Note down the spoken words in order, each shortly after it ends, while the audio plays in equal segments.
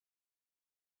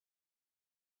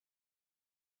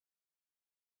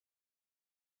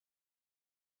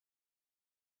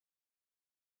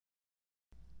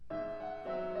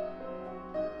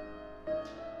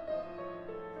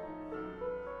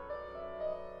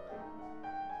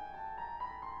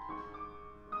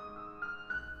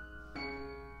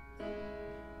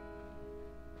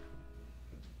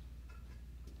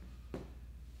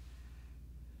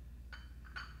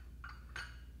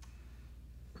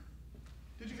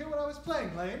was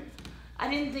playing, Lane? I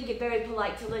didn't think it very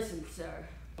polite to listen, sir.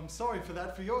 I'm sorry for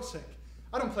that for your sake.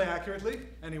 I don't play accurately.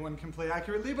 Anyone can play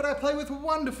accurately, but I play with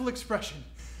wonderful expression.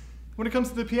 When it comes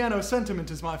to the piano, sentiment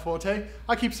is my forte.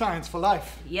 I keep science for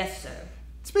life. Yes, sir.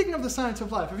 Speaking of the science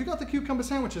of life, have you got the cucumber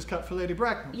sandwiches cut for Lady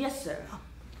Bracknell? Yes, sir.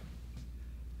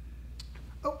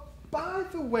 Oh, by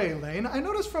the way, Lane, I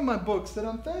noticed from my books that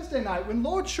on Thursday night, when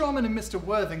Lord Shorman and Mr.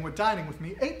 Worthing were dining with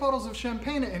me, 8 bottles of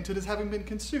champagne are entered as having been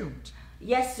consumed.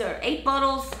 Yes, sir. 8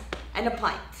 bottles and a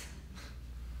pint.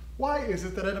 Why is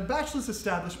it that at a bachelor's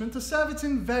establishment, the servants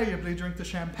invariably drink the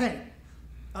champagne?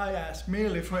 I ask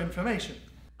merely for information.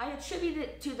 I attribute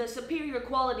it to the superior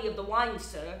quality of the wine,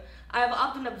 sir. I have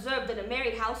often observed that in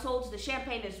married households, the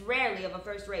champagne is rarely of a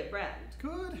first-rate brand.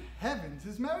 Good heavens,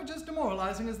 is marriage as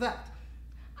demoralizing as that?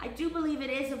 I do believe it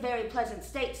is a very pleasant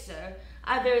state, sir.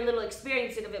 I have very little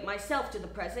experience of it myself to the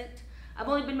present. I've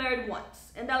only been married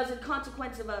once, and that was in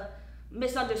consequence of a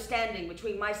misunderstanding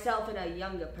between myself and a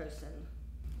younger person.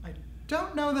 I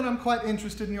don't know that I'm quite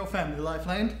interested in your family life,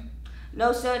 Lane.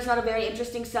 No, sir, it's not a very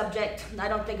interesting subject. I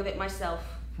don't think of it myself.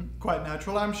 Quite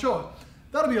natural, I'm sure.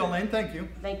 That'll be all, Lane. Thank you.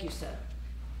 Thank you, sir.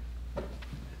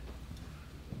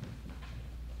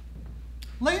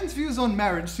 Lane's views on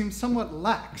marriage seem somewhat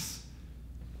lax.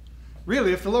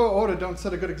 Really, if the lower order don't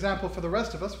set a good example for the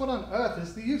rest of us, what on earth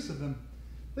is the use of them?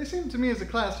 They seem to me as a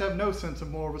class to have no sense of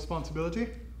moral responsibility.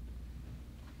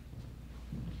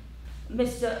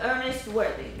 Mr. Ernest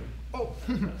Worthing. Oh,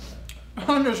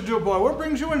 Ernest, dear boy, what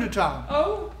brings you into town?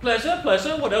 Oh, pleasure,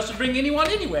 pleasure. What else would bring anyone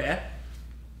anywhere?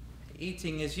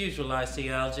 Eating as usual, I see,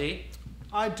 Algie.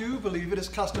 I do believe it is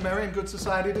customary in good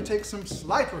society to take some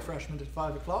slight refreshment at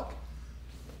 5 o'clock.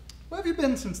 Where have you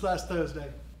been since last Thursday?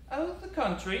 Oh, the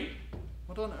country.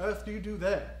 What on earth do you do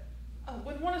there?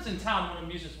 When one is in town, one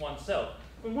amuses oneself.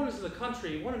 When one is in the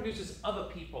country, one amuses other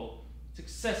people. It's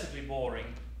excessively boring.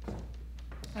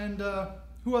 And,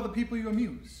 who are the people you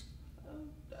amuse?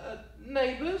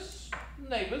 Neighbours.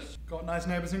 Neighbours. Got nice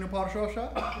neighbours in your part of Shropshire?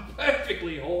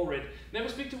 Perfectly horrid. Never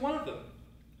speak to one of them.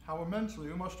 How immensely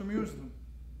you must amuse them.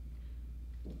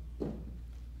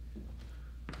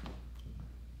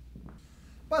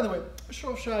 By the way,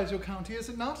 Shropshire is your county, is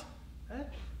it not?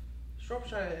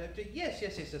 Shropshire, yes,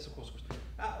 of course.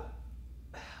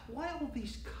 Why all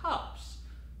these cups?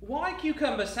 Why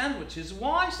cucumber sandwiches?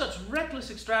 Why such reckless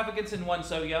extravagance in one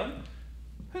so young?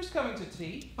 Who's coming to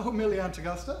tea? Oh, merely Aunt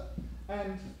Augusta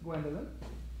and Gwendolen.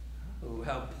 Oh,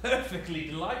 how perfectly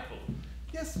delightful.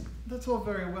 Yes, that's all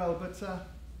very well, but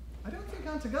I don't think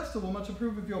Aunt Augusta will much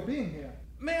approve of your being here.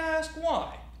 May I ask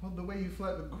why? Well, the way you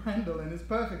flirt with Gwendolen is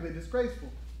perfectly disgraceful.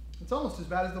 It's almost as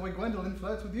bad as the way Gwendolen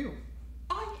flirts with you.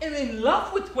 I am in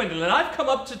love with Gwendolen. I've come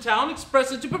up to town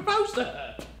expressly to propose to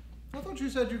her. I thought you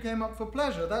said you came up for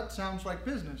pleasure. That sounds like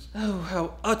business. Oh,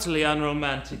 how utterly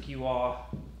unromantic you are.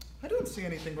 I don't see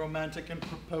anything romantic in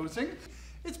proposing.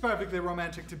 It's perfectly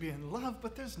romantic to be in love,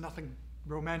 but there's nothing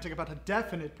romantic about a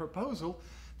definite proposal.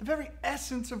 The very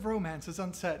essence of romance is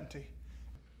uncertainty.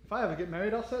 If I ever get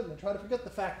married, I'll certainly try to forget the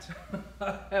fact.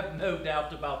 I have no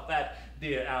doubt about that,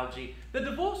 dear Algie. The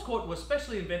divorce court was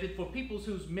specially invented for peoples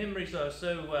whose memories are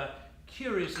so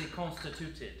curiously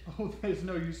constituted. Oh, there's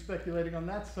no use speculating on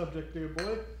that subject, dear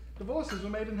boy. Divorces were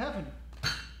made in heaven.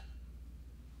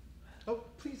 Oh,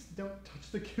 please don't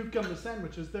touch the cucumber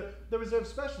sandwiches. They're reserved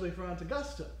specially for Aunt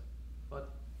Augusta. But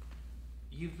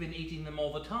you've been eating them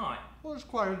all the time. Well, it's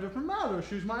quite a different matter.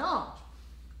 She's my aunt.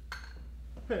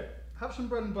 Here, have some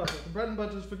bread and butter. The bread and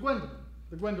butter is for Gwendolen.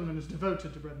 The Gwendolen is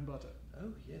devoted to bread and butter.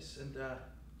 Oh, yes, and,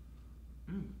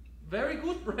 very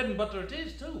good bread and butter it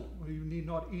is, too. Well, you need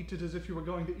not eat it as if you were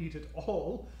going to eat it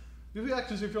all. You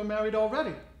act as if you're married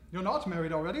already. You're not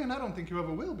married already, and I don't think you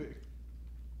ever will be.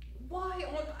 Why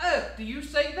on earth do you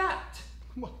say that?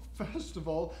 Well, first of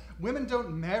all, women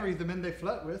don't marry the men they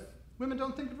flirt with. Women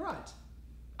don't think it right.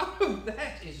 Oh,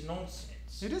 that is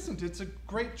nonsense. It isn't. It's a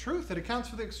great truth. It accounts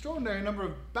for the extraordinary number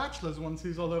of bachelors one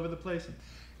sees all over the place.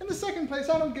 In the second place,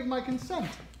 I don't give my consent.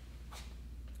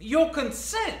 Your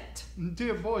consent?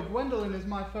 Dear boy, Gwendolen is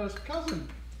my first cousin.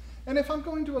 And if I'm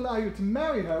going to allow you to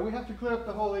marry her, we have to clear up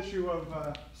the whole issue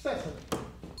of, Cecily.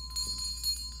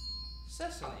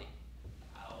 Cecily?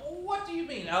 What do you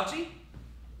mean, Algie?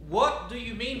 What do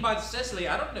you mean by Cecily?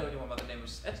 I don't know anyone by the name of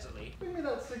Cecily. Bring me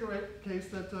that cigarette case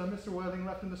that Mr. Worthing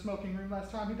left in the smoking room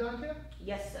last time he dined here.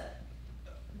 Yes, sir.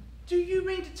 Do you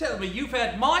mean to tell me you've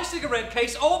had my cigarette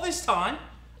case all this time?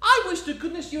 I wish to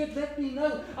goodness you had let me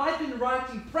know. I've been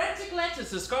writing frantic letters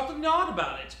to Scotland Yard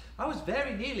about it. I was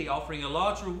very nearly offering a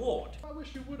large reward. I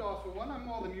wish you would offer one. I'm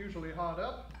more than usually hard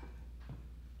up.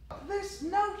 There's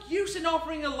no use in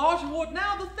offering a large reward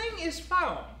now. The thing is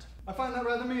found. I find that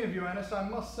rather mean of you, Ennis, I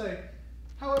must say.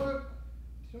 However,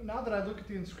 now that I look at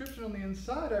the inscription on the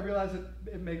inside, I realize that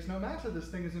it makes no matter. This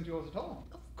thing isn't yours at all.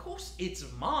 Of course it's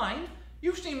mine.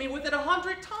 You've seen me with it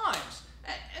 100 times.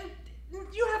 And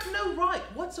you have no right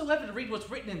whatsoever to read what's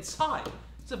written inside.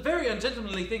 It's a very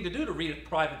ungentlemanly thing to do, to read a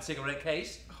private cigarette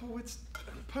case. Oh, it's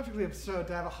perfectly absurd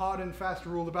to have a hard and fast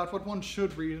rule about what one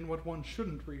should read and what one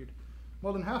shouldn't read.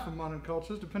 More than half of modern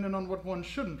cultures depend on what one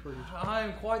shouldn't read.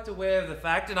 I'm quite aware of the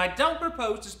fact, and I don't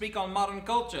propose to speak on modern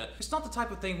culture. It's not the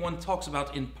type of thing one talks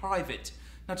about in private.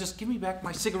 Now just give me back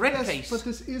my cigarette case. But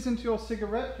this isn't your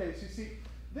cigarette case. You see,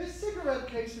 this cigarette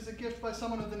case is a gift by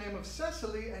someone of the name of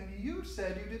Cecily, and you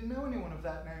said you didn't know anyone of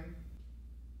that name.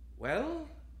 Well,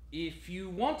 if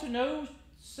you want to know,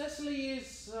 Cecily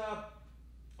is,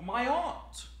 my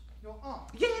aunt. Your aunt?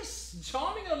 Yes,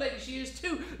 charming old lady she is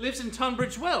too. Lives in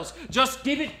Tunbridge Wells. Just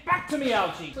give it back to me,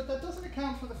 Algie. But that doesn't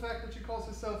account for the fact that she calls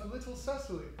herself Little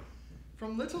Cecily.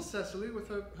 From Little Cecily with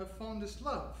her fondest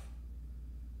love.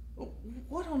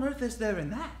 What on earth is there in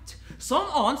that? Some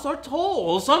aunts are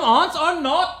tall, some aunts are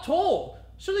not tall.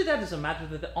 Surely that is a matter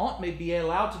that the aunt may be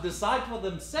allowed to decide for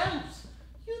themselves.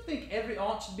 You think every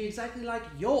aunt should be exactly like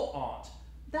your aunt.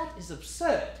 That is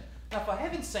absurd. Now, for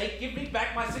heaven's sake, give me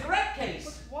back my cigarette case.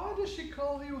 But why does she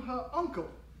call you her uncle?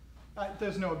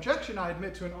 There's no objection, I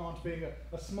admit, to an aunt being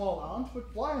a small aunt,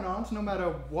 but why an aunt, no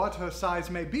matter what her size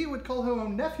may be, would call her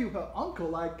own nephew her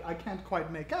uncle, I can't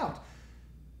quite make out.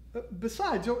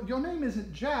 Besides, your name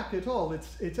isn't Jack at all,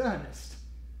 it's Ernest.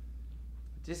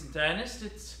 It isn't Ernest,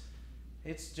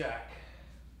 it's Jack.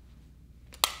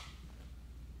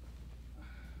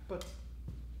 But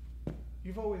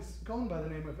you've always gone by the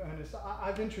name of Ernest.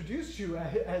 I've introduced you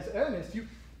as Ernest.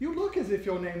 You look as if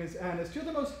your name is Ernest. You're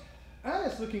the most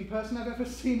earnest-looking person I've ever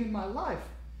seen in my life.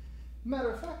 Matter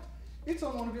of fact, it's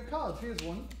on one of your cards. Here's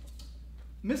one.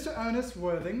 Mr. Ernest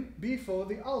Worthing, B4,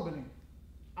 the Albany.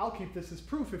 I'll keep this as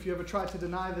proof if you ever try to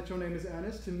deny that your name is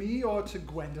Ernest to me or to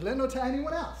Gwendolen or to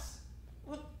anyone else.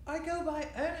 Well, I go by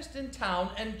Ernest in town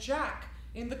and Jack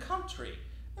in the country.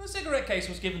 And the cigarette case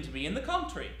was given to me in the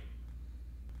country.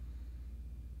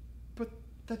 But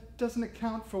that doesn't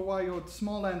account for why your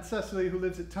small Aunt Cecily, who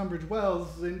lives at Tunbridge Wells,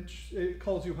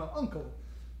 calls you her uncle.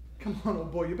 Come on,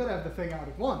 old boy, you better have the thing out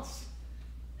at once.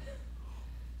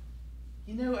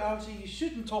 You know, Algie, you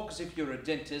shouldn't talk as if you're a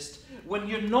dentist when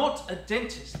you're not a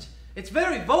dentist. It's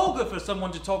very vulgar for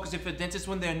someone to talk as if they're a dentist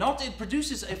when they're not. It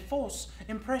produces a false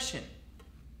impression.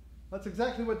 That's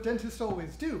exactly what dentists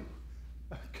always do.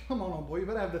 Come on, old boy, you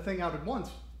better have the thing out at once.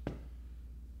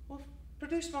 Well,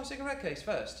 produce my cigarette case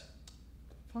first.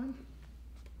 Fine.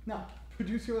 Now,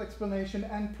 produce your explanation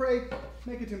and pray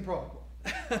make it improbable.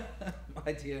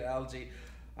 My dear Algie,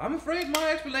 I'm afraid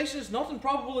my explanation is not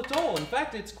improbable at all. In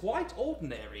fact, it's quite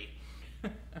ordinary.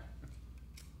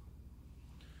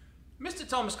 Mr.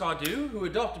 Thomas Cardew, who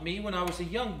adopted me when I was a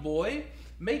young boy,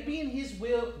 made me in his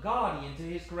will guardian to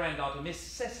his granddaughter, Miss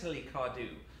Cecily Cardew.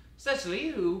 Cecily,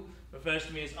 who refers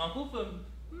to me as uncle for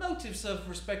motives of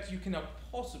respect you cannot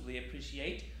possibly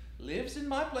appreciate, lives in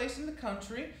my place in the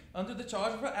country under the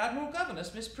charge of her admiral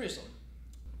governess, Miss Prism.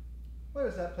 Where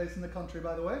is that place in the country,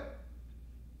 by the way?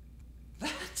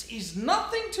 That is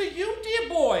nothing to you, dear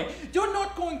boy. You're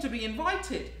not going to be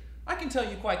invited. I can tell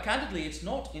you quite candidly, it's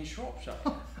not in Shropshire.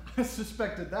 I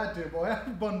suspected that, dear boy.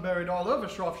 I've bun-buried all over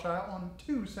Shropshire on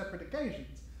 2 separate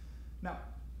occasions. Now,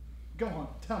 go on,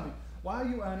 tell me, why are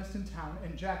you Ernest in town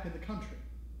and Jack in the country?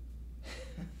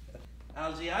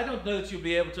 Algie, I don't know that you'll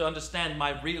be able to understand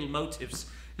my real motives.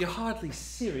 You're hardly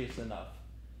serious enough.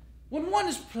 When one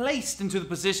is placed into the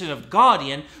position of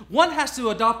guardian, one has to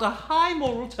adopt a high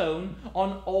moral tone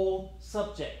on all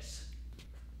subjects.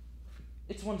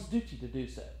 It's one's duty to do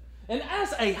so. And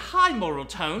as a high moral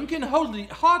tone can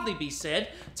hardly be said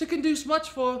to conduce much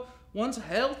for one's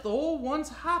health or one's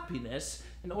happiness,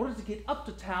 in order to get up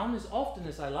to town as often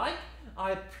as I like,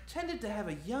 I pretended to have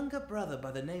a younger brother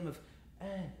by the name of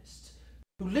Ernest,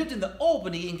 who lived in the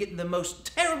Albany and getting the most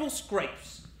terrible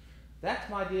scrapes. That,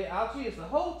 my dear Algie, is the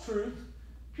whole truth,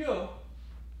 pure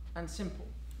and simple.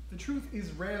 The truth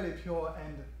is rarely pure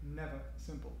and never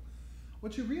simple.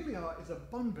 What you really are is a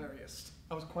bunburyist.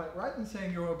 I was quite right in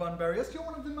saying you're a bunburyist. You're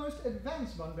one of the most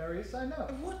advanced bunburyists I know.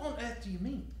 What on earth do you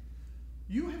mean?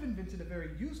 You have invented a very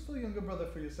useful younger brother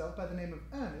for yourself by the name of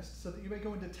Ernest so that you may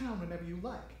go into town whenever you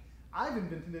like. I've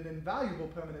invented an invaluable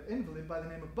permanent invalid by the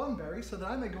name of Bunbury so that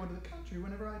I may go into the country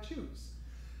whenever I choose.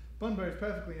 Bunbury is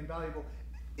perfectly invaluable.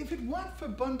 If it weren't for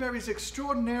Bunbury's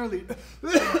extraordinarily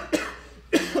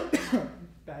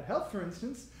bad health, for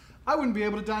instance, I wouldn't be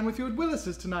able to dine with you at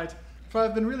Willis's tonight, for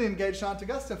I've been really engaged to Aunt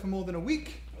Augusta for more than a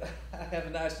week. I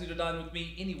haven't asked you to dine with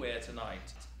me anywhere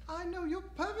tonight. I know you're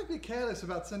perfectly careless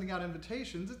about sending out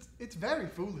invitations. It's very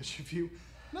foolish of you.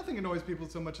 Nothing annoys people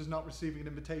so much as not receiving an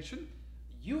invitation.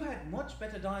 You had much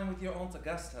better dine with your Aunt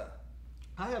Augusta.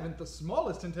 I haven't the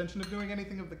smallest intention of doing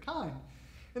anything of the kind.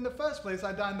 In the first place,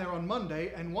 I dine there on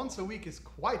Monday, and once a week is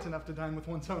quite enough to dine with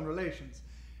one's own relations.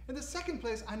 In the second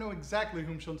place, I know exactly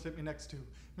whom she'll sit me next to.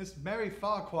 Miss Mary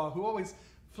Farquhar, who always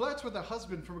flirts with her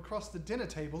husband from across the dinner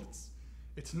table.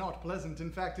 It's not pleasant.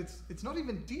 In fact, it's not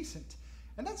even decent.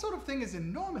 And that sort of thing is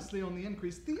enormously on the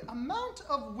increase. The amount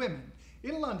of women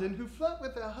in London who flirt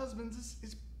with their husbands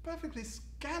is perfectly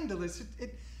scandalous.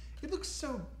 It looks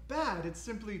so bad. It's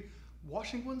simply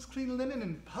washing one's clean linen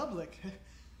in public.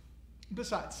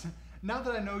 Besides, now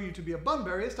that I know you to be a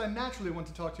Bunburyist, I naturally want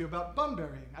to talk to you about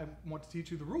Bunburying. I want to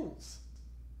teach you the rules.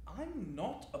 I'm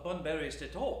not a Bunburyist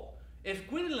at all. If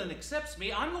Gwendolen accepts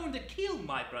me, I'm going to kill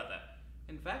my brother.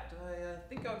 In fact, I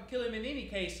think I would kill him in any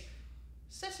case.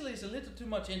 Cecily's a little too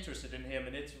much interested in him,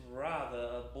 and it's rather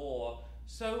a bore.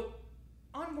 So,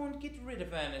 I'm going to get rid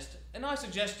of Ernest, and I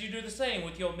suggest you do the same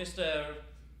with your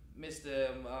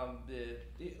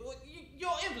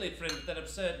your invalid friend with that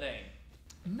absurd name.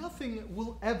 Nothing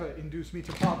will ever induce me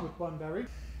to part with Bunbury,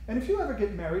 and if you ever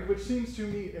get married, which seems to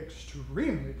me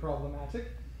extremely problematic,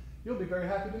 you'll be very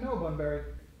happy to know Bunbury.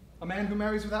 A man who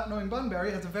marries without knowing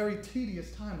Bunbury has a very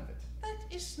tedious time of it. That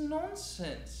is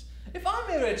nonsense. If I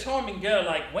marry a charming girl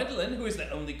like Gwendolen, who is the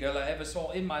only girl I ever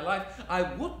saw in my life I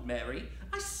would marry,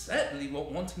 I certainly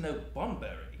won't want to know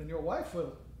Bunbury. Then your wife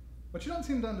will. What you don't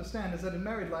seem to understand is that in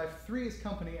married life, 3 is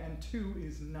company and 2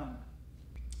 is none.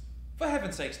 For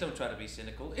heaven's sakes, don't try to be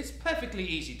cynical. It's perfectly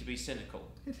easy to be cynical.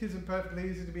 It isn't perfectly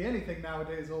easy to be anything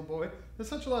nowadays, old boy. There's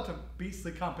such a lot of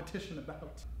beastly competition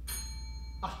about.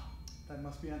 Ah, that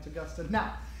must be Aunt Augusta.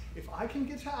 Now, if I can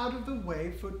get her out of the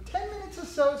way for 10 minutes or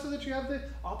so that you have the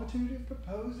opportunity of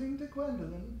proposing to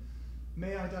Gwendolen,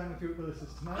 may I dine with you at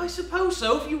Willis's tonight? I suppose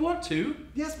so, if you want to.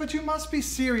 Yes, but you must be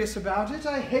serious about it.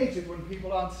 I hate it when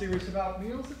people aren't serious about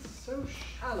meals. It's so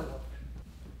shallow.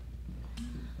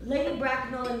 Lady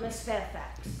Bracknell and Miss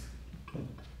Fairfax.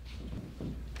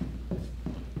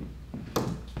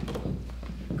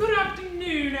 Good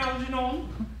afternoon, Algernon.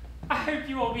 I hope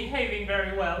you are behaving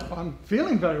very well. I'm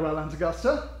feeling very well, Aunt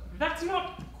Augusta. That's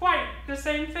not quite the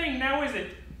same thing now, is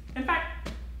it? In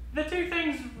fact, the two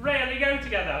things rarely go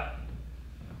together.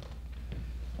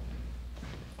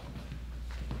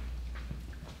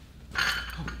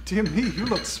 Oh, dear me, you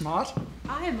look smart.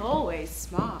 I am always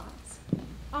smart.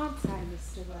 Aren't I,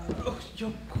 Mr. Webb? Oh,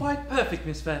 you're quite perfect,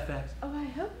 Miss Fairfax. Oh, I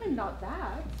hope I'm not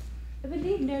that. I will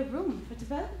leave no room for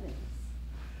developments.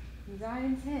 And I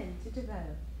intend to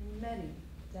develop in many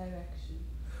directions.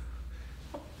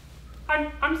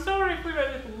 I'm sorry if we were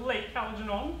a little late,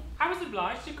 Algernon. I was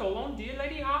obliged to call on dear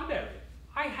Lady Cardew.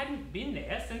 I hadn't been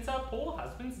there since her poor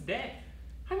husband's death.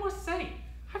 I must say,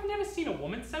 I've never seen a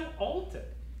woman so altered.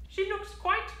 She looks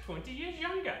quite 20 years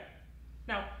younger.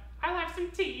 Now, I'll have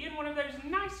some tea and one of those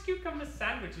nice cucumber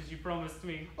sandwiches you promised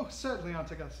me. Oh, certainly,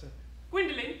 Aunt Augusta.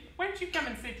 Gwendolen, won't you come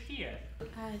and sit here?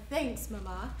 Thanks,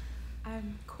 Mama.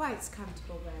 I'm quite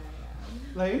comfortable where I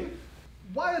am. Lane,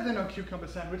 why are there no cucumber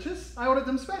sandwiches? I ordered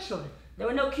them specially. There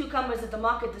were no cucumbers at the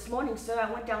market this morning, sir. I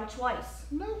went down twice.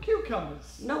 No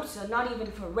cucumbers? No, sir, not even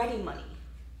for ready money.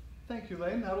 Thank you,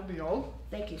 Lane. That'll be all.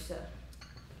 Thank you, sir.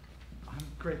 I'm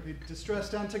greatly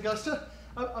distressed, Aunt Augusta,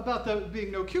 about there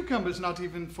being no cucumbers, not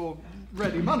even for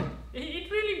ready money. It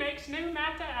really makes no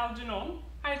matter, Algernon.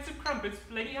 I had some crumpets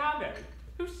for Lady Cardew,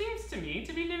 who seems to me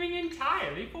to be living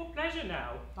entirely for pleasure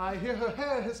now. I hear her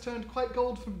hair has turned quite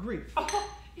gold from grief. Oh,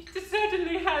 it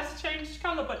certainly has changed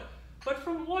colour, but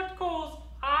from what cause,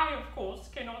 I, of course,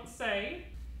 cannot say.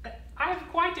 I have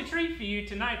quite a treat for you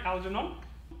tonight, Algernon.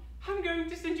 I'm going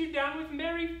to send you down with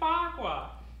Mary Farquhar.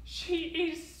 She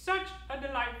is such a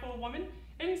delightful woman,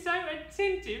 and so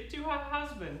attentive to her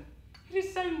husband. It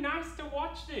is so nice to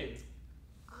watch them.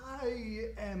 I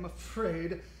am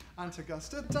afraid, Aunt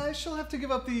Augusta, that I shall have to give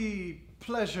up the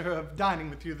pleasure of dining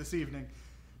with you this evening.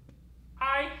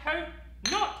 I hope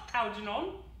not,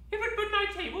 Algernon. It would put my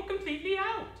table completely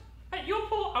out. Your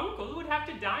poor uncle would have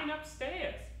to dine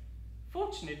upstairs.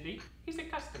 Fortunately, he's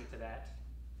accustomed to that.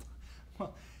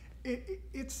 Well,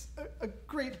 it's a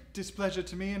great displeasure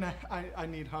to me, and I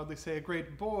need hardly say a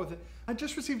great bore. That I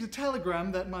just received a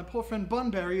telegram that my poor friend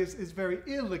Bunbury is very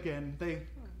ill again. They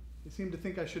seem to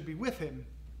think I should be with him.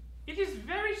 It is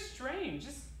very strange.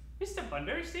 Mr.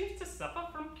 Bunbury seems to suffer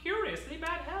from curiously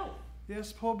bad health.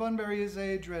 Yes, poor Bunbury is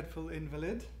a dreadful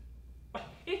invalid.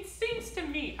 It seems to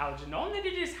me, Algernon, that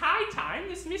it is high time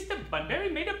this Mr. Bunbury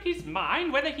made up his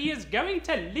mind whether he is going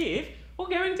to live or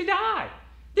going to die.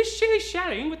 This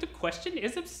shilly-shallying with the question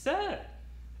is absurd.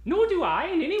 Nor do I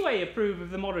in any way approve of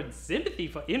the modern sympathy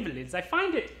for invalids. I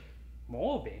find it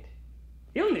morbid.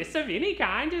 Illness of any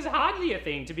kind is hardly a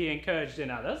thing to be encouraged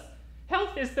in others.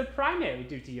 Health is the primary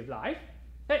duty of life.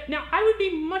 Now, I would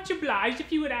be much obliged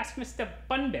if you would ask Mr.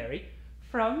 Bunbury,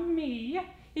 from me,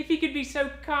 if he could be so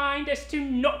kind as to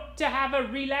not to have a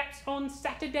relapse on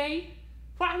Saturday,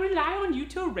 for I rely on you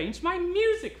to arrange my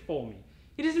music for me.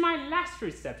 It is my last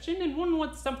reception, and one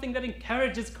wants something that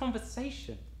encourages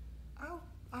conversation.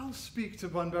 I'll speak to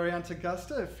Bunbury Aunt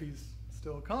Augusta if he's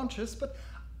still conscious, but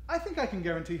I think I can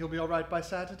guarantee he'll be all right by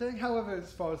Saturday. However,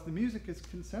 as far as the music is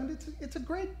concerned, it's a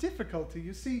great difficulty.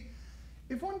 You see,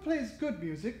 if one plays good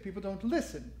music, people don't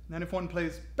listen, and if one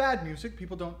plays bad music,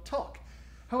 people don't talk.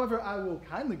 However, I will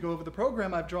kindly go over the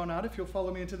program I've drawn out if you'll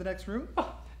follow me into the next room.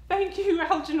 Oh, thank you,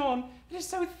 Algernon. It is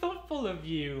so thoughtful of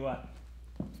you.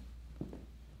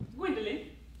 Gwendolen,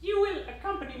 you will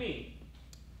accompany me.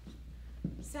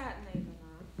 Certainly, Mamma.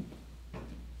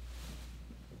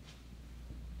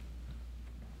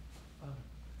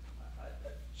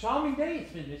 Charming day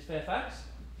it's been, Miss Fairfax.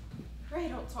 Pray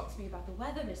don't talk to me about the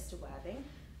weather, Mr. Worthing.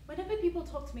 Whenever people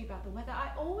talk to me about the weather,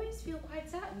 I always feel quite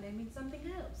certain they mean something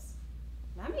else.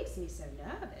 That makes me so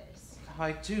nervous.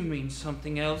 I do mean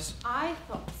something else. I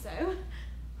thought so.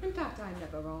 In fact, I'm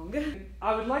never wrong.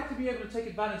 I would like to be able to take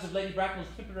advantage of Lady Bracknell's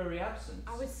temporary absence.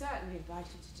 I would certainly invite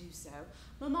you to do so.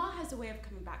 Mamma has a way of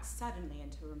coming back suddenly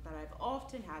into a room that I've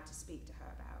often had to speak to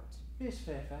her about. Miss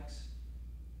Fairfax,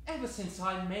 ever since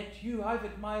I met you, I've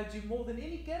admired you more than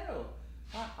any girl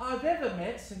I've ever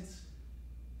met since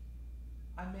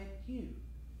I met you.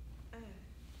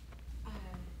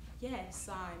 Yes,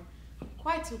 I'm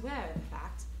quite aware of the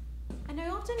fact. And I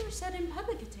often wish that in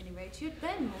public at any rate you had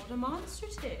been more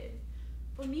demonstrative.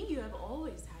 For me, you have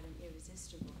always had an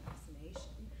irresistible fascination.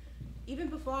 Even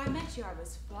before I met you, I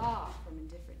was far from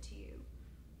indifferent to you.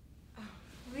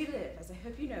 We live, as I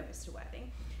hope you know, Mr.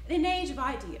 Worthing, in an age of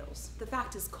ideals. The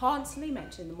fact is constantly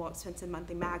mentioned in the more expensive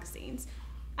monthly magazines,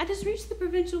 and has reached the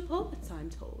provincial pulpits, I'm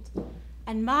told.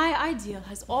 And my ideal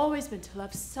has always been to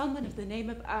love someone of the name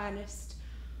of Ernest.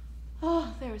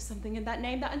 Oh, there is something in that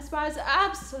name that inspires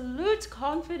absolute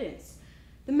confidence.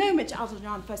 The moment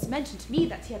Algernon first mentioned to me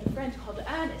that he had a friend called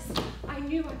Ernest, I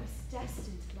knew I was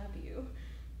destined to love you.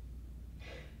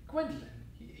 Gwendolen,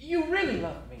 you really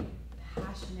love me.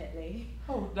 Passionately.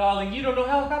 Oh, darling, you don't know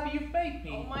how happy you've made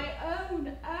me. Oh, my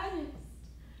own Ernest.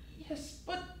 Yes,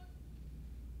 but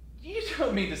you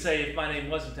don't mean to say if my name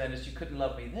wasn't Ernest, you couldn't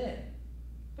love me then.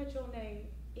 But your name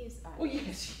is Ernest. Oh,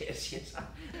 yes.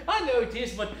 I know it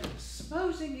is, but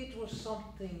supposing it was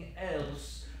something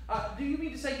else, do you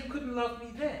mean to say you couldn't love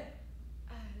me then?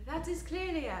 That is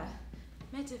clearly a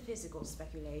metaphysical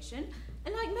speculation,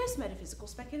 and like most metaphysical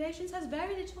speculations, has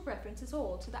very little reference at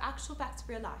all to the actual facts of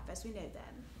real life as we know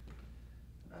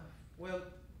them. Well,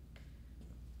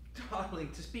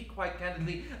 darling, to speak quite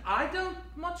candidly, I don't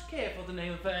much care for the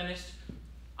name of Ernest.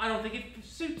 I don't think it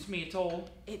suits me at all.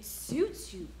 It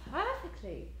suits you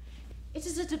perfectly. It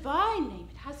is a divine name.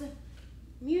 It has a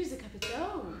music of its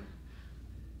own.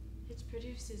 It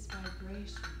produces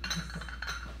vibrations.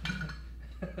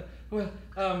 Well,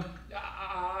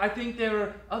 I think there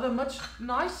are other much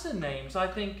nicer names. I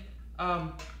think,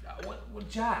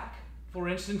 Jack, for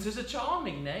instance, is a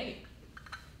charming name.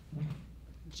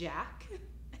 Jack?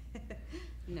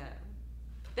 No.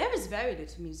 There is very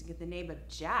little music in the name of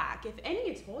Jack, if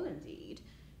any at all indeed.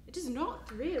 It is not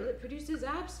thrill, it produces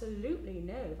absolutely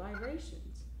no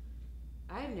vibrations.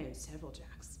 I have known several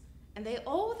Jacks, and they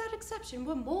all without exception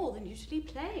were more than usually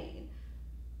plain.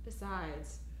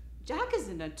 Besides, Jack is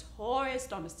a notorious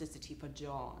domesticity for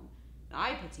John.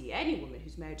 I pity any woman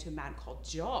who's married to a man called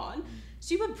John.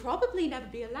 She would probably never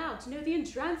be allowed to know the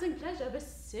entrancing pleasure of a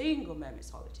single moment's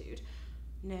solitude.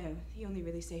 No, the only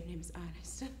really safe name is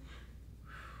Ernest.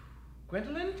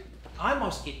 Gwendolen, I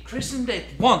must get christened at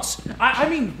once. I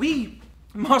mean, we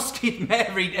must get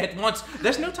married at once.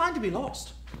 There's no time to be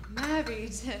lost.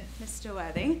 Married, Mr.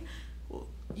 Worthing? Well,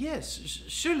 yes,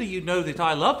 surely you know that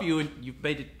I love you, and you've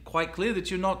made it quite clear that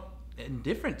you're not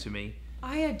indifferent to me.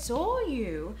 I adore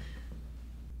you.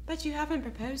 But you haven't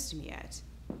proposed to me yet.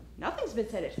 Nothing's been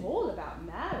said at all about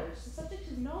marriage. The subject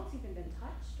has not even been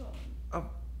touched on.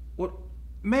 What?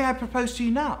 May I propose to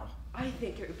you now? I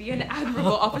think it would be an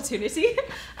admirable opportunity.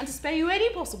 And to spare you any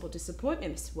possible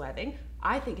disappointment, Mr. Worthing,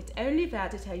 I think it's only fair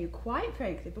to tell you quite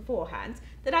frankly beforehand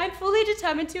that I'm fully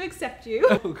determined to accept you.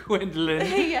 Oh, Gwendolen.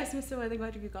 Yes, Mr. Worthing,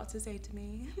 what have you got to say to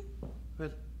me?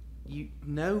 Well, you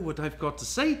know what I've got to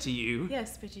say to you.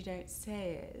 Yes, but you don't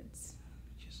say it.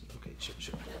 Yes, okay,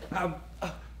 sure.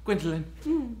 Gwendolen,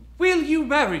 will you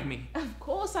marry me? Of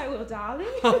course I will, darling.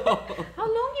 How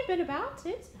long you been about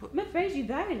it? I'm afraid you've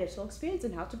very little experience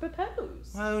in how to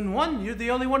propose. Well, in one, you're the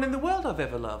only one in the world I've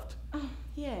ever loved. Oh,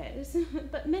 yes,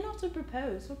 but men ought to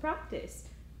propose for practice.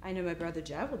 I know my brother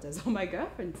Gerald does. All my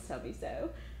girlfriends tell me so.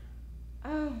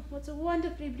 Oh, what a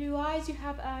wonderfully blue eyes you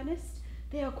have, Ernest.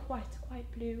 They are quite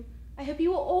blue. I hope you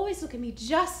will always look at me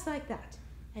just like that,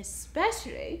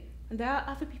 especially when there are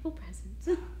other people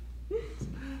present.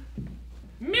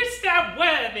 Mr.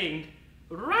 Worthing,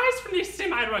 rise from this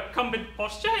semi-recumbent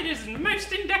posture. It is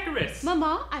most indecorous.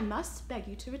 Mamma, I must beg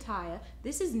you to retire.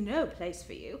 This is no place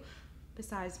for you.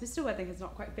 Besides, Mr. Worthing has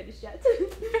not quite finished yet.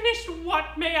 Finished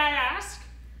what, may I ask?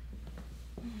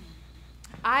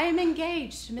 I am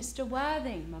engaged to Mr.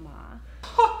 Worthing, Mamma.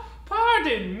 Oh,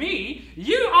 pardon me,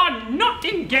 you are not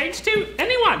engaged to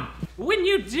anyone. When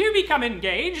you do become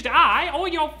engaged, I, or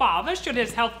your father, should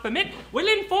his health permit, will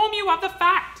inform you of the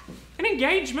fact. An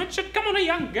engagement should come on a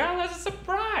young girl as a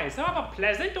surprise, however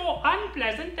pleasant or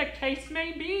unpleasant the case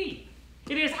may be.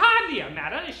 It is hardly a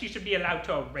matter if she should be allowed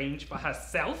to arrange for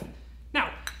herself.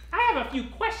 Now, I have a few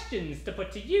questions to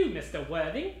put to you, Mr.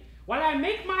 Worthing. While I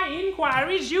make my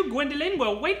inquiries, you, Gwendolen,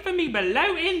 will wait for me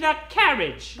below in the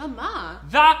carriage. Mamma?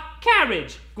 The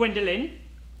carriage, Gwendolen.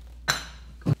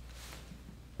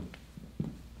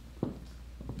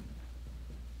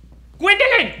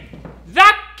 Gwendolen!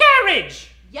 The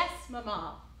carriage! Yes,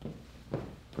 Mamma.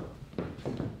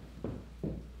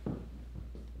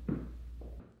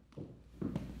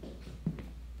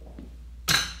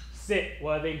 Sit,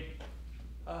 Worthing.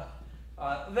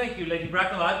 Thank you, Lady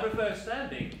Bracknell. I prefer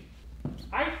standing.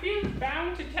 I feel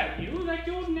bound to tell you that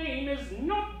your name is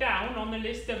not down on the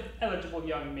list of eligible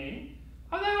young men,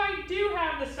 although I do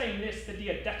have the same list the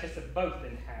dear Duchess of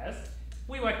Bowden has.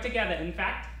 We work together, in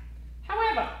fact.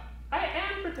 However, I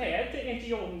am prepared to enter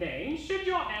your name should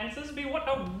your answers be what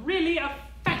a really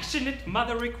affectionate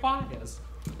mother requires.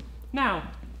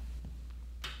 Now,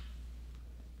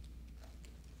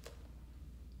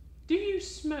 do you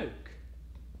smoke?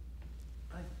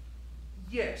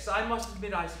 Yes, I must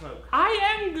admit I smoke.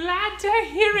 I am glad to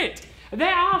hear it.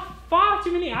 There are far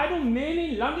too many idle men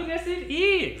in London as it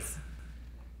is.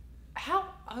 How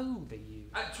old are you?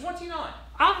 29.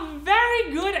 A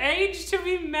very good age to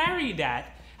be married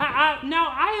at.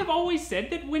 Now, I have always said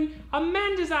that when a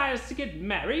man desires to get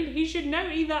married, he should know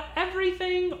either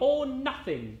everything or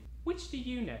nothing. Which do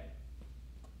you know?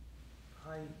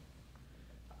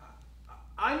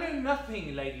 I know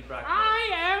nothing, Lady Bracknell.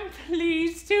 I am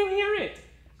pleased to hear it.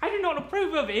 I do not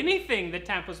approve of anything that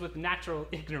tampers with natural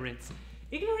ignorance.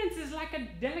 Ignorance is like a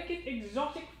delicate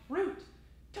exotic fruit.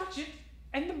 Touch it,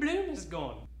 and the bloom is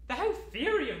gone. The whole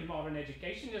theory of modern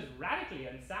education is radically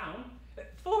unsound.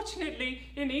 Fortunately,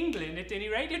 in England, at any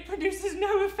rate, it produces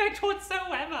no effect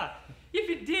whatsoever.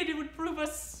 If it did, it would prove a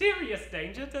serious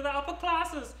danger to the upper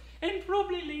classes and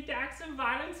probably lead to acts of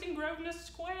violence in Grosvenor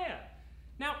Square.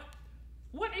 Now,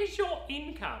 what is your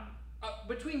income?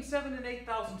 Between 7,000 and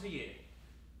 8,000 a year.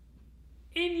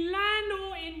 In land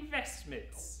or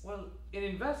investments? Well, in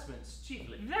investments,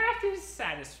 chiefly. That is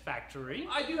satisfactory.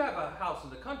 I do have a house in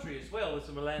the country as well, with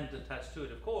some land attached to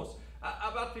it, of course.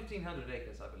 About 1,500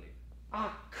 acres, I believe. A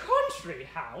country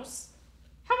house?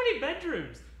 How many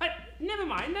bedrooms? Never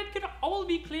mind, that could all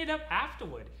be cleared up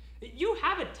afterward. You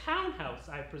have a townhouse,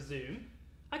 I presume.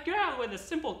 A girl with a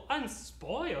simple,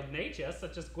 unspoiled nature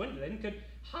such as Gwendolen could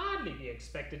hardly be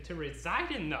expected to reside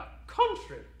in the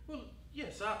country. Well,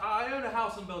 yes, I own a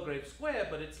house in Belgrave Square,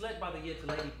 but it's let by the year to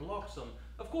Lady Bloxham.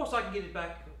 Of course, I can get it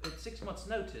back at 6 months'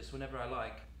 notice whenever I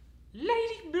like.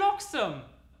 Lady Bloxham!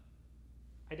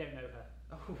 I don't know her.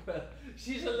 Oh, well,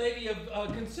 she's a lady of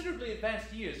considerably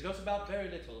advanced years, knows about very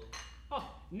little. Oh,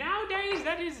 nowadays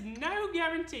that is no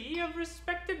guarantee of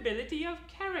respectability of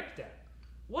character.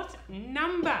 What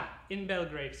number in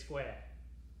Belgrave Square?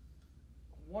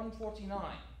 149.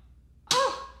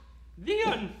 Oh, the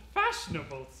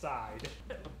unfashionable side.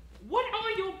 What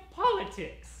are your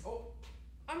politics? Oh,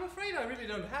 I'm afraid I really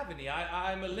don't have any.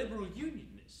 I'm a liberal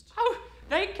unionist. Oh,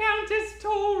 they count as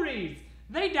Tories.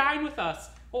 They dine with us,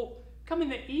 or come in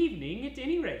the evening at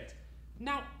any rate.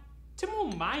 Now, to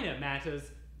more minor matters,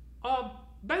 are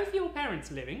both your parents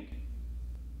living?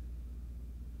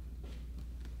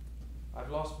 I've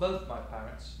lost both my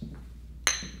parents.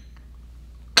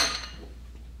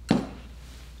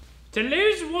 To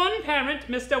lose one parent,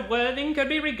 Mr. Worthing, could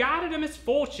be regarded a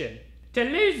misfortune. To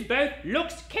lose both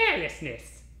looks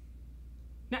carelessness.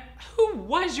 Now, who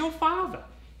was your father?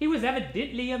 He was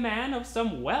evidently a man of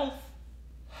some wealth.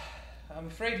 I'm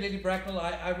afraid, Lady Bracknell,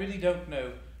 I really don't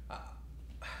know.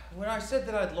 When I said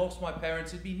that I'd lost my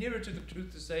parents, it'd be nearer to the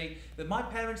truth to say that my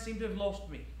parents seem to have lost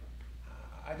me.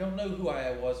 I don't know who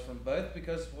I was from birth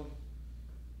because, well,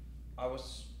 I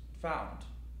was found.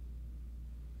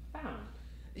 Found?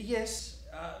 Yes,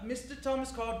 Mr.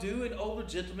 Thomas Cardew, an older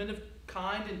gentleman of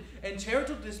kind and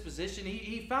charitable disposition,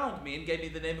 he found me and gave me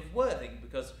the name of Worthing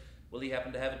because, well, he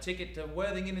happened to have a ticket to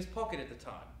Worthing in his pocket at the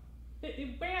time.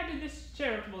 Where did this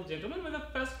charitable gentleman with a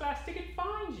first-class ticket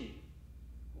find you?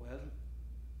 Well,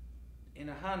 in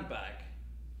a handbag.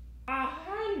 A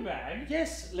handbag?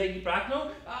 Yes, Lady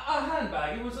Bracknell, a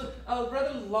handbag. It was a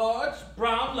rather large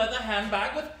brown leather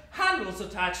handbag with handles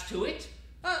attached to it.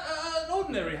 An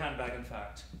ordinary handbag, in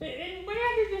fact. And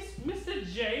where did this Mr.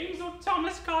 James or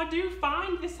Thomas Cardew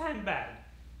find this handbag?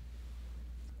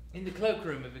 In the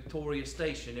cloakroom at Victoria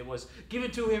Station. It was given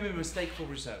to him in mistake for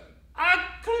his own. A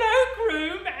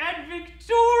cloakroom at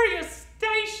Victoria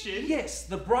Station? Yes,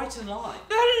 the Brighton line.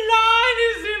 The line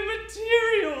is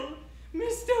immaterial!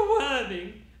 Mr.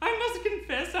 Worthing, I must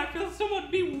confess I feel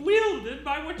somewhat bewildered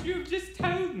by what you have just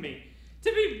told me.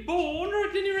 To be born, or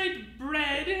at any rate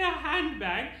bred, in a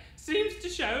handbag seems to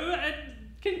show a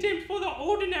contempt for the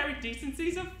ordinary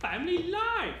decencies of family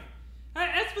life.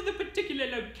 As for the particular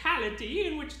locality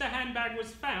in which the handbag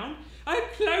was found, a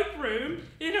cloakroom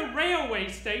in a railway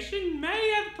station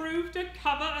may have proved to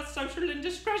cover a social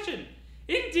indiscretion.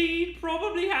 Indeed,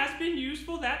 probably has been used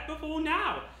for that before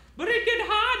now, but it can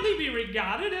hardly be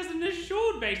regarded as an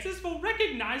assured basis for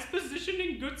recognized position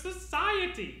in good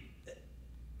society.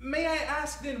 May I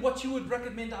ask then what you would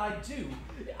recommend I do?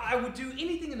 I would do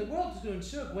anything in the world to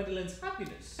ensure Gwendolen's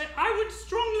happiness. I would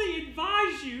strongly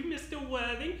advise you, Mr.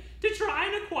 Worthing, to try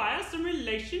and acquire some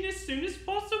relation as soon as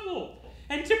possible,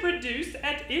 and to produce,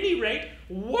 at any rate,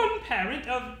 one parent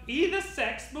of either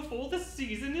sex before the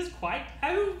season is quite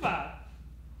over.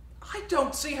 I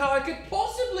don't see how I could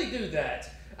possibly do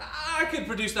that. I could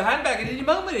produce the handbag at any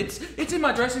moment. It's in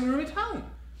my dressing room at home.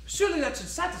 Surely that should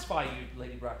satisfy you,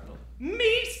 Lady Bracknell.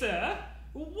 Me, sir?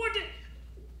 What is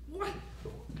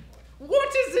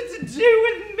it to do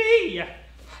with me?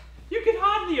 You can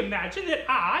hardly imagine that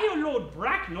I, or Lord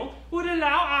Bracknell, would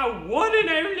allow our one and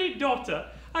only daughter,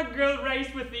 a girl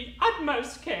raised with the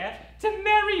utmost care, to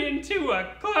marry into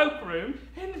a cloakroom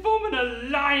and form an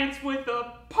alliance with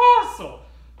a parcel.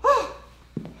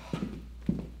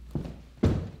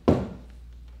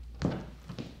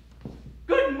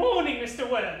 Good morning, Mr.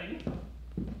 Worthing.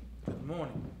 Good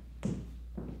morning.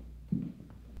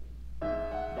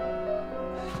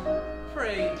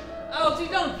 Pray, Algie,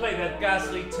 don't play that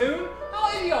ghastly tune.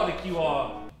 How idiotic you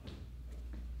are.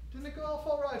 Didn't it go off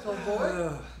all right, old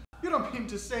boy? You don't mean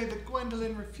to say that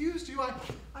Gwendolen refused you?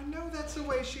 I know that's the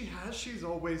way she has. She's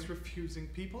always refusing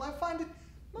people. I find it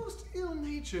most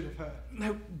ill-natured of her.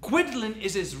 No, Gwendolen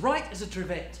is as right as a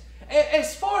trivet.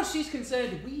 As far as she's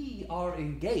concerned, we are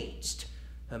engaged.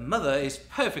 Her mother is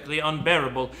perfectly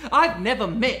unbearable. I've never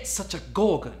met such a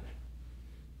gorgon.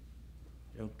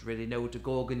 I don't really know what a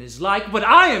gorgon is like, but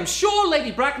I am sure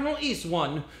Lady Bracknell is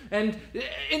one. And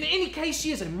in any case,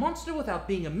 she is a monster without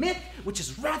being a myth, which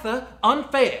is rather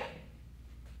unfair.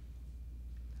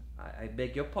 I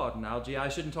beg your pardon, Algie. I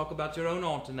shouldn't talk about your own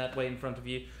aunt in that way in front of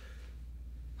you.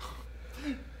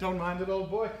 Don't mind it,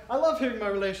 old boy. I love hearing my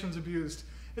relations abused.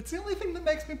 It's the only thing that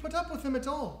makes me put up with them at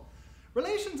all.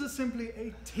 Relations are simply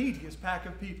a tedious pack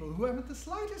of people who haven't the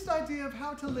slightest idea of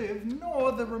how to live,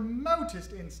 nor the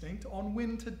remotest instinct on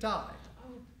when to die.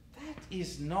 Oh, that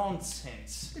is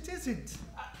nonsense. It isn't.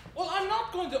 Well, I'm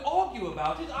not going to argue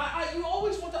about it. You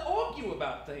always want to argue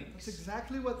about things. That's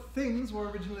exactly what things were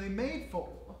originally made for.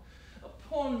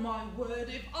 Upon my word,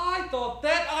 if I thought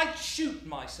that, I'd shoot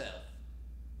myself.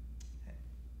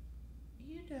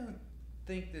 You don't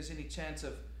think there's any chance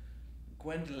of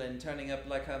Gwendolen turning up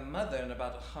like her mother in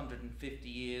about 150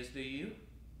 years, do you?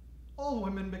 All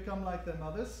women become like their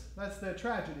mothers. That's their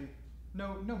tragedy.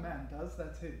 No man does.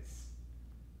 That's his.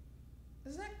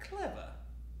 Is that clever?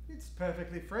 It's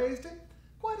perfectly phrased and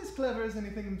quite as clever as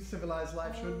anything in civilized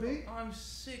life should be. I'm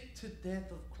sick to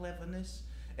death of cleverness.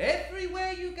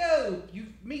 Everywhere you go, you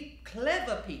meet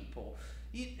clever people.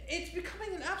 It's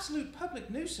becoming an absolute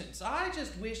public nuisance. I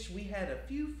just wish we had a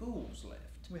few fools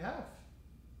left. We have.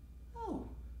 Oh,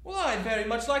 well, I'd very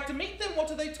much like to meet them. What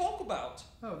do they talk about?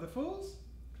 Oh, the fools?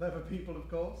 Clever people, of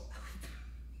course.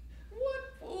 What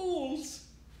fools?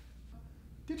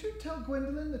 Did you tell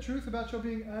Gwendolen the truth about your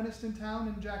being Ernest in town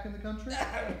and Jack in the country?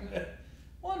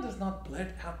 One does not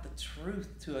blurt out the truth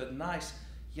to a nice,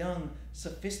 young,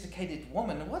 sophisticated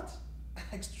woman. What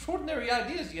extraordinary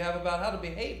ideas you have about how to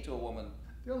behave to a woman.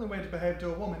 The only way to behave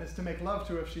to a woman is to make love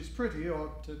to her if she's pretty,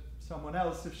 or to someone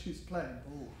else if she's plain.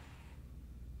 Ooh.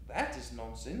 That is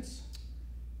nonsense.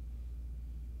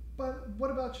 But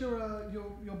what about your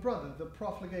brother, the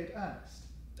profligate Ernest?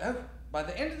 Oh, by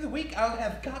the end of the week I'll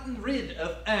have gotten rid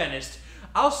of Ernest.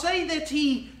 I'll say that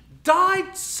he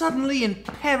died suddenly in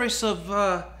Paris of,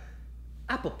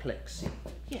 apoplexy.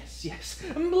 Yes.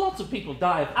 Lots of people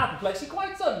die of apoplexy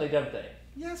quite suddenly, don't they?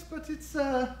 Yes, but it's,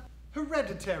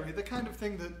 hereditary, the kind of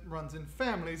thing that runs in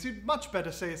families. You'd much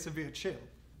better say a severe chill.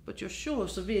 But you're sure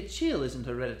severe chill isn't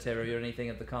hereditary or anything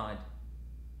of the kind?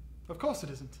 Of course it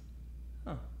isn't.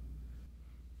 Oh.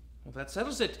 Well, that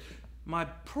settles it. My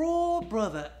poor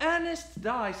brother Ernest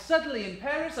dies suddenly in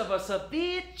Paris of a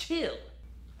severe chill.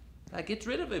 That gets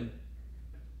rid of him.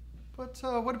 But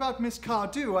what about Miss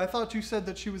Cardew? I thought you said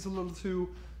that she was a little too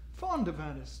fond of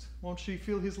Ernest. Won't she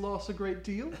feel his loss a great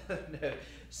deal? No,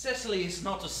 Cecily is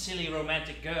not a silly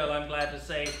romantic girl, I'm glad to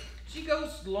say. She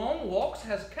goes long walks,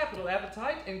 has capital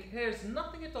appetite, and cares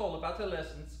nothing at all about her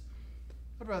lessons.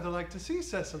 I'd rather like to see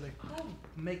Cecily. I'll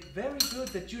make very good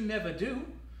that you never do.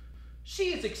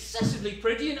 She is excessively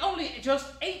pretty and only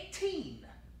just 18.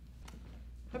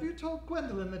 Have you told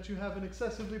Gwendolen that you have an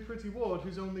excessively pretty ward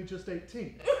who's only just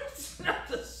 18? It's not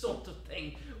the sort of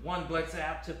thing one blurts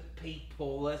out to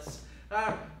people.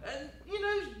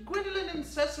 Gwendolen and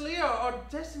Cecily are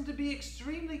destined to be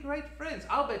extremely great friends.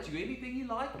 I'll bet you anything you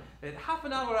like that half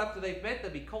an hour after they've met,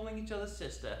 they'll be calling each other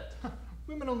sister.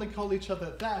 Women only call each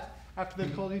other that after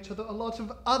they've called each other a lot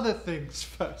of other things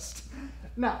first.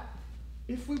 Now,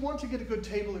 if we want to get a good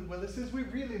table at Willis's, we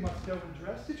really must go and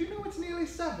dress. Did you know it's nearly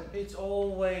 7? It's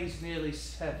always nearly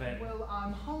 7. Well,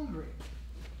 I'm hungry.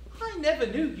 I never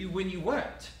knew you when you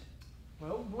weren't.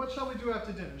 Well, what shall we do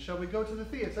after dinner? Shall we go to the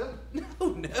theatre?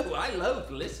 No, I love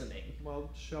listening. Well,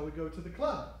 shall we go to the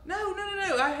club? No,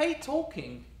 I hate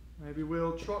talking. Maybe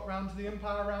we'll trot round to the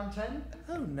Empire around 10?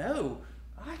 Oh no,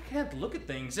 I can't look at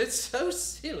things. It's so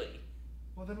silly.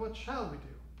 Well, then what shall we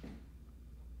do?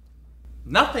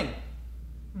 Nothing.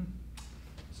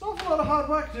 It's an awful lot of hard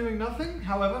work doing nothing.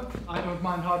 However, I don't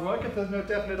mind hard work if there's no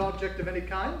definite object of any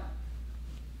kind.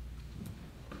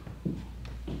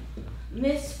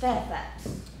 Miss Fairfax.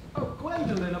 Oh,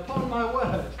 Gwendolen, upon my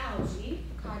word. Algie,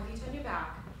 kindly turn your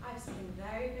back. I have something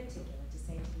very particular to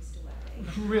say to Mr.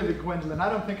 Worthing. Really, Gwendolen, I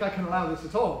don't think I can allow this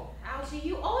at all. Algie,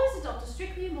 you always adopt a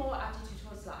strictly immoral attitude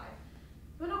towards life.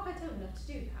 You're not quite old enough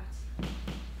to do that.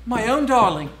 My own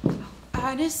darling.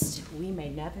 Ernest, we may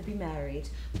never be married.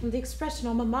 From the expression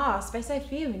on Mamma's face, I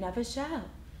fear we never shall.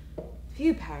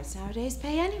 Few parents nowadays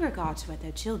pay any regard to what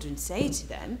their children say to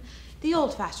them. The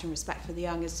old-fashioned respect for the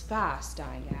young is fast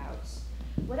dying out.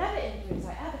 Whatever influence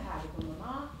I ever had upon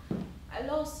Mamma, I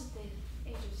lost at the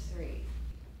age of 3.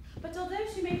 But although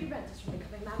she may prevent us from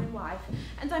becoming man and wife,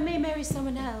 and I may marry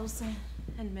someone else,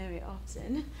 and marry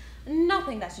often,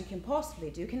 nothing that you can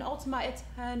possibly do can alter my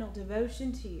eternal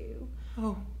devotion to you.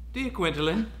 Oh, dear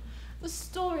Gwendolen. The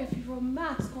story of your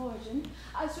romantic origin,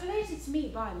 as related to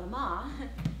me by Mamma,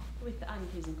 with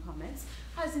unpleasing comments,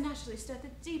 has naturally stirred the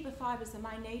deeper fibres of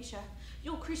my nature.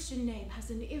 Your Christian name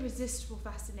has an irresistible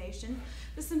fascination.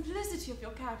 The simplicity of your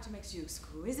character makes you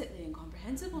exquisitely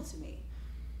incomprehensible to me.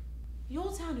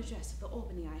 Your town address of the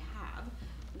Albany I have.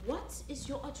 What is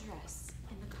your address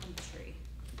in the country?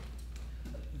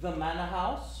 The Manor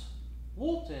House,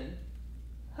 Walton,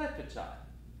 Hertfordshire.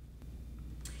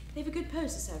 They have a good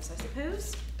postal service, I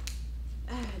suppose.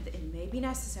 It may be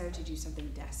necessary to do something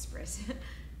desperate.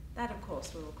 That, of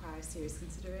course, will require serious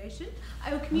consideration.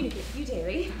 I will communicate with you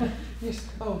daily. Yes,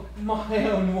 oh, my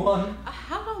own one.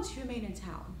 How long do you remain in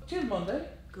town? Till Monday.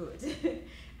 Good.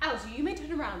 Algie, you may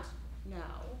turn around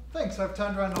now. Thanks, I've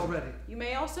turned around already. You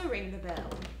may also ring the bell.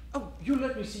 Oh, you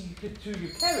let me see you get to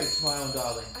your carriage, my own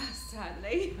darling.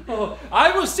 Stanley. Oh,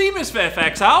 I will see Miss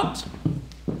Fairfax out.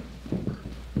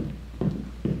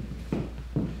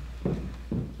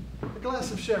 A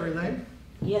glass of sherry, Lane.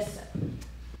 Yes, sir.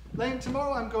 Lane,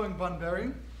 tomorrow I'm going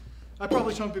bunburying. I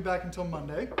probably shan't be back until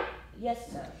Monday.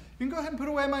 Yes, sir. You can go ahead and put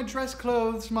away my dress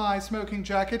clothes, my smoking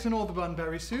jacket, and all the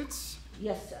Bunbury suits.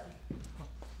 Yes, sir.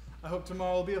 I hope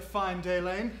tomorrow will be a fine day,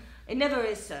 Lane. It never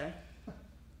is, sir.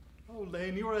 Oh,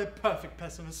 Lane, you are a perfect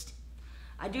pessimist.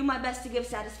 I do my best to give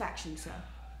satisfaction, sir.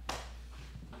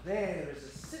 There is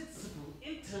a sensible,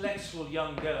 intellectual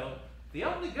young girl. The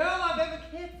only girl I've ever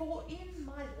cared for in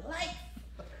my life.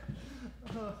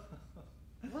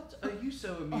 What are you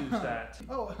so amused at?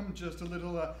 Oh, I'm just a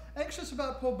little anxious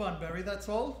about poor Bunbury, that's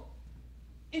all.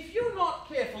 If you're not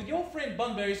careful, your friend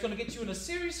Bunbury's going to get you in a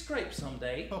serious scrape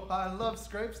someday. Oh, I love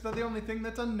scrapes. They're the only thing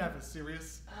that are never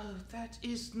serious. Oh, that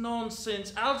is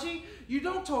nonsense. Algie, you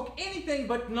don't talk anything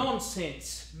but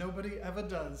nonsense. Nobody ever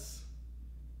does.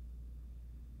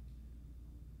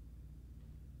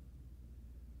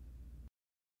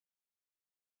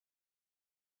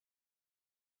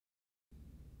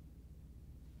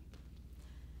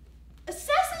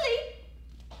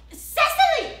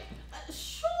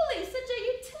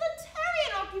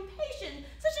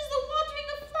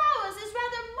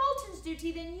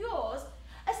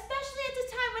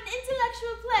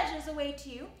 way to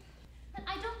you. But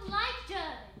I don't like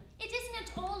German. It isn't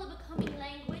at all a becoming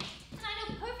language, and I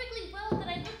know perfectly well that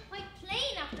I look quite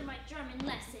plain after my German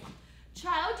lesson.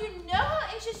 Child, you know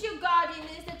how anxious your guardian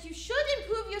is that you should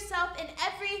improve yourself in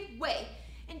every way.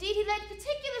 Indeed, he laid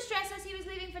particular stress as he was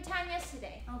leaving for town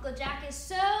yesterday. Uncle Jack is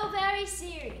so very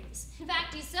serious. In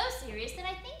fact, he's so serious that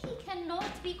I think he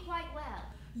cannot be quite well.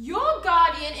 Your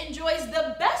guardian enjoys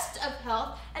the best of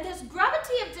health, and his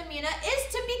gravity of demeanor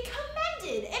is to be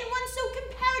commended in one so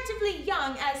comparatively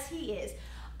young as he is.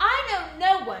 I know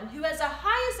no one who has a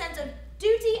higher sense of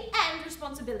duty and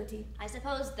responsibility. I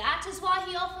suppose that is why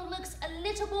he often looks a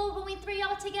little bored when we three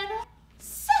are together.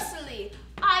 Cecily,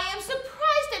 I am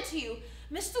surprised at you.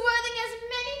 Mr. Worthing has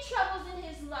many troubles in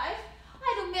his life.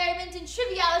 Idle merriment and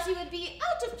triviality would be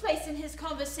out of place in his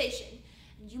conversation.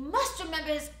 And you must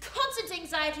remember his constant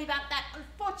anxiety about that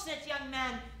unfortunate young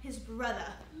man, his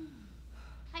brother.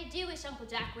 I do wish Uncle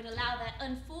Jack would allow that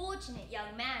unfortunate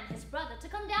young man, his brother, to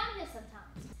come down here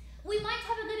sometimes. We might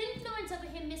have a good influence over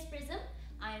him, Miss Prism.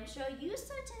 I am sure you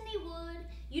certainly would.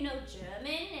 You know,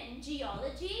 German and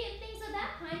geology and things of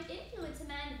that kind influence a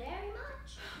man very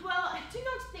much. Well, I do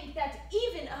not think that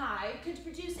even I could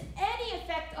produce any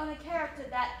effect on a character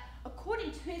that,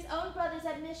 according to his own brother's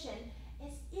admission,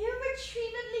 is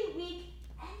irretrievably weak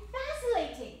and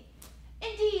vacillating.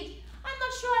 Indeed, I'm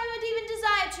not sure I would even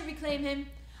desire to reclaim him.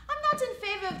 I'm not in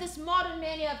favor of this modern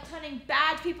mania of turning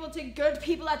bad people to good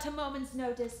people at a moment's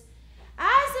notice. As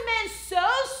a man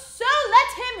sows, so let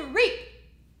him reap.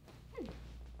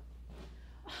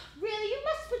 Really, you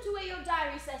must put away your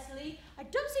diary, Cecily. I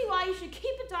don't see why you should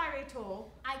keep a diary at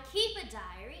all. I keep a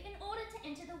diary in order to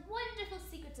enter the wonderful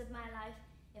secrets of my life.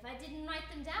 If I didn't write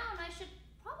them down, I should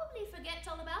probably forget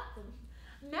all about them.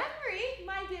 Memory,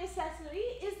 my dear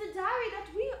Cecily, is the diary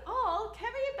that we all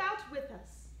carry about with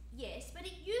us. Yes, but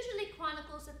it usually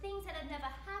chronicles the things that have never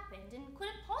happened and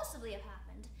couldn't possibly have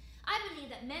happened. I believe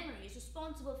that memory is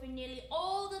responsible for nearly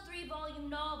all the 3-volume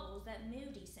novels that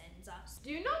Moody sends us.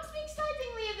 Do not speak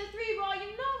slightingly of the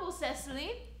 3-volume novel,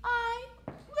 Cecily. I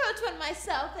wrote one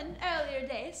myself in earlier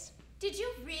days. Did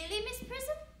you really, Miss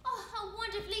Prism? Oh, how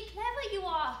wonderfully clever you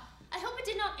are. I hope it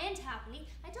did not end happily.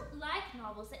 I don't like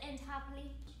novels that end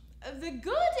happily. The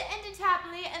good ended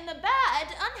happily and the bad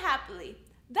unhappily.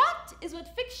 That is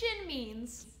what fiction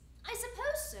means. I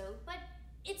suppose so, but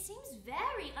it seems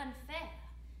very unfair.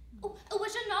 Oh,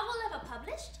 was your novel ever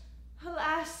published?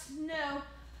 Alas, no.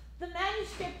 The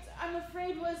manuscript, I'm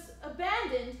afraid, was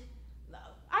abandoned.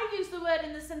 I use the word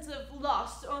in the sense of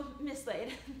lost or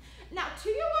mislaid. Now, to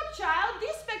your work, child,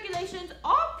 these speculations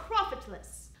are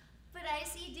profitless. But I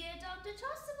see dear Dr.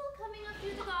 Chasuble coming up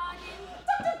through the garden.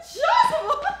 Dr.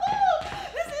 Chasuble!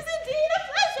 This is indeed a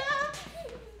pleasure!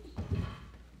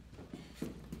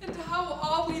 And how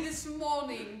are we this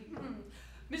morning?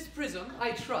 Miss Prism,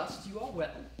 I trust you are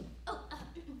well. Oh,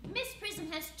 Miss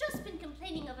Prism has just been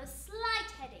complaining of a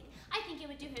slight headache. I think it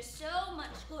would do her so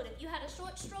much good if you had a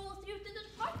short stroll through the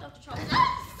park, Dr. Charles.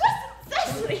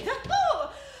 Cecily!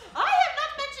 Oh, I have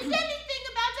not mentioned anything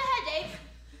about a headache.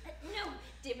 No,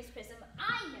 dear Miss Prism,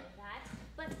 I know that,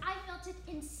 but I felt it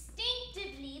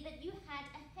instinctively that you had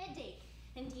a headache.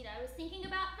 Indeed, I was thinking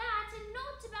about that and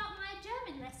not about my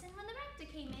German lesson when the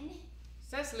rector came in.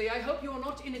 Cecily, I hope you are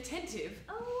not inattentive.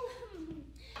 Oh,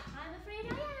 I'm afraid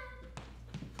I am.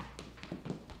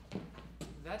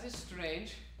 That is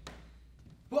strange.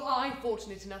 Were I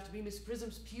fortunate enough to be Miss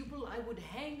Prism's pupil, I would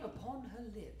hang upon her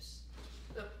lips.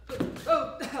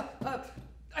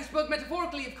 I spoke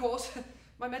metaphorically, of course.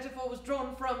 My metaphor was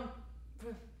drawn from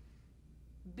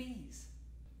bees.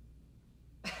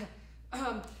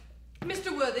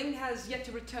 Mr. Worthing has yet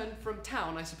to return from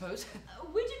town, I suppose.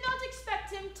 We do not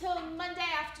expect him till Monday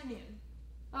afternoon.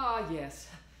 Ah, yes.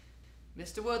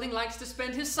 Mr. Worthing likes to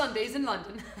spend his Sundays in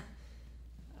London.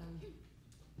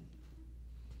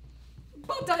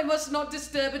 But I must not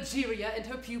disturb Egeria and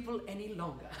her pupil any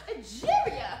longer.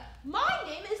 Egeria? My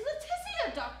name is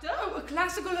Letitia, Doctor. Oh, a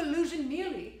classical allusion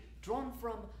merely, drawn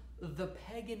from the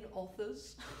pagan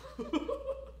authors.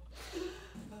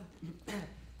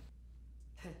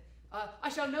 I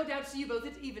shall no doubt see you both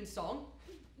at evensong.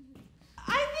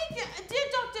 I think, dear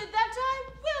Doctor, that I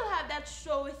will have that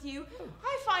stroll with you.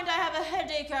 I find I have a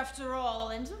headache after all,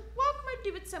 and a walk might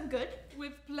do it some good.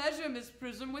 With pleasure, Miss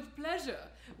Prism, with pleasure.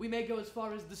 We may go as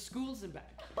far as the schools and back.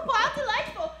 Oh, how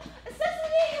delightful!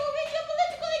 Cecily, you will read your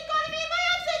political economy in my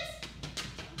absence!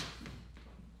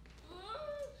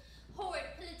 Horrid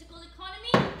political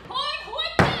economy!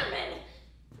 Horrid Merriman!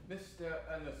 Mr.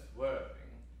 Ernest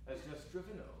Worthing has just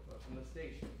driven over from the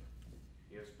station.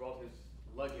 He has brought his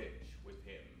luggage with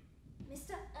him.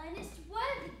 Mr. Ernest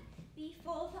Worthing,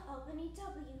 before the Albany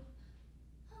W.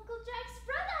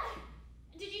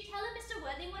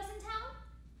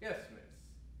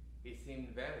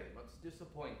 seemed very much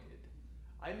disappointed.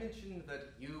 I mentioned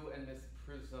that you and Miss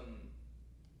Prism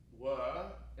were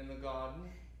in the garden.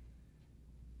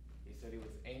 He said he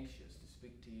was anxious to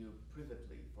speak to you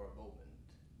privately for a moment.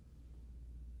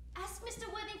 Ask Mr.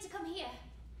 Worthing to come here.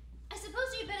 I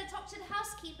suppose you'd better talk to the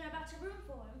housekeeper about a room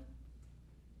for him.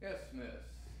 Yes, miss.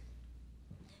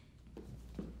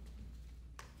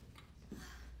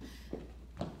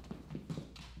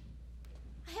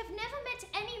 I have never met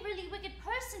any really wicked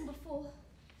person before.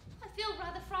 I feel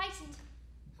rather frightened.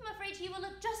 I'm afraid he will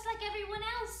look just like everyone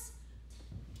else.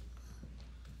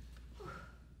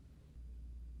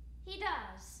 He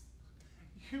does.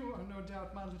 You are no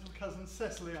doubt my little cousin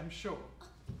Cecily, I'm sure.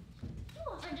 You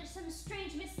are under some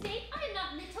strange mistake. I am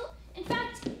not little. In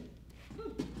fact,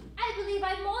 I believe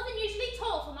I'm more than usually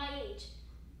tall for my age.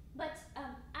 But,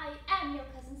 I am your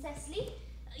cousin Cecily.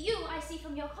 You, I see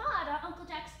from your card, are Uncle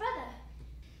Jack's brother.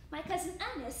 My cousin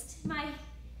Ernest, my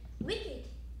wicked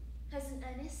cousin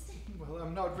Ernest. Well,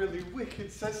 I'm not really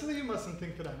wicked, Cecily. You mustn't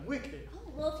think that I'm wicked.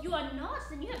 Oh, well, if you are not,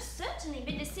 then you have certainly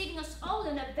been deceiving us all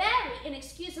in a very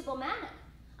inexcusable manner.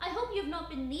 I hope you've not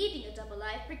been leading a double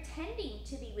life, pretending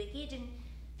to be wicked and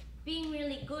being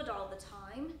really good all the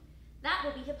time. That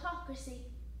would be hypocrisy.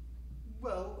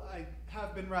 Well, I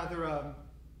have been rather,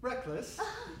 reckless.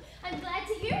 Oh, I'm glad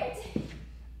to hear it.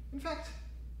 In fact,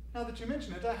 now that you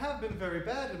mention it, I have been very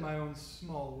bad in my own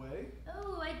small way.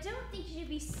 Oh, I don't think you should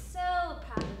be so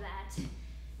proud of that.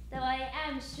 Though I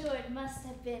am sure it must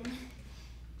have been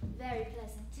very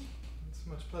pleasant. It's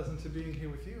much pleasanter being here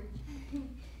with you.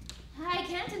 I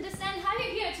can't understand how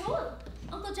you're here at all.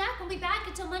 Uncle Jack won't be back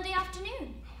until Monday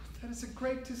afternoon. That is a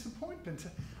great disappointment.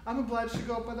 I'm obliged to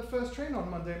go up by the first train on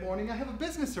Monday morning. I have a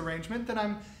business arrangement that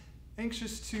I'm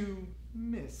anxious to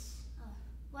miss. Oh,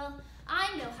 well,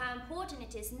 I know how important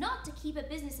it is not to keep a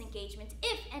business engagement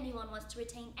if anyone wants to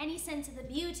retain any sense of the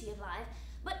beauty of life.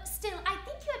 But still, I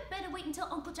think you had better wait until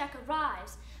Uncle Jack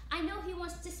arrives. I know he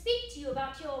wants to speak to you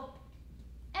about your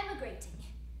emigrating.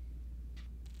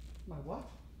 My what?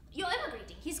 You're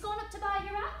emigrating. He's gone up to buy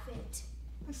your outfit.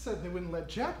 I certainly wouldn't let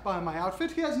Jack buy my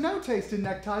outfit. He has no taste in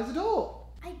neckties at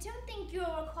all. I don't think you'll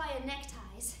require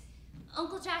neckties.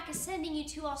 Uncle Jack is sending you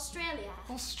to Australia.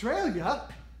 Australia?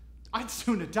 I'd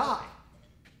sooner die.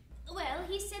 Well,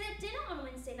 he said at dinner on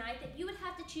Wednesday night that you would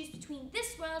have to choose between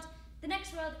this world, the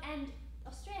next world, and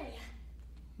Australia.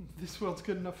 This world's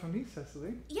good enough for me,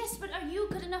 Cecily. Yes, but are you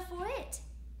good enough for it?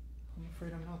 I'm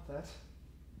afraid I'm not that.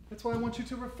 That's why I want you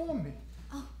to reform me.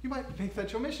 Oh. You might make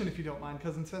that your mission if you don't mind,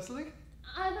 Cousin Cecily.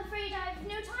 I'm afraid I've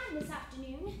no time this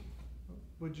afternoon.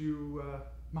 Would you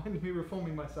mind me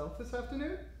reforming myself this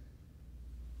afternoon?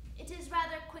 It is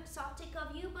rather quixotic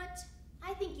of you, but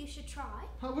I think you should try.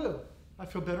 I will. I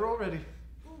feel better already.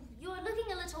 You're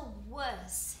looking a little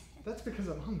worse. That's because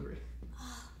I'm hungry.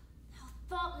 Oh, how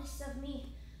thoughtless of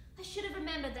me. I should have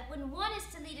remembered that when one is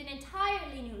to lead an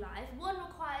entirely new life, one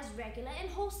requires regular and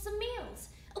wholesome meals.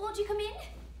 Won't you come in?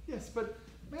 Yes, but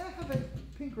may I have a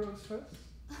pink rose first?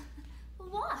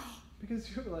 Why? Because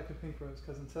you're like a pink rose,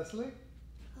 Cousin Cecily.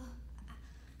 Oh,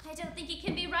 I don't think it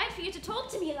can be right for you to talk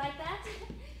to me like that.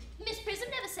 Miss Prism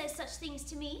never says such things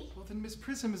to me. Well, then Miss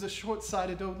Prism is a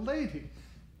short-sighted old lady.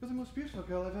 You're the most beautiful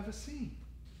girl I've ever seen.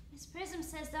 Miss Prism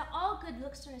says that all good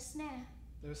looks are a snare.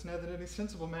 They're a snare that any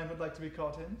sensible man would like to be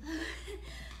caught in.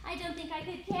 I don't think I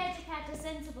could care to catch a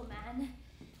sensible man.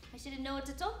 I shouldn't know what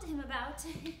to talk to him about.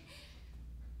 You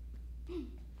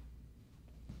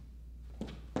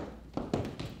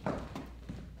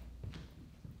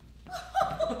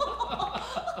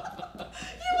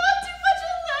are too much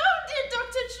alone, dear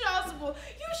Dr. Chasuble.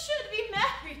 You should be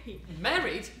married.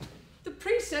 Married? The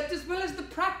precept as well as the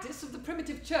practice of the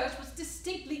primitive church was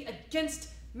distinctly against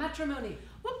matrimony.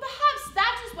 Well, perhaps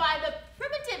that is why the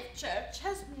primitive church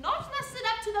has not lasted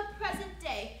up to the present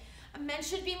day. Men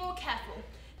should be more careful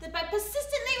that by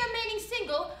persistently remaining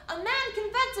single, a man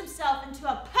converts himself into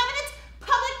a permanent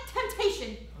public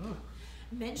temptation. Oh.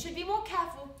 Men should be more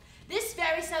careful. This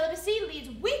very celibacy leads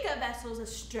weaker vessels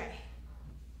astray.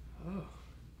 Oh.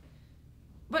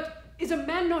 But is a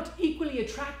man not equally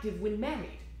attractive when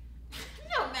married?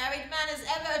 No married man is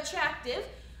ever attractive,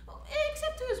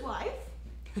 except to his wife.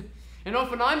 And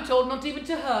often I'm told not even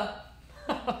to her.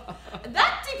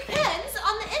 That depends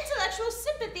on the intellectual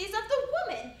sympathies of the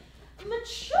woman.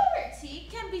 Maturity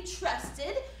can be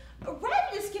trusted.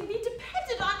 Ripeness can be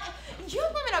depended on. You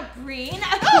women are green.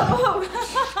 Oh.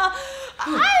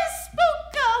 I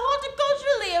spoke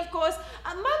horticulturally, of course.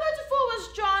 My metaphor was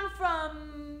drawn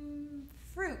from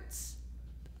fruits.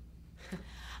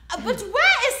 But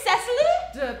where is Cecily?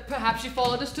 Perhaps she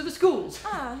followed us to the schools.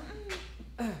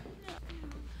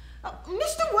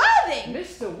 Mr. Worthing! Worthing!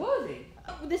 Mr. Worthing?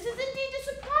 This is indeed a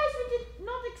surprise. We did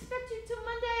not expect you till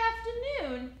Monday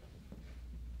afternoon.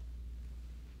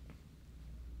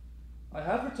 I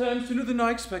have returned sooner than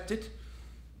I expected.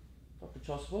 Dr.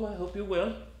 Chasuble, I hope you're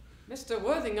well. Mr.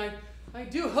 Worthing, I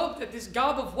do hope that this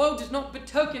garb of woe does not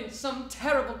betoken some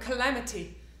terrible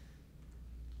calamity.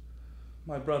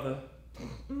 My brother.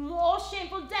 More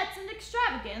shameful debts and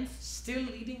extravagance. Still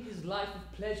leading his life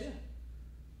of pleasure.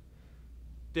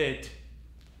 Dead.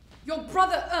 Your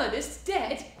brother Ernest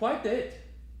dead? Quite dead.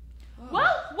 Oh.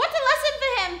 Well, what a lesson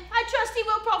for him. I trust he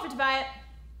will profit by it.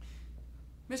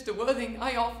 Mr. Worthing,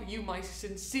 I offer you my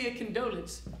sincere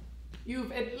condolence.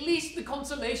 You've at least the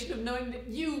consolation of knowing that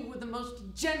you were the most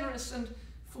generous and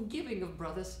forgiving of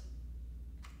brothers.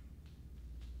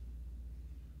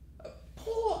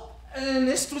 Poor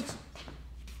Ernest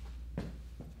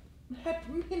had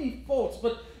many faults,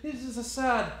 but this is a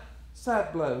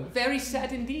sad blow. Very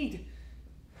sad indeed.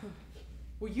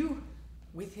 Were you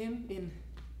with him in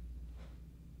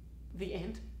the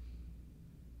end?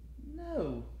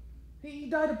 No. He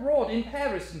died abroad, in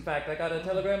Paris, in fact. I got a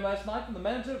telegram last night from the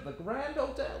manager of the Grand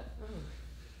Hotel. Oh.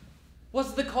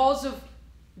 Was the cause of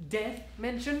death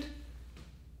mentioned?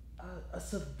 A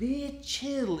severe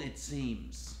chill, it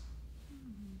seems.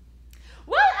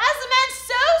 Well, as a man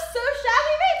sows, so shall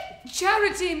he reap.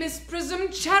 Charity, Miss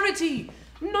Prism, charity.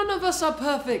 None of us are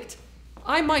perfect.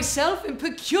 I myself am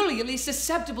peculiarly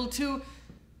susceptible to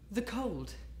the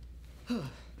cold.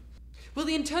 Will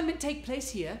the interment take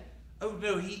place here? Oh,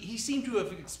 no, he seemed to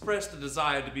have expressed a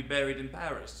desire to be buried in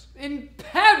Paris. In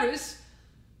Paris?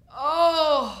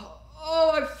 Oh,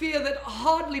 I fear that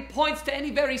hardly points to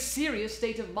any very serious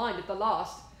state of mind at the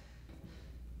last.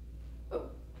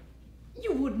 Oh,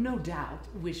 you would no doubt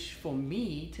wish for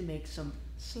me to make some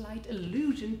slight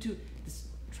allusion to this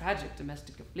tragic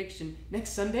domestic affliction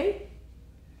next Sunday?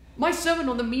 My sermon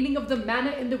on the meaning of the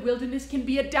manna in the wilderness can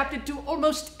be adapted to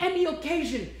almost any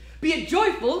occasion, be it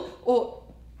joyful or,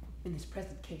 in this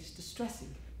present case,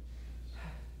 distressing.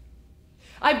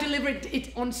 I've delivered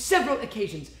it on several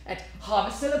occasions, at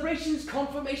harvest celebrations,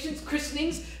 confirmations,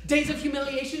 christenings, days of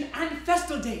humiliation, and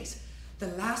festal days. The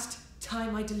last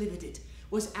time I delivered it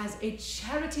was as a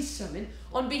charity sermon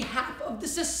on behalf of the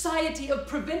Society of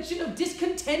Prevention of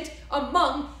Discontent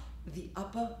among the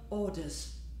upper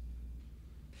orders.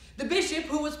 The bishop,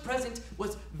 who was present,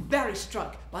 was very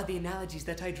struck by the analogies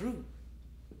that I drew.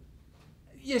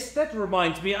 Yes, that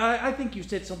reminds me. I think you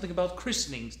said something about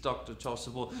christenings, Dr.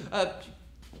 Chasuble.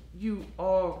 You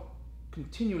are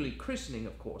continually christening,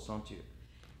 of course, aren't you?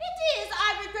 It is,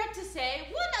 I regret to say,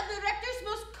 one of the rector's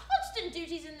most constant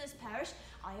duties in this parish.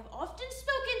 I have often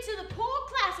spoken to the poor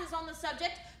classes on the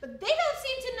subject, but they don't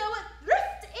seem to know what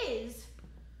thrift is.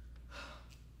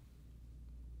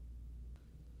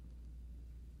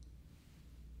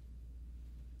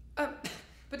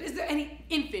 But is there any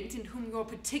infant in whom you're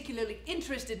particularly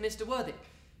interested, Mr. Worthing?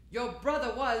 Your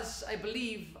brother was, I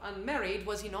believe, unmarried,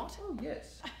 was he not? Oh,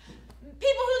 yes.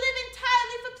 People who live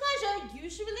entirely for pleasure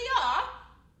usually are.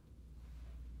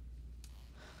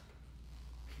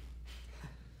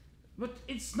 But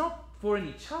it's not for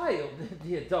any child,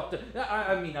 dear doctor.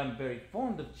 I mean, I'm very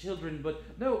fond of children, but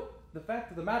no, the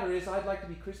fact of the matter is I'd like to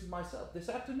be christened myself this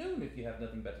afternoon if you have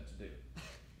nothing better to do.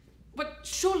 But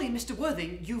surely, Mr.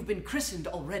 Worthing, you've been christened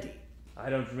already. I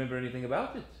don't remember anything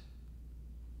about it.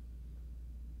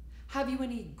 Have you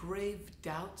any grave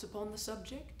doubts upon the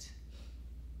subject?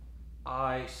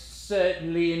 I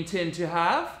certainly intend to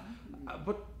have,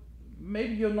 but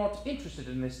maybe you're not interested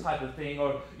in this type of thing,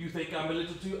 or you think I'm a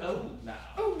little too old now.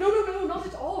 Oh, no, not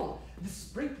at all. The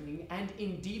sprinkling and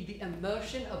indeed the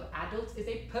immersion of adults is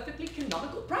a perfectly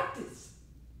canonical practice.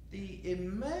 The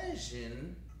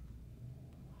immersion?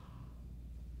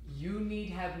 You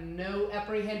need have no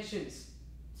apprehensions.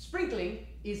 Sprinkling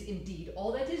is indeed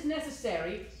all that is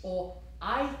necessary, or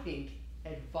I think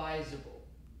advisable.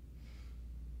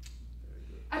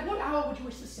 At what hour would you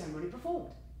wish the ceremony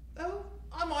performed? Oh,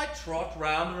 I might trot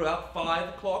round about 5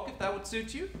 o'clock if that would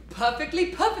suit you.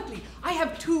 Perfectly. I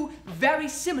have two very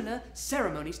similar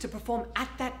ceremonies to perform at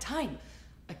that time.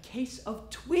 A case of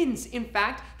twins, in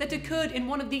fact, that occurred in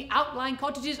one of the outlying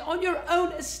cottages on your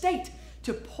own estate.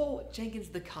 To poor Jenkins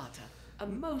the carter, a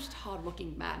most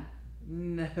hard-working man.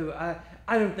 No,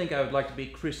 I don't think I would like to be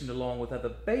christened along with other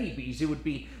babies. It would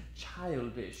be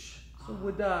childish. So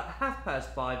would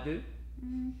 5:30 do?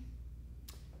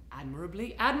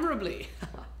 Admirably.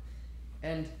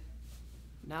 And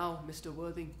now, Mr.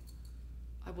 Worthing,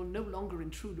 I will no longer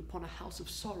intrude upon a house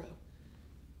of sorrow.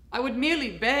 I would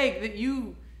merely beg that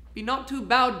you be not too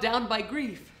bowed down by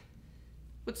grief.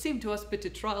 What seem to us bitter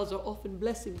trials are often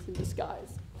blessings in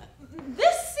disguise.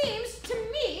 This seems to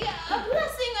me a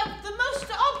blessing of the most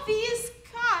obvious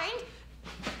kind.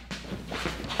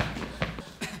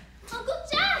 Uncle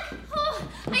Jack! Oh,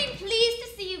 I am pleased to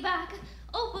see you back.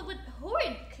 Oh, but what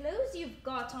horrid clothes you've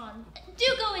got on. Do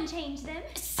go and change them.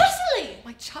 Cecily!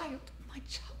 My child, my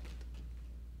child.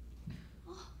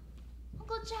 Oh,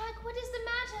 Uncle Jack, what is the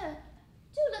matter?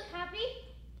 Do look happy.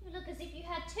 You look as if you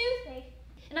had toothache.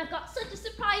 And I've got such a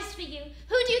surprise for you.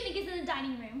 Who do you think is in the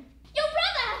dining room? Your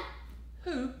brother!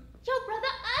 Who? Your brother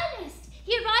Ernest.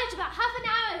 He arrived about half an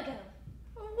hour ago.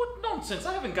 What nonsense!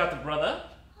 I haven't got a brother.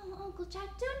 Oh, Uncle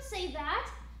Jack, don't say that.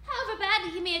 However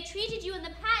badly he may have treated you in the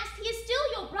past, he is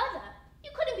still your brother. You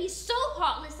couldn't be so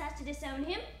heartless as to disown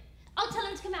him. I'll tell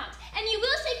him to come out, and you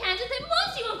will shake hands with him,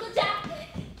 won't you, Uncle Jack?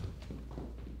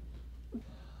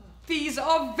 These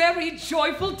are very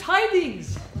joyful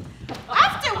tidings.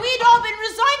 After we'd all been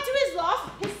resigned to his loss,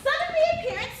 his sudden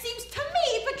reappearance seems to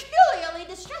me peculiarly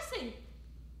distressing.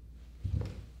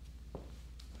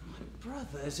 My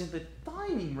brother is in the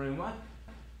dining room. I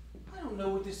don't know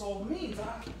what this all means.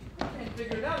 I can't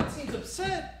figure it out. It seems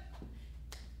absurd.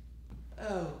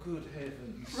 Oh, good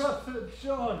heavens. Brother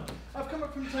John, I've come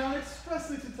up from town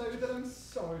expressly to tell you that I'm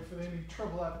sorry for any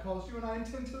trouble I've caused you, and I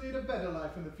intend to lead a better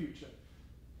life in the future.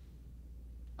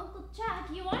 Uncle Jack,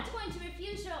 you aren't going to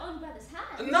refuse your own brother's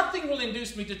hand. Nothing will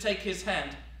induce me to take his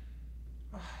hand.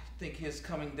 I think his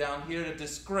coming down here a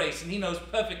disgrace, and he knows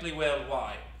perfectly well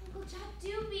why. Uncle Jack,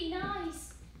 do be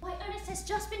nice. Why, Ernest has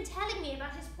just been telling me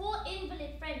about his poor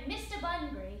invalid friend, Mr.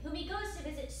 Bunbury, whom he goes to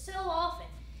visit so often.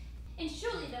 And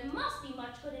surely there must be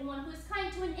much good in one who is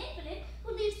kind to an invalid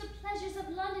who leaves the pleasures of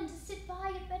London to sit by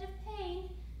a bed of pain.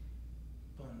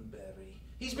 Bunbury.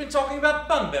 He's been talking about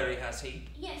Bunbury, has he?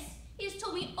 Yes, he has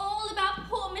told me all about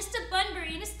poor Mr.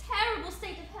 Bunbury in his terrible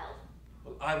state of health.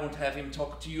 Well, I won't have him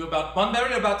talk to you about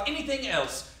Bunbury or about anything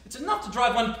else. It's enough to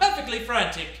drive one perfectly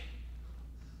frantic.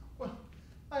 Well,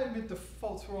 I admit the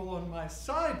faults were all on my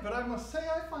side, but I must say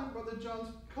I find Brother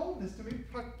John's coldness to me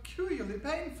peculiarly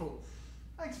painful.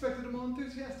 I expected a more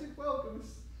enthusiastic welcome,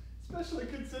 especially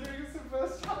considering it's the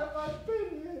first time I've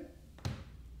been here.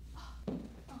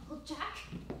 Uncle Jack,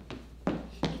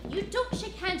 if you don't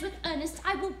shake hands with Ernest,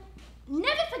 I will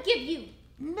never forgive you.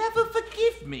 Never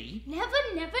forgive me? Never,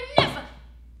 never, never.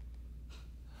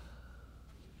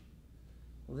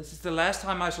 Well, this is the last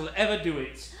time I shall ever do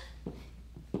it.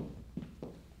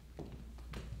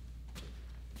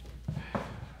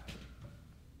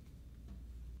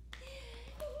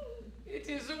 It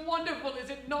is wonderful, is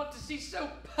it not, to see so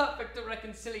perfect a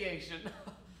reconciliation?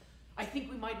 I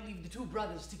think we might leave the two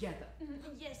brothers together.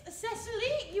 Yes,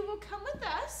 Cecily, you will come with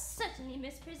us? Certainly,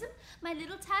 Miss Prism. My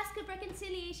little task of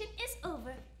reconciliation is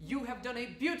over. You have done a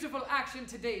beautiful action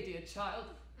today, dear child.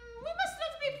 We must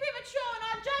not be premature in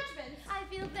our judgments. I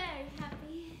feel very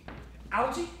happy.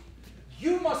 Algie,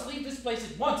 you must leave this place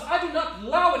at once. I do not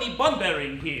allow any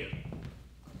Bunbury in here.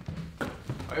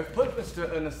 I've put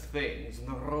Mr. Ernest's things in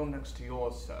the room next to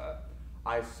yours, sir.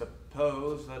 I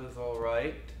suppose that is all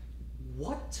right.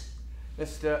 What?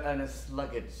 Mr. Ernest's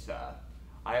luggage, sir.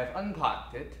 I have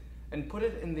unpacked it and put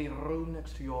it in the room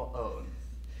next to your own.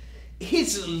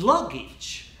 His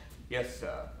luggage? Yes,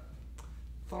 sir.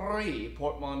 3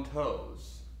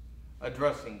 portmanteaus, a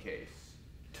dressing case,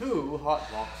 2 hot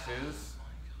boxes,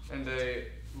 and a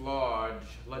large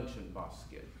luncheon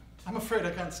basket. I'm afraid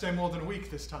I can't stay more than a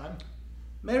week this time.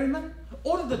 Merriman,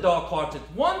 order the dog cart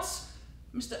at once.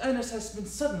 Mr. Ernest has been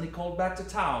suddenly called back to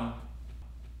town.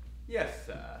 Yes,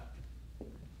 sir.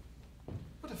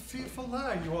 What a fearful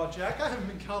liar you are, Jack. I haven't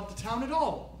been called to town at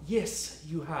all. Yes,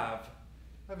 you have.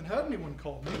 I haven't heard anyone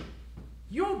call me.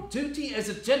 Your duty as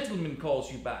a gentleman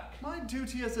calls you back. My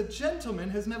duty as a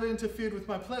gentleman has never interfered with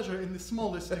my pleasure in the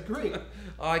smallest degree.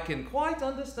 I can quite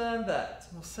understand that.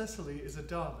 Well, Cecily is a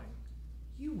darling.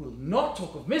 You will not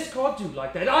talk of Miss Cardew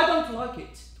like that. I don't like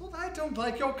it. Well, I don't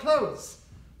like your clothes.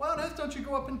 Why on earth don't you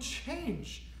go up and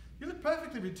change? You look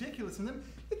perfectly ridiculous in them.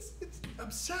 It's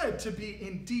absurd to be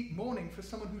in deep mourning for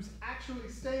someone who's actually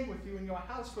staying with you in your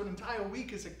house for an entire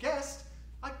week as a guest.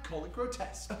 I'd call it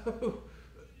grotesque. Oh,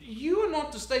 you are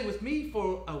not to stay with me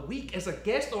for a week as a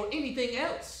guest or anything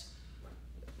else.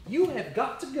 You have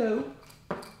got to go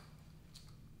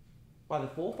by the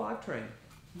 4:05 train.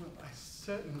 Well, I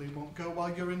certainly won't go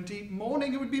while you're in deep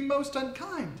mourning. It would be most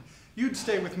unkind. You'd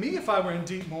stay with me if I were in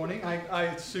deep mourning, I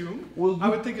assume. I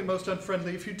would think it most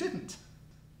unfriendly if you didn't.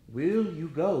 Will you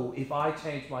go if I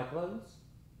change my clothes?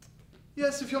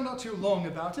 Yes, if you're not too long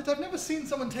about it. I've never seen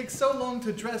someone take so long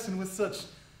to dress and with such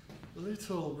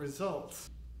little results.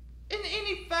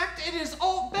 In fact, it is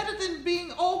all better than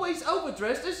being always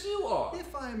overdressed as you are.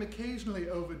 If I am occasionally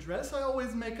overdressed, I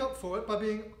always make up for it by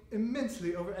being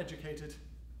immensely overeducated.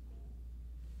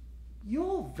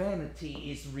 Your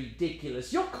vanity is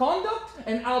ridiculous. Your conduct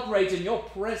an outrage, and your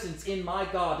presence in my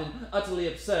garden utterly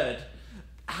absurd.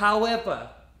 However,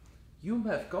 you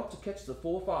have got to catch the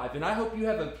 4-5, and I hope you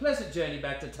have a pleasant journey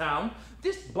back to town.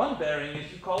 This bun-bearing,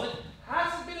 as you call it,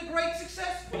 hasn't been a great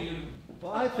success for you.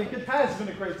 Well, I think it has been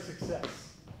a great success.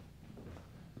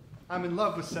 I'm in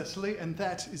love with Cecily, and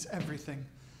that is everything.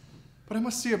 But I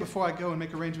must see her before I go and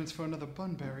make arrangements for another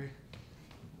bunberry.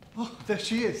 Oh, there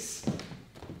she is.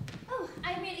 Oh,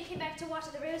 I merely came back to water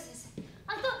the roses.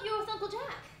 I thought you were with Uncle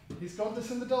Jack. He's gone to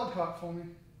send the dog cart for me.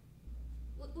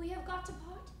 We have got to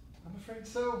part? I'm afraid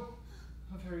so.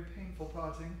 A very painful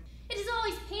parting. It is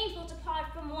always painful to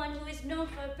part from one who is known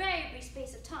for a very brief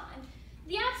space of time.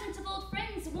 The absence of old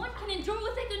friends one can endure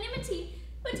with equanimity,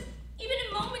 but even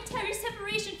a momentary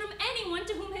separation from anyone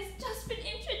to whom has just been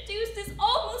introduced is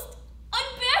almost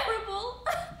unbearable.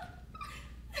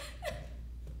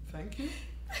 Thank you.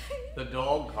 The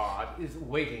dog cart is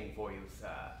waiting for you,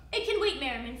 sir. It can wait,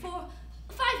 Merriman, for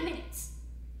 5 minutes.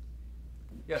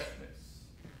 Yes, miss.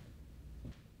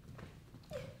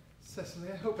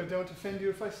 Cecily, I hope I don't offend you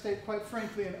if I state quite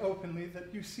frankly and openly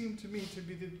that you seem to me to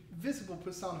be the visible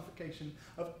personification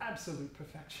of absolute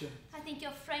perfection. I think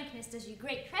your frankness does you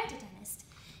great credit, Ernest.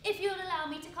 If you'll allow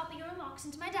me to copy your remarks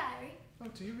into my diary. Oh,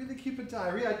 do you really keep a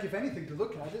diary? I'd give anything to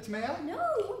look at it, may I?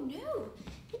 No.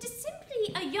 It is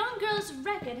simply a young girl's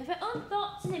record of her own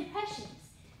thoughts and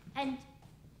impressions, and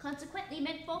consequently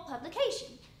meant for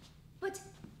publication. But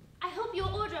I hope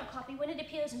you'll order a copy when it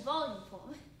appears in volume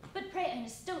form. But pray,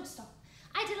 Ernest, don't stop.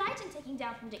 I delight in taking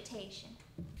down from dictation.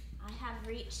 I have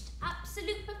reached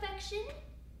absolute perfection.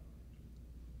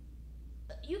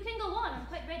 You can go on. I'm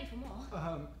quite ready for more.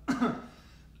 Oh,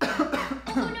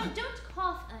 no, don't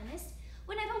cough, Ernest.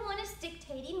 Whenever one is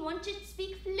dictating, one should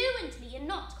speak fluently and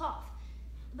not cough.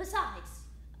 Besides,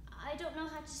 I don't know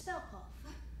how to spell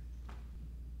cough.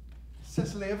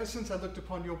 Cecily, ever since I looked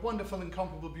upon your wonderful,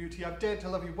 incomparable beauty, I've dared to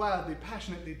love you wildly,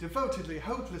 passionately, devotedly,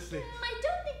 hopelessly. I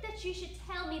don't think that you should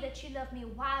tell me that you love me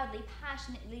wildly,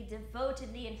 passionately,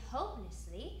 devotedly, and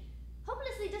hopelessly.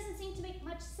 Hopelessly doesn't seem to make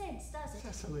much sense, does it?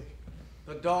 Cecily.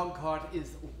 The dog cart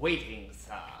is waiting,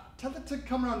 sir. Tell it to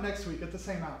come around next week at the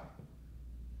same hour.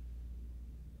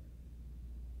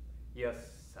 Yes,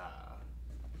 sir.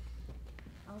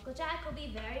 Uncle Jack will be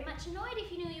very much annoyed if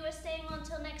he knew you were staying on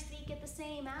till next week at the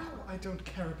same hour. Oh, I don't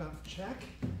care about Jack.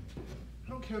 I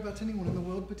don't care about anyone in the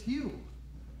world but you.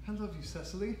 I love you,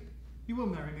 Cecily. You will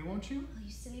marry me, won't you? Oh,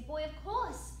 you silly boy, of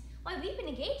course. Why, we've been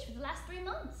engaged for the last 3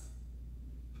 months.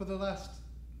 For the last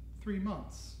 3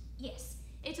 months? Yes,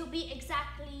 it'll be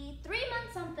exactly 3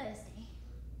 months on Thursday.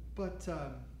 But,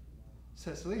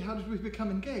 Cecily, how did we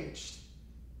become engaged?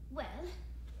 Well,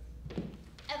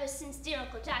 ever since dear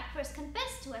Uncle Jack first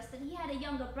confessed to us that he had a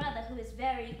younger brother who is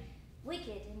very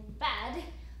wicked and bad,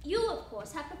 you, of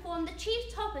course, have performed the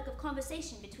chief topic of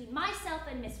conversation between myself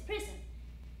and Miss Prism.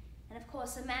 And, of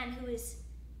course, a man who is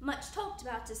much talked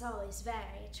about is always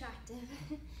very attractive.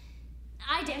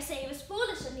 I dare say it was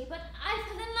foolish of me, but I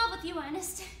fell in love with you,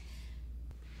 Ernest.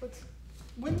 But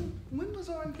when was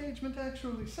our engagement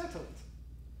actually settled?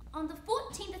 On the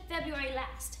 14th of February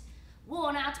last.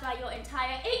 Worn out by your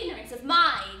entire ignorance of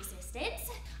my existence,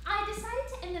 I decided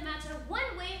to end the matter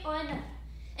one way or another.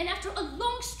 And after a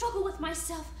long struggle with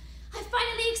myself, I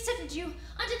finally accepted you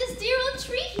under this dear old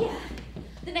tree here.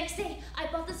 The next day,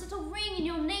 I bought this little ring in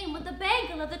your name with the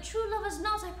bangle of the true lover's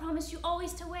knot I promised you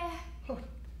always to wear. Oh,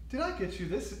 did I get you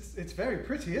this? It's very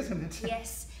pretty, isn't it?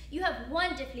 Yes, you have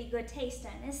wonderfully good taste,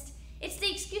 Ernest. It's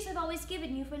the excuse I've always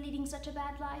given you for leading such a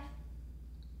bad life.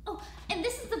 Oh, and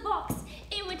this is the box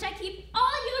in which I keep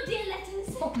all your dear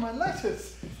letters. Oh, my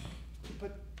letters!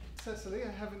 But, Cecily,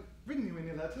 I haven't written you any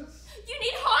letters. You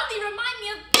need hardly remind me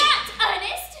of that,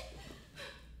 Ernest!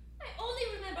 I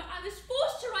only remember I was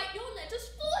forced to write your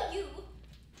letters for you.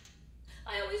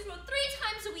 I always wrote 3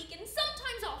 times a week and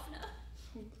sometimes oftener.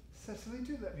 Cecily,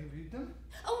 do let me read them.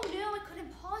 Oh no, I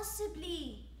couldn't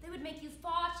possibly. They would make you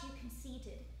far too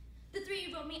conceited. The 3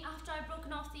 you wrote me after I'd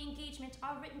broken off the engagement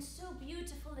are written so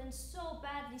beautiful and so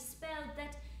badly spelled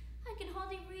that I can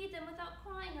hardly read them without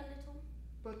crying a little.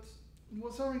 But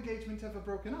was our engagement ever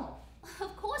broken off?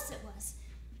 Of course it was.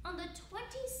 On the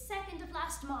 22nd of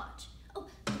last March. Oh,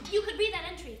 you could read that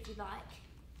entry if you like.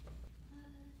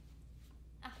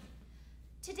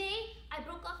 Today, I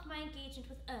broke off my engagement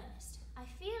with Ernest. I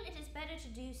feel it is better to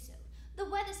do so. The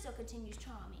weather still continues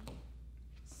charming.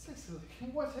 Cecily,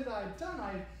 what had I done?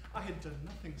 I had done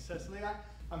nothing, Cecily.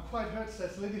 I'm quite hurt,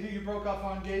 Cecily, to hear you broke off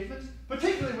our engagement,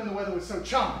 particularly when the weather was so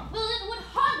charming. Well, it would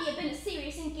hardly have been a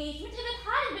serious engagement if it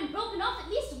hadn't been broken off at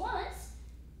least once.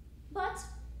 But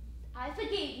I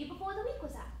forgave you before the week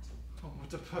was out. Oh,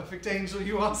 what a perfect angel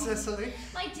you are, Cecily.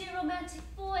 My dear romantic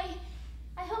boy,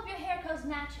 I hope your hair grows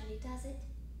naturally, does it?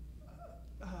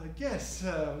 Yes,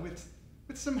 with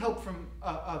some help from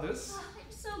others. Oh,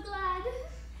 I'm so glad.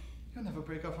 You'll never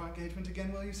break off our engagement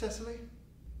again, will you, Cecily?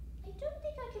 I don't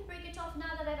think I can break it off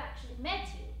now that I've actually met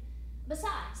you.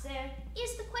 Besides, there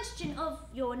is the question of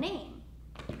your name.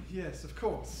 Yes, of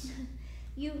course.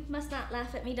 You must not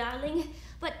laugh at me, darling,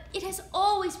 but it has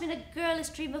always been a girlish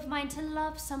dream of mine to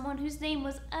love someone whose name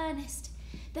was Ernest.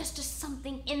 There's just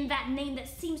something in that name that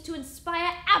seems to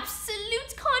inspire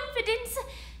absolute confidence.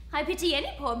 I pity any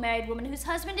poor married woman whose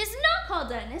husband is not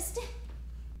called Ernest.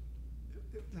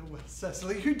 Well,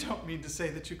 Cecily, you don't mean to say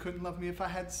that you couldn't love me if I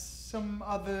had some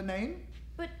other name?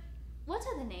 But what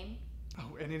other name?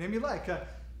 Oh, any name you like.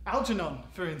 Algernon,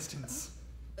 for instance.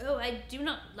 Oh, I do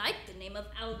not like the name of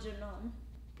Algernon.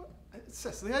 But,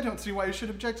 Cecily, I don't see why you should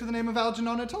object to the name of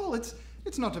Algernon at all. It's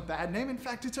not a bad name. In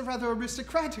fact, it's a rather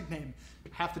aristocratic name.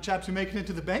 Half the chaps who make it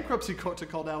into the bankruptcy court are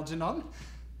called Algernon.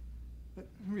 But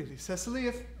really, Cecily,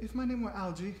 if my name were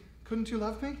Algie, couldn't you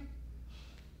love me?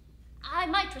 I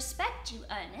might respect you,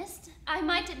 Ernest. I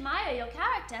might admire your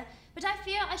character, but I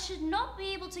fear I should not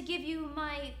be able to give you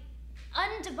my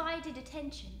undivided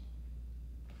attention.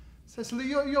 Cecily,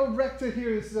 your rector here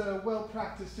is well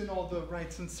practiced in all the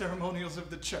rites and ceremonials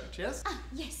of the church, yes? Ah,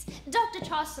 yes. Dr.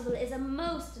 Chasuble is a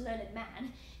most learned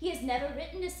man. He has never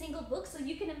written a single book, so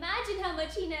you can imagine how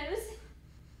much he knows.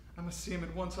 I must see him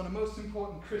at once on a most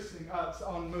important christening,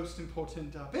 on most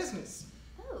important business.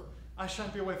 Oh. I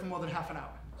shan't be away for more than half an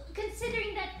hour.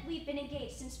 Considering that we've been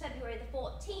engaged since February the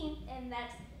 14th, and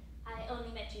that I only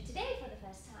met you today for the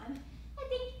first time, I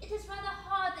think it is rather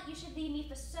hard that you should leave me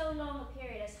for so long a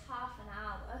period as half an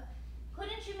hour.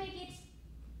 Couldn't you make it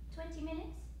 20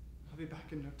 minutes? I'll be back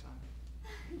in no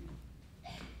time.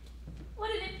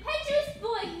 What an impetuous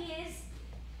boy he is!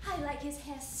 I like his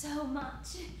hair so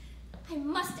much. I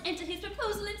must enter his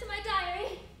proposal into my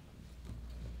diary.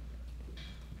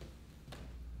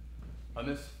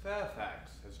 Miss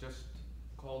Fairfax has just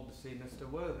called to see Mr.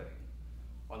 Worthing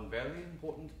on very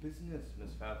important business,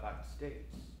 Miss Fairfax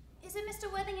states. Is it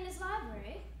Mr. Worthing in his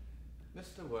library?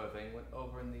 Mr. Worthing went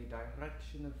over in the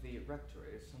direction of the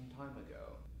rectory some time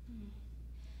ago.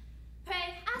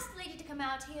 Pray, ask the lady to come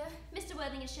out here. Mr.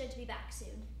 Worthing is sure to be back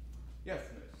soon. Yes,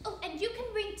 miss. Oh, and you can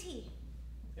bring tea.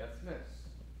 Yes, miss.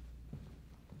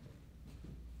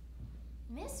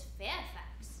 Miss Fairfax?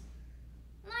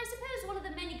 I suppose one of the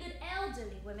many good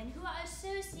elderly women who are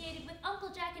associated with Uncle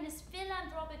Jack and his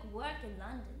philanthropic work in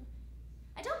London.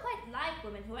 I don't quite like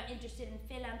women who are interested in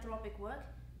philanthropic work.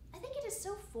 I think it is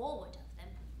so forward of them.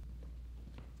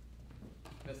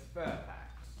 Miss Fairfax.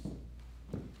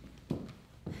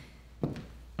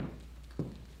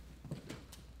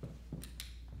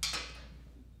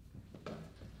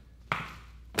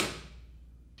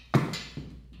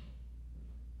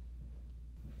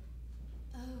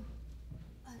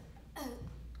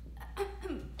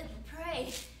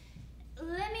 Pray,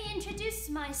 let me introduce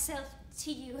myself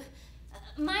to you.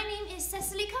 My name is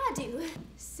Cecily Cardew.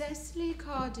 Cecily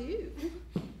Cardew?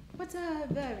 What a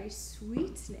very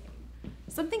sweet name.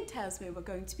 Something tells me we're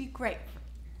going to be great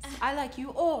friends. I like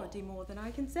you already more than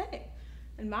I can say.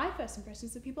 And my first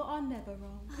impressions of people are never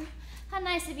wrong. How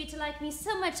nice of you to like me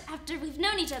so much after we've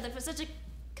known each other for such a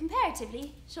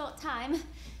comparatively short time.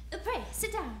 Pray,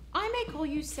 sit down. I may call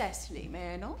you Cecily,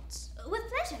 may I not? With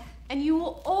pleasure. And you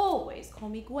will always call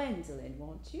me Gwendolen,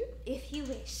 won't you? If you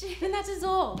wish. Then that is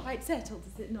all quite settled,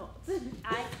 is it not?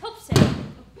 I hope so.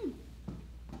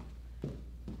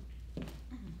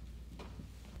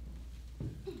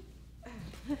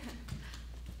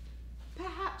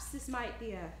 Perhaps this might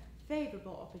be a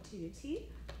favourable opportunity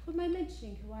for my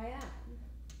mentioning who I am.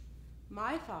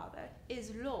 My father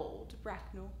is Lord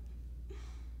Bracknell.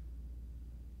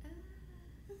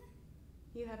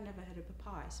 You have never heard of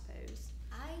Papa, I suppose?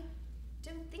 I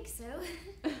don't think so.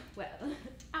 Well,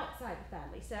 outside the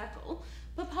family circle,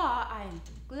 Papa, I am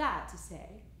glad to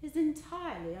say, is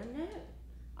entirely unknown.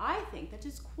 I think that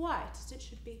is quite as it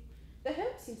should be. The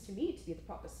hope seems to me to be the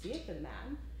proper sphere for the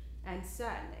man, and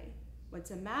certainly,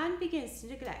 once a man begins to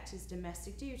neglect his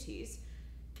domestic duties,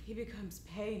 he becomes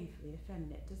painfully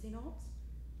effeminate, does he not?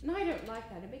 And I don't like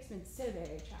that. It makes men so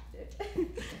very attractive.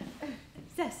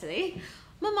 Cecily,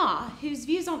 Mamma, whose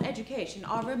views on education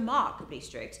are remarkably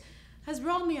strict, has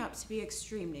brought me up to be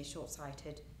extremely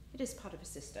short-sighted. It is part of a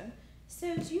system.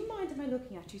 So, do you mind if I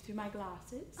looking at you through my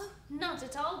glasses? Oh, not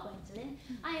at all, Gwendolen.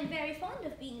 I am very fond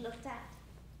of being looked at.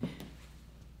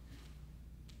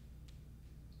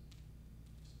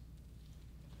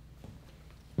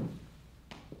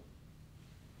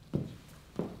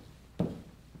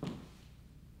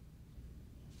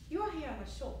 You are here on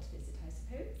a short visit, I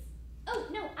suppose? Oh,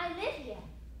 no, I live here.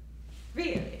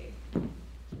 Really?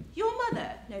 Your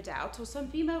mother, no doubt, or some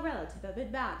female relative of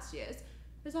advanced years,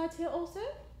 resides here also?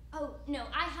 Oh, no,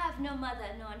 I have no mother,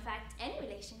 nor in fact any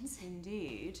relations.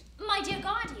 Indeed. My dear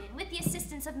guardian, with the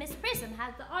assistance of Miss Prism,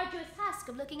 has the arduous task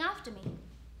of looking after me.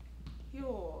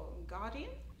 Your guardian?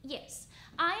 Yes,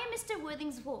 I am Mr.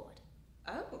 Worthing's ward.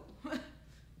 Oh.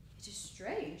 It is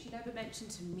strange. He never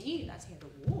mentioned to me that he had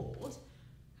a ward.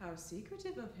 How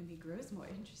secretive of him. He grows more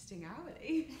interesting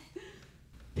hourly.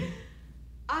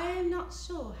 I am not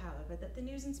sure, however, that the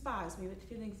news inspires me with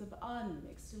feelings of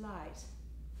unmixed delight.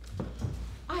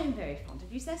 I am very fond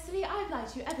of you, Cecily. I've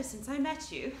liked you ever since I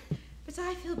met you. But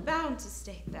I feel bound to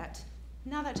state that,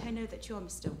 now that I know that you're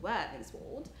Mr. Worthing's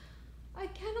ward, I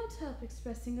cannot help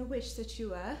expressing a wish that you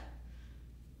were,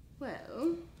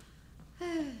 well,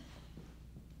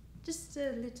 just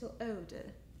a little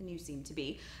older than you seem to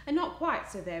be, and not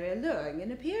quite so very alluring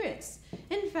in appearance.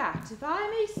 In fact, if I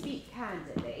may speak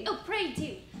candidly... Oh, pray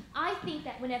do. I think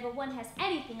that whenever one has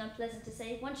anything unpleasant to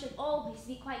say, one should always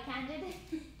be quite candid.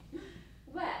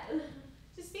 Well,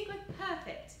 to speak with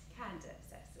perfect candour,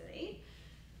 Cecily,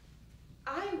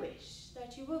 I wish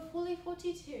that you were fully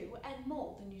 42 and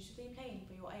more than usually plain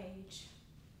for your age.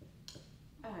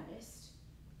 Ernest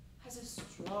has a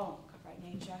strong, upright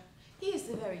nature. He is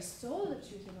the very soul of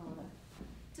truth and honour.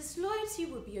 Disloyalty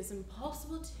would be as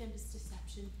impossible to him as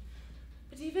deception.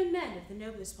 But even men of the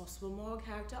noblest possible moral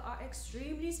character are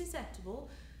extremely susceptible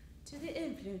to the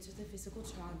influence of the physical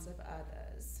charms of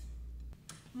others.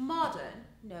 Modern,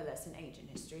 no less than ancient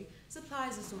history,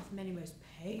 supplies us with many most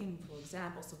painful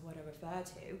examples of what I refer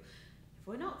to. If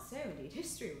we're not so, indeed,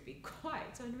 history would be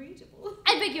quite unreadable.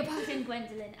 I beg your pardon,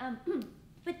 Gwendolen.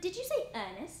 But did you say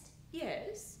Ernest?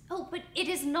 Yes. Oh, but it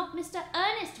is not Mr.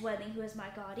 Ernest Worthing who is my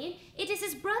guardian. It is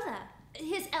his brother,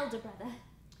 his elder brother.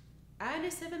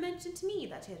 Ernest never mentioned to me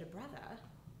that he had a brother.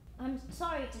 I'm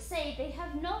sorry to say they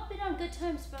have not been on good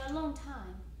terms for a long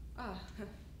time. Ah,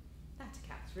 that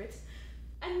accounts for it.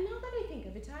 And now that I think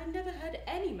of it, I never heard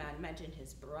any man mention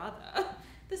his brother.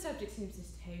 The subject seems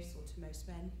distasteful to most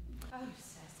men. Oh,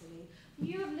 Cecily,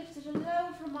 you have lifted a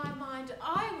load from my mind.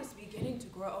 I was beginning to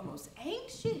grow almost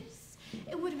anxious.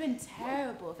 It would have been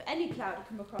terrible if any cloud had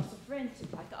come across a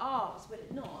friendship like ours, would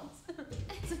it not?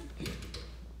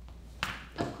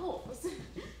 Of course,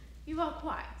 you are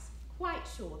quite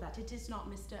sure that it is not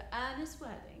Mr. Ernest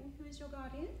Worthing who is your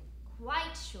guardian?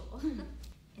 Quite sure.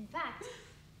 In fact,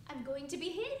 I'm going to be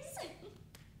his.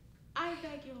 I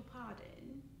beg your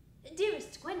pardon.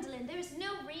 Dearest Gwendolen, there is no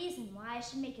reason why I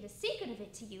should make it a secret of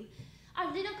it to you.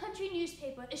 Our little country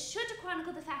newspaper is sure to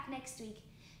chronicle the fact next week.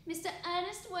 Mr.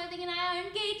 Ernest Worthing and I are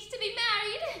engaged to be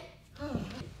married. Oh,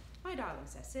 my darling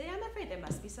Cecily, I'm afraid there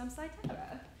must be some slight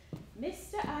error.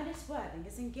 Mr. Ernest Worthing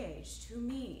is engaged to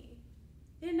me.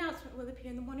 The announcement will appear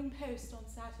in the Morning Post on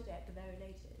Saturday at the very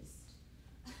latest.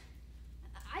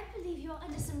 I believe you're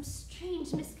under some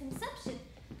strange misconception.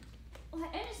 Why,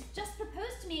 Ernest just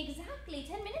proposed to me exactly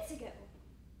 10 minutes ago.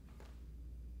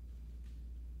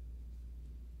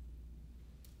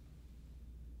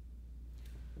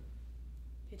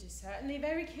 It is certainly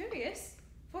very curious,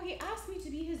 for he asked me to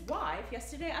be his wife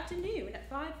yesterday afternoon at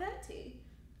 5:30.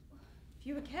 If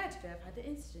you would care to verify the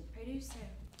incident, pray do so.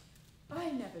 I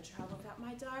never travel without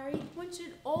my diary. One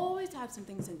should always have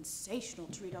something sensational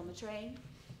to read on the train.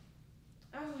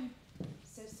 Oh, I'm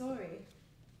so sorry,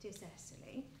 dear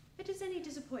Cecily, if it is any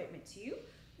disappointment to you,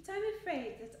 but I'm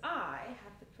afraid that I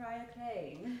have the prior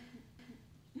claim.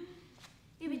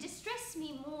 It would distress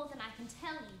me more than I can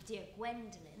tell you, dear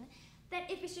Gwendolen, that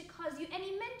if it should cause you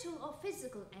any mental or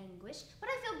physical anguish, but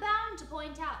I feel bound to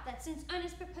point out that since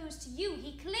Ernest proposed to you,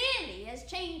 he clearly has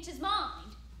changed his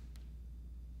mind.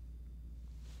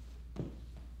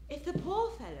 If the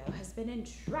poor fellow has been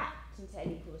entrapped into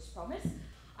any foolish promise,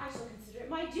 I shall consider it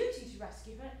my duty to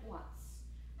rescue her at once,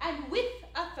 and with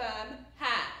a firm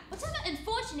hand. Whatever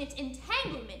unfortunate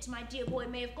entanglement my dear boy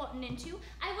may have gotten into,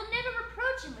 I will never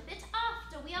reproach him with it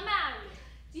after we are married.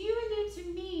 Do you allude to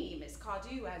me, Miss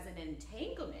Cardew, as an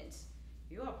entanglement?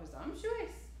 You are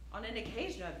presumptuous. On an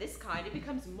occasion of this kind, it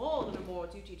becomes more than a moral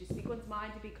duty to speak one's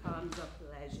mind. It becomes a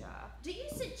pleasure. Do you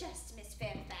suggest, Miss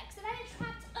Fairfax, that I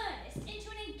entrapped Ernest into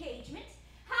an engagement?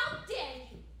 How dare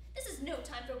you! This is no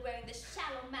time for wearing this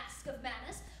shallow mask of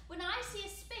manners. When I see a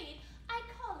spade, I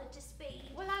call it a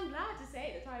spade. Well, I'm glad to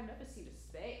say that I've never seen a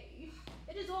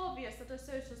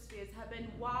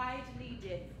gentlemen widely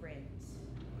different.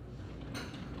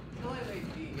 Shall I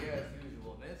wait be here as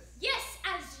usual, miss? Yes,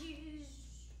 as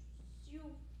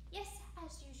usual. Yes,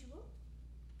 as usual.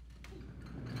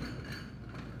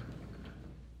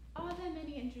 Are there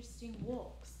many interesting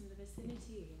walks in the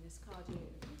vicinity, Miss Cardew?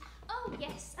 Oh,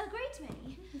 yes, a great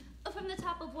many. From the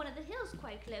top of one of the hills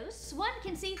quite close, one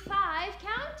can see 5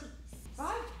 counties.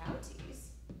 5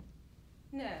 counties?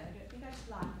 No, I don't think I should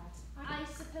like that. I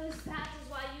suppose that is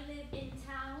why you live in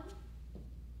town?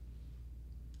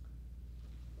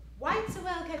 Quite a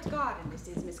well-kept garden this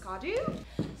is, Miss Cardew.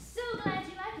 So glad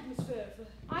you like it, Miss Fairfax.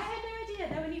 I had no idea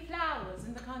there were any flowers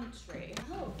in the country.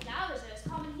 Oh, flowers are as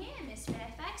common here, Miss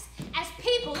Fairfax, as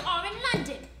people are in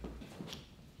London.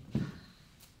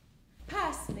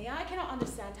 Personally, I cannot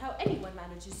understand how anyone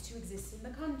manages to exist in the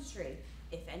country.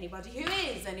 If anybody who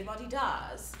is, anybody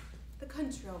does. The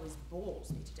country always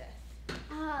bores me to death.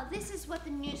 Ah, this is what the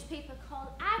newspaper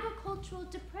call agricultural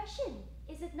depression,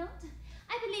 is it not?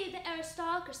 I believe the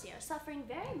aristocracy are suffering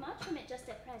very much from it just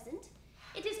at present.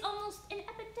 It is almost an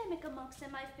epidemic amongst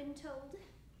them, I've been told.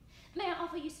 May I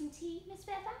offer you some tea, Miss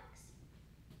Fairfax?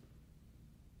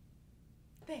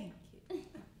 Thank you.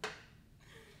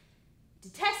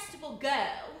 Detestable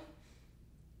girl.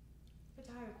 But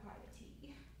I require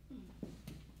tea.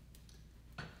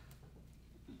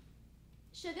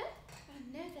 Sugar?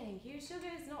 No, thank you. Sugar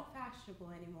is not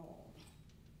fashionable anymore.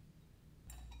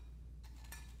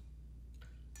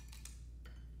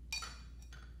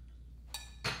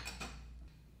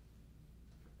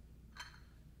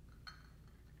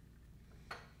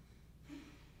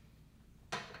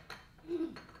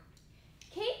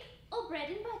 Cake or bread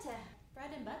and butter?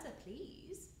 Bread and butter,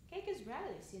 please. Cake is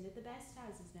rarely seen at the best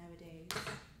houses nowadays.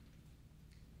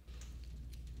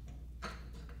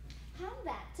 Hand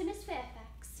that to Miss Fairfax.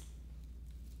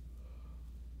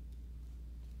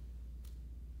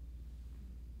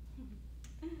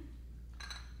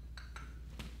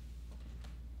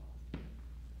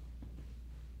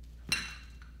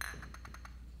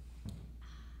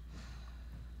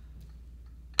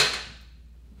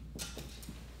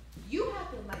 You have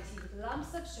filled my tea with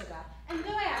lumps of sugar, and though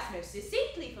I asked most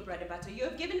distinctly for bread and butter, you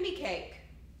have given me cake.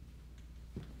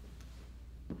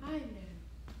 I know.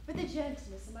 For the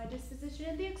gentleness of my disposition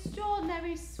and the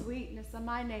extraordinary sweetness of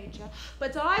my nature.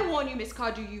 But I warn you, Miss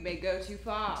Cardew, you may go too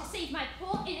far. To save my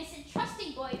poor, innocent,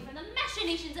 trusting boy from the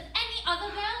machinations of any other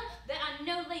girl, there are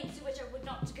no lengths to which I would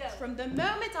not go. From the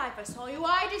moment I first saw you,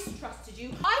 I distrusted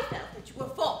you. I felt that you were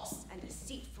false and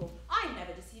deceitful. I am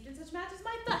never deceived in such matters.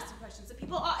 My first impressions of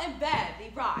people are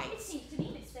invariably right. It seems to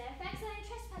me, Miss Fairfax, that I'm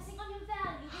trespassing on your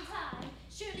valuable time.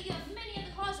 Surely you have many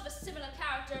other cause of a similar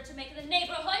character to make in the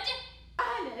neighborhood.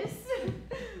 Ernest!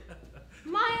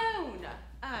 My own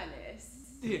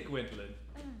Ernest. Dear Gwendolen.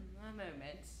 A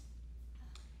moment.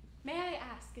 May I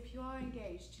ask if you are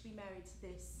engaged to be married to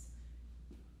this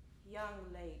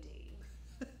young lady?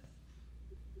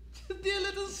 Dear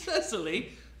little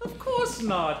Cecily, of course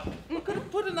not. What could have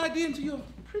put an idea into your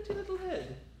pretty little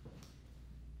head?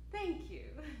 Thank you.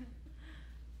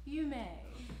 You may.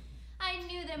 I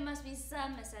knew there must be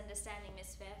some misunderstanding,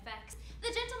 Miss Fairfax. The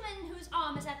gentleman whose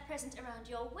arm is at present around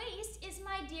your waist is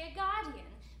my dear guardian,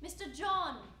 Mr.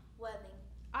 John Worthing.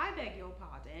 I beg your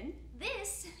pardon?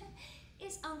 This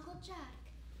is Uncle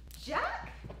Jack.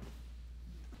 Jack?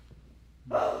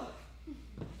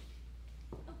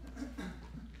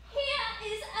 Here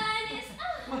is Ernest.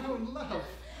 My own love.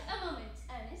 A moment,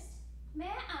 Ernest. May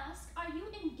I ask, are you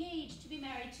engaged to be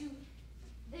married to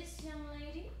this young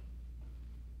lady?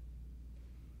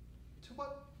 To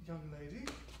what young lady?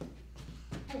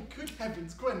 Oh, good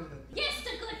heavens, Gwendolen. Yes,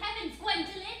 to good heavens,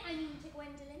 Gwendolen. I mean to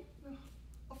Gwendolen.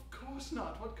 Of course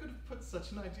not. What could have put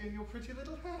such an idea in your pretty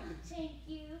little head? Thank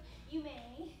you. You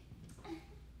may.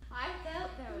 I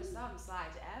felt there was some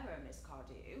slight error, Miss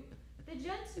Cardew. The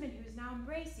gentleman who is now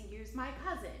embracing you is my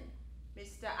cousin,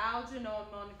 Mr. Algernon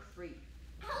Moncrief.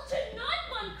 Algernon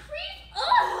Moncrief?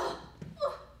 Oh!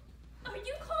 Are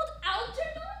you called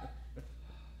Algernon?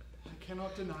 I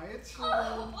cannot deny it.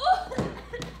 Oh!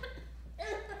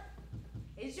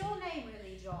 Is your name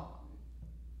really John?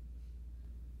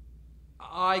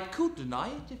 I could deny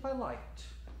it if I liked.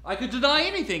 I could deny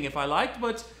anything if I liked,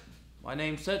 but my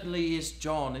name certainly is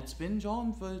John. It's been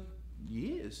John for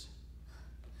years.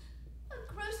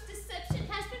 A gross deception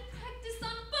has been practiced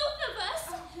on both of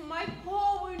us. Oh, my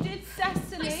poor wounded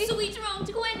Cecily. My sweet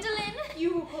wronged Gwendolen.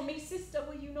 You will call me sister,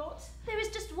 will you not? There is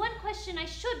just one question I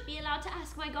should be allowed to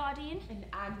ask my guardian. An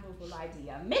admirable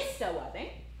idea, Mr. Worthing.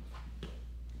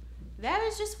 There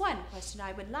is just one question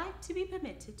I would like to be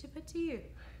permitted to put to you.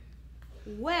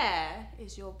 Where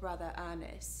is your brother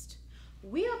Ernest?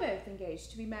 We are both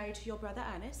engaged to be married to your brother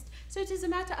Ernest, so it is a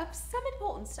matter of some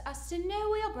importance to us to know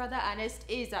where your brother Ernest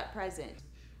is at present.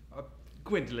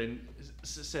 Gwendolen,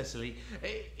 Cecily,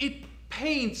 it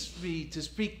pains me to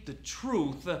speak the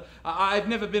truth. I've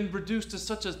never been reduced to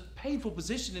such a painful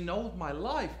position in all of my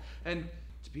life, and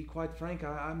to be quite frank,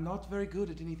 I'm not very good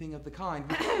at anything of the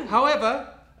kind.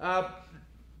 However,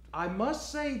 I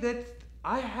must say that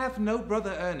I have no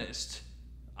brother Ernest.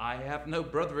 I have no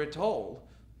brother at all.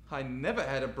 I never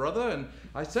had a brother, and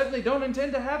I certainly don't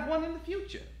intend to have one in the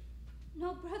future.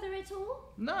 No brother at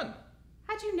all? None.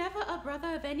 Had you never a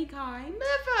brother of any kind?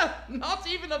 Never! Not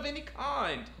even of any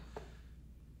kind.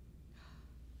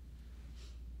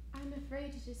 I'm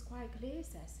afraid it is quite clear,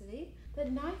 Cecily,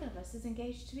 that neither of us is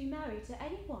engaged to be married to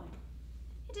anyone.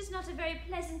 It is not a very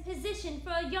pleasant position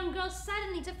for a young girl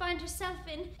suddenly to find herself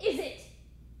in, is it?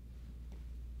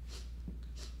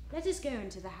 Let us go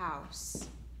into the house.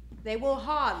 They will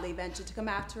hardly venture to come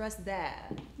after us there.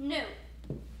 No.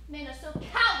 Men are so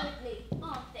cowardly,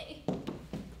 aren't they?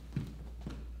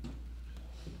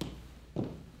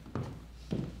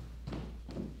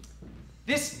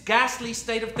 This ghastly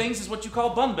state of things is what you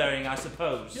call bunburying, I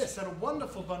suppose. Yes, and a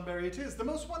wonderful bunbury it is. The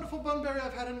most wonderful bunbury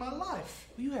I've had in my life.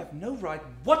 You have no right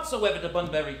whatsoever to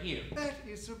bunbury here. That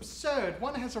is absurd.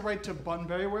 One has a right to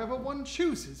bunbury wherever one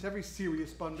chooses. Every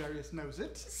serious bunburyist knows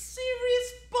it.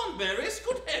 Serious bunburyist?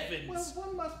 Good heavens! Well,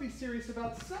 one must be serious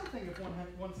about something if one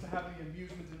wants to have any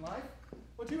amusement in life.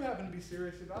 What you happen to be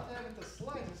serious about, I haven't the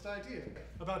slightest idea.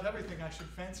 About everything, I should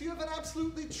fancy. You have an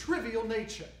absolutely trivial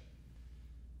nature.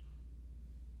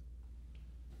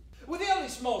 Well, the only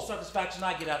small satisfaction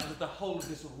I get out of the whole of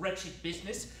this wretched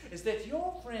business is that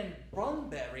your friend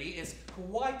Bunbury is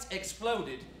quite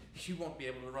exploded. You won't be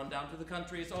able to run down to the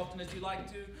country as often as you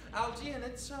like to, Algie, and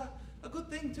it's a good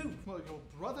thing, too. Well, your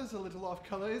brother's a little off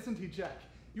colour, isn't he, Jack?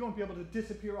 You won't be able to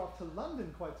disappear off to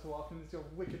London quite so often as your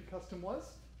wicked custom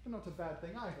was. But not a bad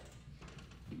thing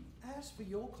either. As for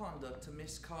your conduct to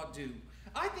Miss Cardew,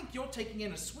 I think you're taking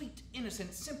in a sweet,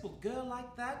 innocent, simple girl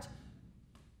like that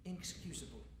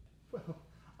inexcusable. Well,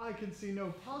 I can see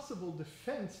no possible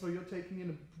defense for your taking in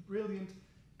a brilliant,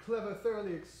 clever,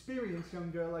 thoroughly experienced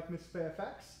young girl like Miss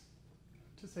Fairfax.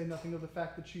 To say nothing of the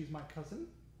fact that she's my cousin.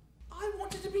 I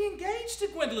wanted to be engaged to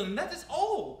Gwendolen, that is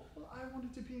all. Well, I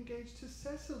wanted to be engaged to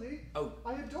Cecily. Oh.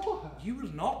 I adore her. You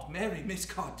will not marry Miss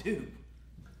Cardew.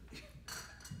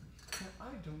 Well,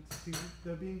 I don't see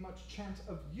there being much chance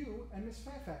of you and Miss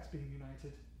Fairfax being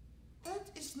united. That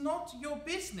is not your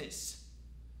business.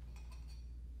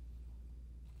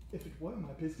 If it were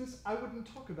my business, I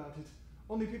wouldn't talk about it.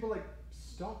 Only people like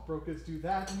stockbrokers do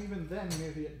that, and even then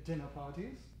merely at dinner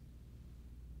parties.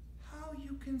 How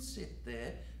you can sit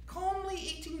there, calmly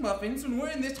eating muffins when we're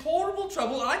in this horrible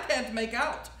trouble I can't make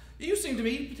out. You seem to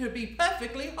me to be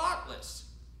perfectly heartless.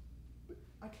 But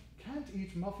I can't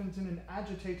eat muffins in an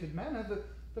agitated manner.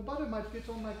 The butter might get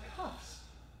on my cuffs.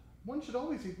 One should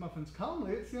always eat muffins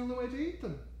calmly. It's the only way to eat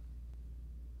them.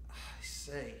 I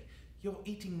say, your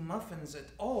eating muffins at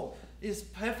all is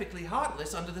perfectly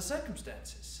heartless under the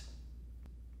circumstances.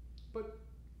 But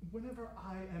whenever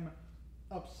I am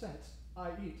upset, I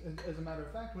eat. And as a matter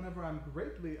of fact, whenever I'm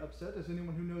greatly upset, as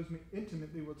anyone who knows me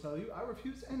intimately will tell you, I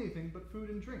refuse anything but food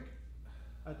and drink.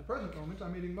 At the present moment,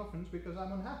 I'm eating muffins because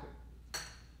I'm unhappy.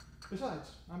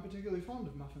 Besides, I'm particularly fond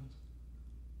of muffins.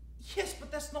 Yes,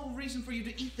 but that's no reason for you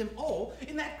to eat them all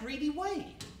in that greedy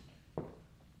way.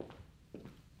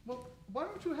 Well, why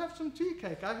don't you have some tea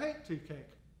cake? I hate tea cake.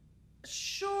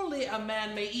 Surely a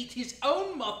man may eat his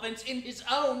own muffins in his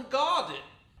own garden.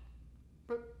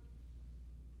 But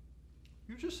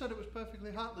you just said it was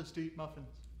perfectly heartless to eat muffins.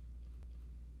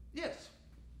 Yes,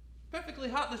 perfectly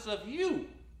heartless of you,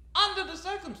 under the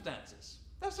circumstances.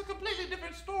 That's a completely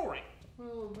different story.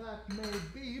 Well, that may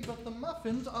be, but the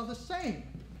muffins are the same.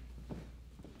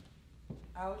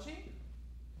 Algie,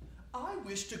 I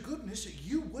wish to goodness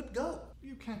you would go.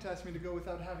 You can't ask me to go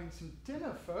without having some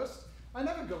dinner first. I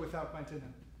never go without my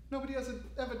dinner. Nobody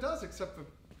ever does except for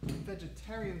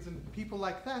vegetarians and people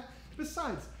like that.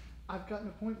 Besides, I've got an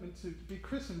appointment to be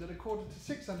christened at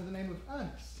 5:45 under the name of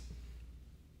Ernest.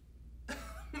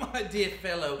 My dear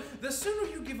fellow, the sooner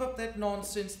you give up that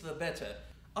nonsense, the better.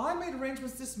 I made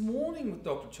arrangements this morning with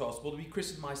Dr. Chasuble to be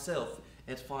christened myself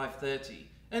at 5:30.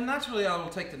 And naturally I will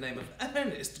take the name of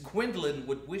Ernest. Gwendolen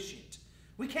would wish it.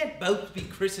 We can't both be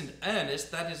christened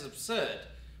Ernest, that is absurd.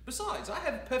 Besides, I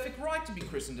have a perfect right to be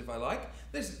christened if I like.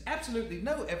 There's absolutely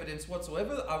no evidence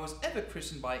whatsoever that I was ever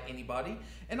christened by anybody,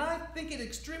 and I think it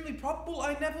extremely probable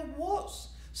I never was.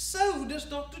 So does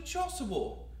Dr.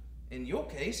 Chasuble. In your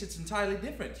case, it's entirely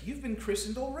different. You've been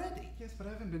christened already. Yes, but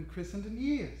I haven't been christened in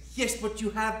years. Yes, but you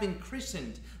have been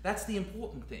christened. That's the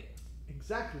important thing.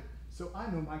 Exactly. So I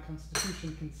know my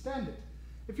constitution can stand it.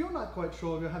 If you're not quite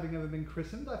sure of your having ever been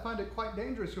christened, I find it quite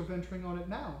dangerous you're venturing on it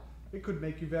now. It could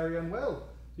make you very unwell.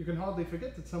 You can hardly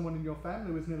forget that someone in your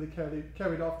family was nearly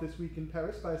carried off this week in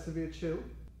Paris by a severe chill.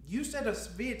 You said a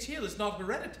severe chill is not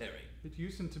hereditary. It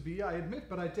used to be, I admit,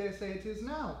 but I dare say it is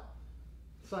now.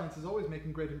 Science is always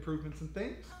making great improvements in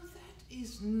things. Oh, that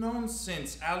is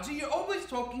nonsense, Algie. You're always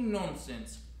talking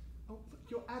nonsense. Oh, look,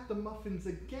 you're at the muffins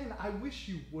again. I wish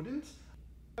you wouldn't.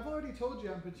 I've already told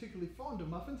you I'm particularly fond of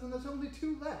muffins, and there's only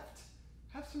 2 left.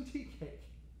 Have some tea cake.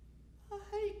 I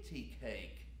hate tea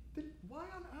cake. Then why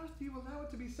on earth do you allow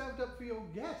it to be served up for your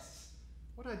guests?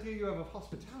 What idea you have of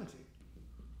hospitality?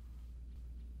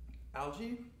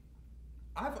 Algie,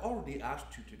 I've already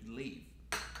asked you to leave.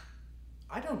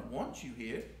 I don't want you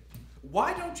here.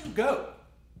 Why don't you go?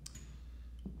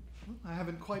 Well, I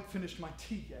haven't quite finished my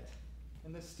tea yet,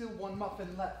 and there's still 1 muffin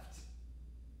left.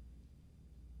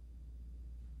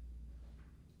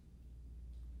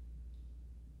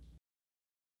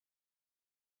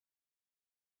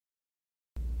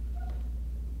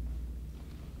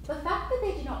 The fact that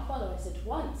they did not follow us at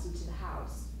once into the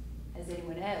house, as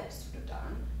anyone else would have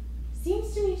done,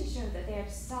 seems to me to show that they have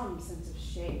some sense of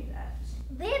shame left.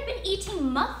 They have been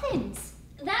eating muffins.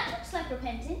 That looks like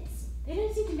repentance. They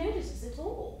don't seem to notice us at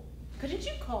all. Couldn't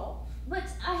you cough? But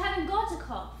I haven't got a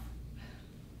cough.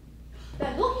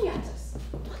 They're looking at us.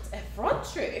 What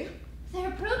effrontery! They're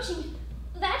approaching.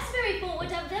 That's very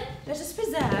forward of them. Let us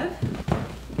preserve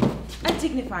a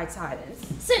dignified silence.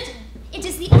 Certainly. It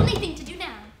is the only thing to do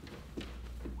now.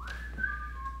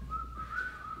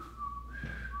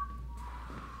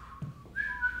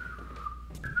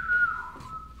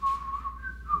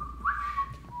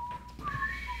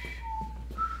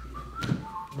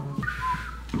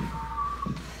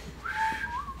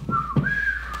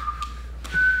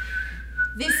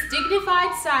 This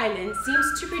dignified silence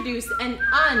seems to produce an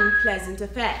unpleasant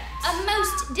effect. A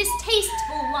most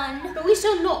distasteful one. But we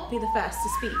shall not be the first to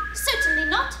speak. Certainly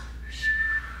not.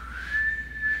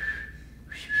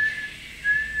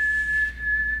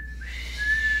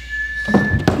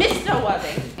 Mr.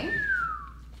 Worthing,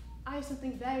 I have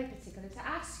something very particular to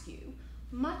ask you.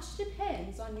 Much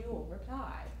depends on your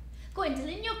reply.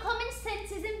 Gwendolen, your common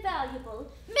sense is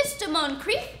invaluable. Mr.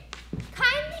 Moncrief,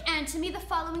 kindly answer me the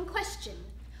following question.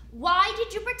 Why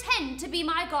did you pretend to be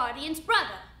my guardian's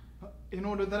brother? In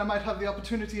order that I might have the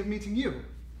opportunity of meeting you.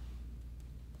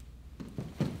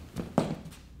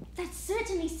 That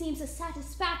certainly seems a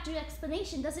satisfactory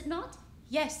explanation, does it not?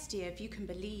 Yes, dear, if you can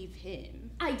believe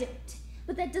him. I don't,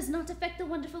 but that does not affect the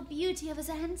wonderful beauty of his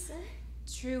answer.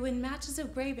 True, in matters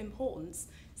of grave importance,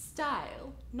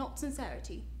 style, not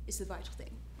sincerity, is the vital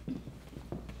thing.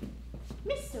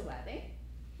 Mr. Worthing,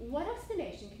 what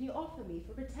explanation can you offer me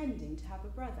for pretending to have a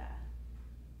brother?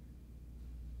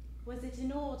 Was it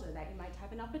in order that you might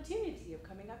have an opportunity of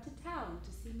coming up to town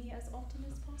to see me as often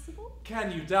as possible?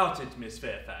 Can you doubt it, Miss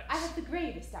Fairfax? I have the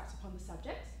gravest doubts upon the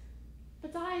subject,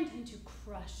 but I intend to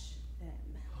crush them.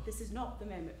 This is not the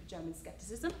moment for German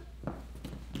skepticism.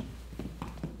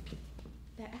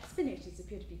 Their explanations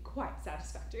appear to be quite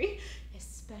satisfactory,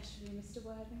 especially Mr.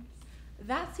 Worthing's.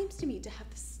 That seems to me to have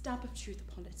the stamp of truth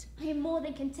upon it. I am more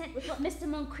than content with what Mr.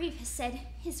 Moncrief has said.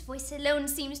 His voice alone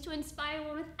seems to inspire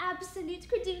one with absolute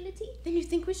credulity. Then you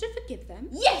think we should forgive them?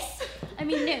 Yes! I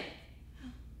mean, no.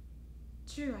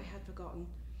 True, I had forgotten.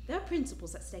 There are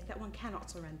principles at stake that one cannot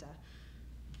surrender.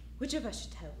 Which of us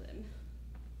should tell them?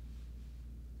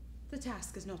 The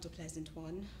task is not a pleasant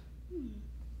one.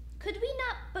 Could we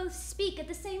not both speak at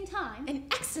the same time? An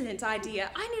excellent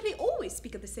idea. I nearly always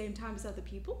speak at the same time as other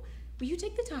people. Will you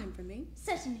take the time from me?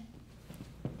 Certainly.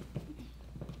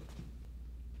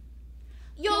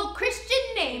 Your Christian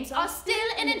names are still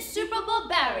an insuperable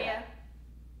barrier.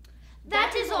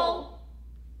 That is all.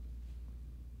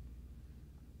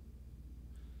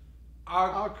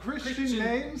 Our Christian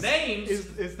names? Names?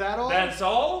 Is that all? That's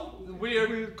all?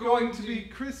 We're going to be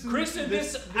christened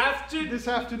this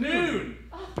afternoon.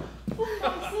 For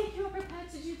God's sake, you are prepared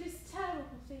to do this terrible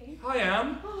thing. I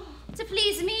am. To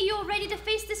please me, you're ready to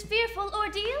face this fearful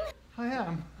ordeal? I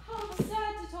am. How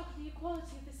sad to talk of the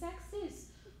equality of the sexes.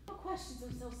 What questions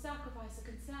of self-sacrifice are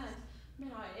concerned,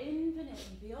 men are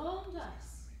infinitely beyond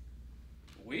us.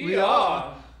 We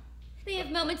are. They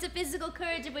have moments of physical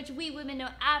courage of which we women know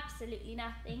absolutely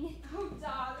nothing. Oh,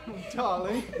 darling. Oh,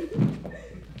 darling.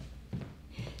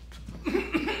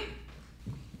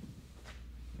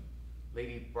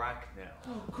 Lady Bracknell.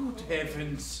 Oh, good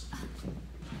heavens.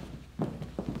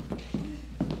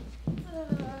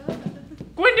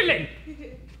 Gwendolen!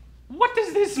 What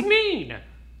does this mean?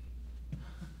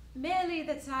 Merely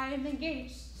that I am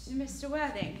engaged to Mr.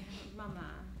 Worthing,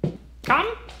 Mama.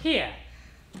 Come here.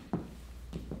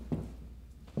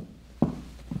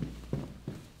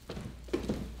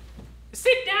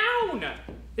 Sit down!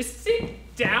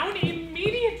 Sit down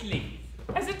immediately!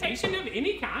 Hesitation of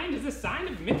any kind is a sign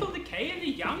of mental decay in the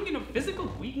young and of physical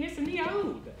weakness in the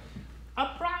old.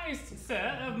 Apprised,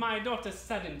 sir, of my daughter's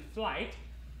sudden flight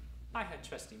by her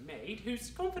trusty maid,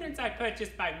 whose confidence I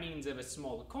purchased by means of a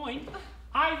small coin,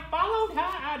 I followed her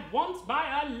at once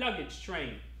by a luggage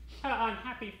train. Her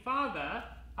unhappy father,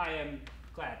 I am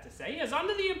glad to say, is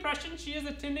under the impression she is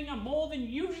attending a more than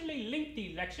usually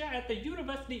lengthy lecture at the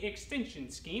University Extension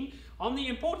Scheme on the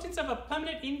importance of a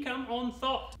permanent income on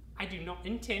thought. I do not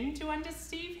intend to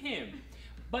undeceive him.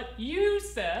 But you,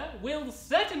 sir, will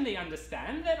certainly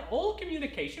understand that all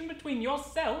communication between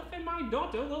yourself and my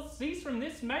daughter will cease from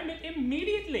this moment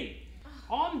immediately.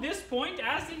 On this point,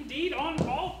 as indeed on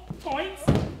all points,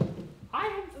 I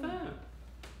am firm.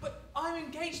 But I'm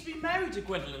engaged to be married to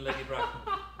Gwendolen, Lady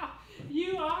Bracknell.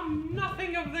 You are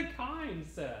nothing of the kind,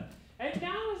 sir. And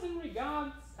now as in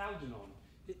regards Algernon.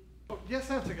 Oh, yes,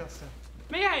 Aunt Augusta.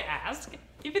 May I ask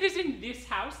if it is in this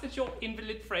house that your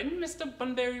invalid friend, Mr.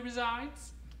 Bunbury,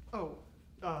 resides? Oh,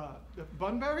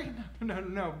 Bunbury?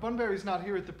 No, Bunbury's not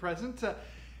here at the present.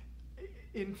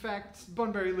 In fact,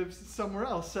 Bunbury lives somewhere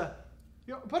else.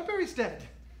 Bunbury's dead.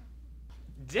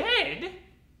 Dead?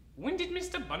 When did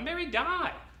Mr. Bunbury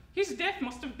die? His death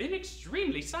must have been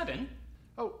extremely sudden.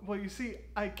 Oh, well, you see,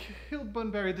 I killed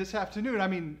Bunbury this afternoon. I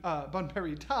mean,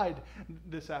 Bunbury died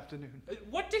this afternoon.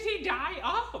 What did he die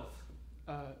of?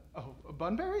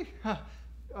 Bunbury?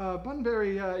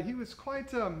 Bunbury, he was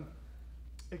quite,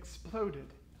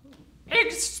 exploded.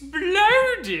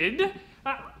 Exploded?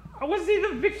 Was he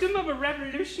the victim of a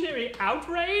revolutionary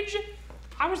outrage?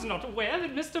 I was not aware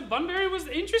that Mr. Bunbury was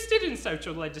interested in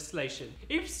social legislation.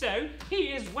 If so, he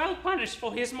is well punished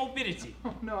for his morbidity.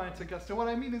 Oh, no, Aunt Augusta. What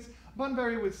I mean is,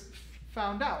 Bunbury was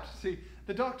found out. See,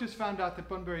 the doctors found out that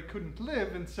Bunbury couldn't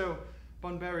live, and so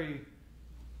Bunbury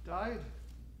died.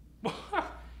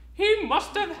 He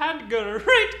must have had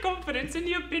great confidence in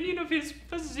the opinion of his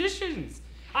physicians.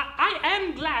 I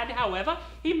am glad, however,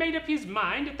 he made up his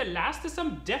mind at the last to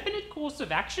some definite course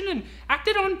of action and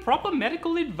acted on proper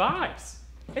medical advice.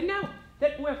 And now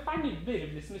that we're finally rid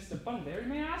of this Mr. Bunbury,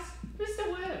 may I ask, Mr.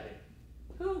 Worthing,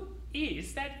 who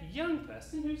is that young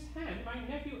person whose hand my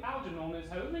nephew Algernon is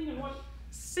holding in what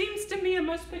seems to me a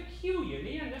most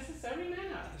peculiarly unnecessary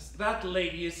manner? That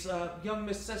lady is young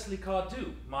Miss Cecily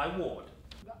Cardew, my ward.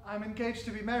 I'm engaged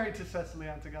to be married to Cecily,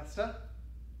 Aunt Augusta.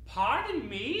 Pardon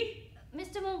me?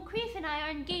 Mr. Moncrief and I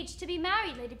are engaged to be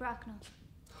married, Lady Bracknell.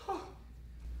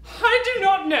 I do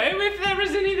not know if there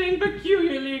is anything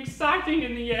peculiarly exciting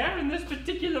in the air in this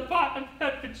particular part of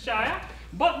Hertfordshire,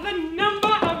 but the number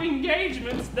of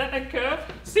engagements that occur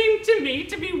seem to me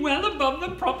to be well above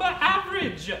the proper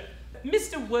average.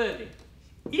 Mr. Worthing,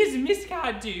 is Miss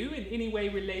Cardew in any way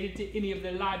related to any of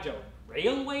the larger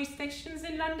railway stations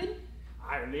in London?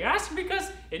 I only ask because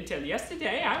until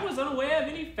yesterday I was unaware of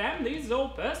any families or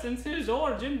persons whose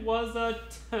origin was a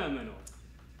terminal.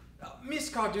 Miss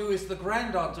Cardew is the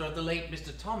granddaughter of the late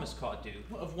Mr. Thomas Cardew,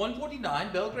 of 149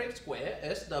 Belgrave Square,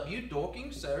 SW,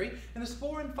 Dorking, Surrey, in the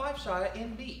Spore and Fifeshire,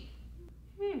 NB.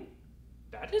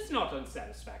 That is not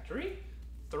unsatisfactory.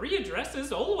 3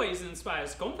 addresses always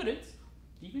inspires confidence,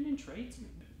 even in tradesmen.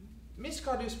 Miss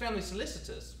Cardew's family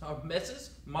solicitors are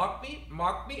Messrs. Markby,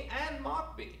 and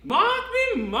Markby.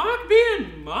 Markby, and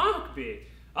Markby.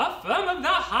 A firm of the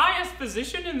highest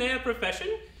position in their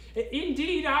profession.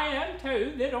 Indeed, I am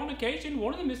told that on occasion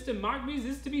one of the Mr. Markbys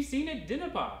is to be seen at dinner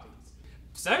parties.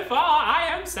 So far, I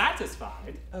am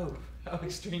satisfied. Oh, how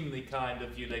extremely kind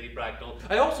of you, Lady Bracknell.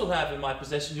 I also have in my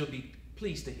possession, you'll be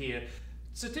pleased to hear,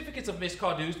 certificates of Miss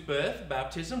Cardew's birth,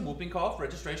 baptism, whooping cough,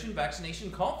 registration,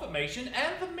 vaccination, confirmation,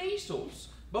 and the measles.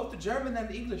 Both the German and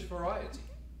English variety.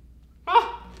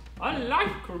 A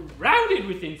life crowded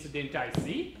with incident, I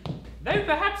see. Though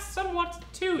perhaps somewhat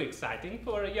too exciting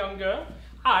for a young girl.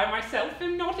 I myself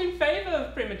am not in favour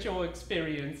of premature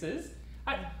experiences.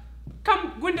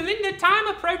 Come, Gwendolen, the time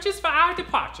approaches for our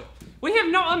departure. We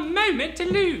have not a moment to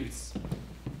lose.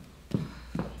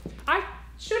 I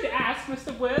should ask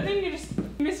Mr. Worthing if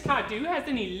Miss Cardew has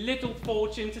any little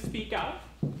fortune to speak of.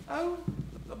 Oh,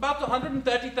 about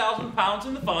 £130,000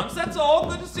 in the funds. That's all.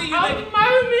 Good to see you, lady. A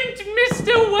moment,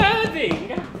 Mr.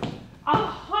 Worthing.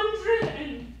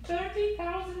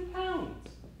 £130,000.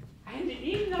 And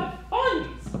in the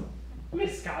funds.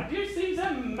 Miss Cardew seems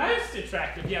a most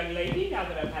attractive young lady now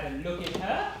that I've had a look at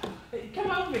her. Come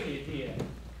over here, dear.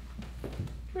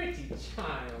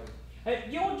 child.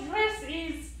 Your dress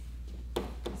is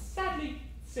sadly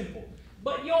simple,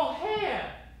 but your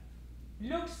hair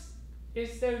looks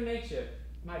as though nature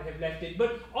might have left it,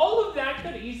 but all of that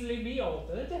could easily be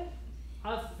altered.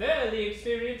 A thoroughly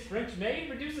experienced French maid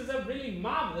produces a really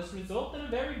marvellous result in a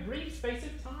very brief space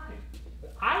of time.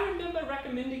 I remember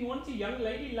recommending one to young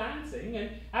Lady Lansing, and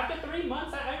after 3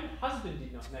 months, our own husband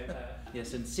did not know her.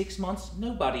 Yes, in 6 months,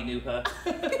 nobody knew her.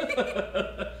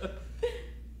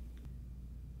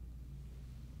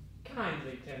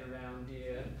 Kindly turn around,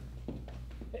 dear.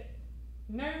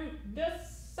 No, the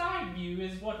side view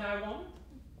is what I want.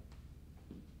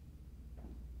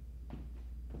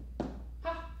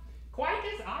 Ha! Quite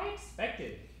as I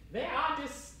expected. There are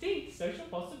distinct social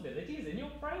possibilities in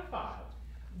your profile.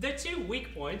 The two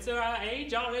weak points of our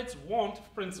age are its want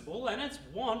of principle and its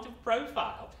want of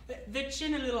profile. The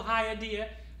chin a little higher, dear.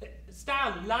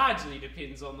 Style largely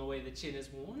depends on the way the chin is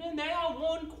worn, and they are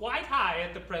worn quite high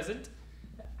at the present.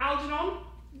 Algernon?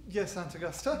 Yes, Aunt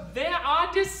Augusta? There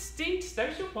are distinct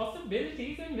social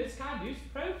possibilities in Miss Cardew's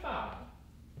profile.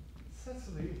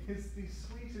 Cecily is the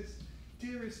sweetest,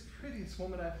 dearest, prettiest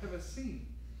woman I've ever seen.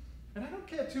 And I don't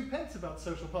care 2 pence about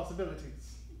social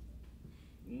possibilities.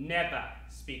 Never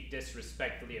speak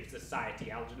disrespectfully of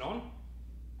society, Algernon.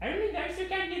 Only those who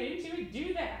can get into it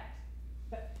do that.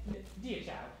 Dear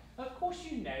child, of course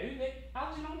you know that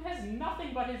Algernon has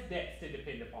nothing but his debts to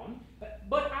depend upon,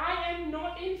 but I am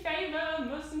not in favour of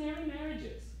mercenary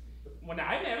marriages. When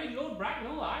I married Lord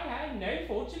Bracknell, I had no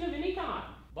fortune of any kind,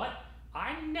 but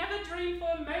I never dreamed for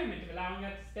a moment of allowing her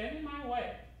to stand in my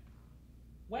way.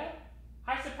 Well,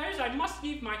 I suppose I must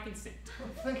give my consent. Well,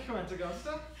 thank you, Aunt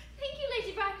Augusta. Thank you,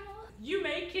 Lady Bracknell. You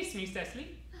may kiss me,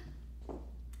 Cecily.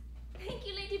 Thank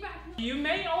you, Lady Bracknell. You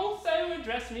may also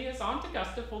address me as Aunt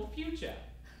Augusta for the future.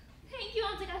 Thank you,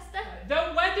 Aunt Augusta.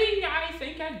 The wedding, I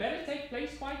think, had better take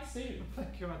place quite soon.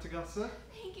 Thank you, Aunt Augusta.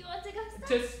 Thank you, Aunt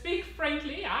Augusta. To speak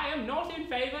frankly, I am not in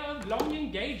favour of long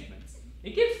engagements.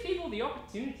 It gives people the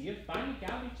opportunity of finding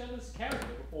out each other's character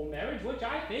before marriage, which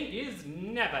I think is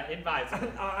never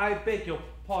advisable. I beg your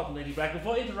pardon, Lady Bracknell,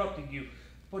 for interrupting you,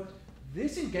 but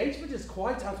this engagement is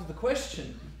quite out of the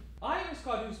question. I am Miss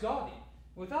Cardew's guardian.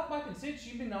 Without my consent,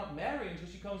 she may not marry until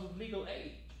she comes of legal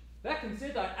age. That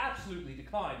consent I absolutely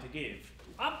decline to give.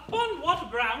 Upon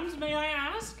what grounds, may I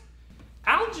ask?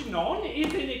 Algernon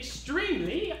is an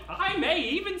extremely, I may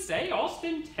even say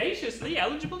ostentatiously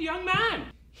eligible young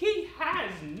man. He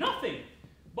has nothing,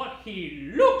 but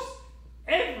he looks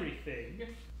everything.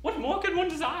 What more could one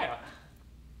desire?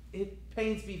 It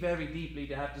pains me very deeply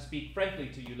to have to speak frankly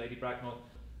to you, Lady Bracknell,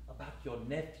 about your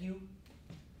nephew,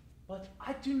 but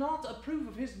I do not approve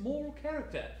of his moral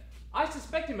character. I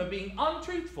suspect him of being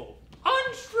untruthful.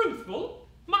 Untruthful?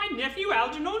 My nephew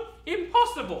Algernon?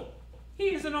 Impossible!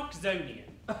 He is an Oxonian.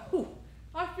 Oh,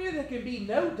 I fear there can be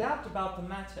no doubt about the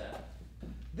matter.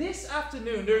 This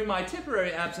afternoon, during my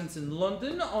temporary absence in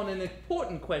London on an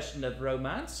important question of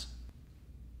romance,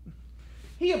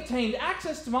 he obtained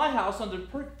access to my house under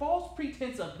false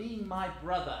pretense of being my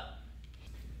brother.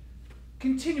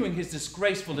 Continuing his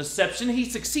disgraceful deception, he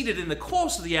succeeded in the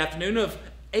course of the afternoon of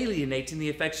alienating the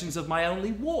affections of my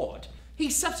only ward. He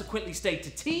subsequently stayed to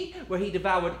tea, where he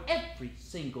devoured every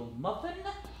single muffin.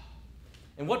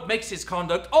 And what makes his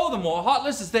conduct all the more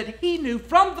heartless is that he knew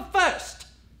from the first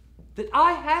that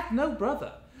I have no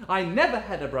brother. I never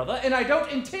had a brother, and I don't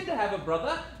intend to have a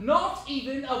brother, not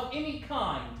even of any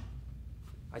kind.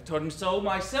 I told him so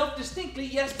myself distinctly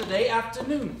yesterday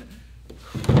afternoon.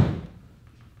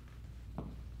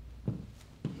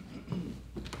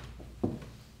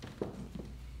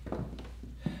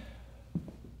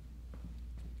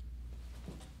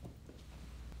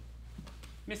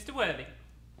 Mr. Worthy,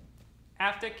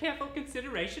 after careful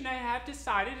consideration, I have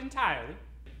decided entirely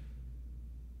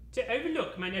to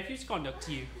overlook my nephew's conduct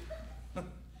to you.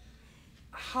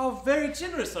 How very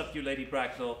generous of you, Lady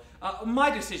Bracknell. My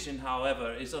decision,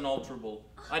 however, is unalterable.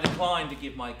 I decline to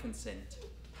give my consent.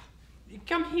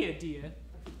 Come here, dear.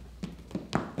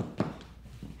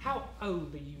 How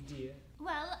old are you, dear?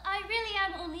 Well, I really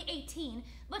am only 18,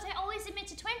 but I always admit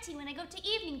to 20 when I go to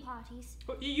evening parties.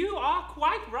 You are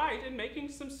quite right in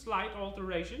making some slight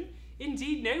alteration.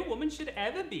 Indeed, no woman should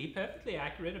ever be perfectly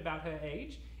accurate about her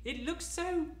age. It looks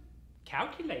so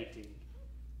calculating.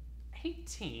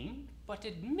 18, but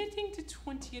admitting to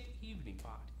 20 at evening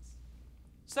parties.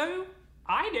 So,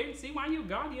 I don't see why your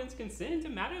guardian's consent a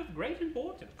matter of great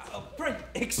importance. Pray,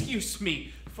 excuse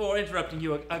me for interrupting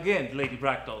you again, Lady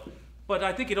Bracknell, but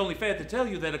I think it only fair to tell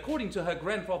you that according to her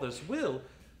grandfather's will,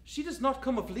 she does not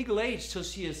come of legal age till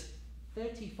she is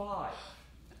 35.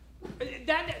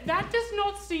 That does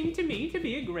not seem to me to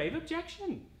be a grave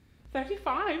objection.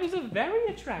 35 is a very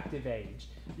attractive age.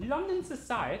 London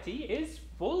society is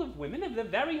full of women of the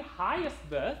very highest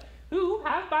birth who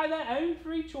have by their own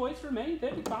free choice remained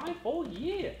 35 for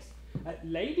years.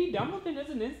 Lady Dumbledon is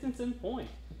an instance in point.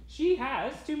 She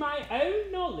has, to my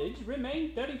own knowledge,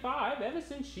 remained 35 ever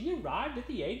since she arrived at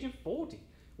the age of 40,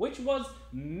 which was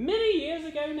many years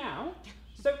ago now.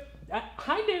 So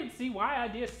I don't see why our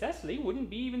dear Cecily wouldn't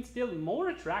be even still more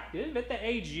attractive at the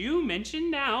age you mention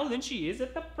now than she is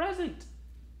at the present.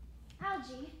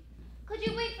 Algie, could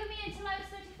you wait for me until I was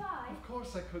 35? Of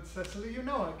course I could, Cecily. You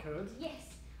know I could.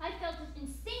 Yes, I felt it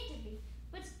instinctively,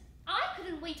 but I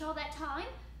couldn't wait all that time.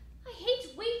 I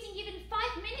hate waiting even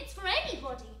 5 minutes for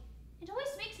anybody. It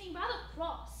always makes me rather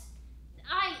cross.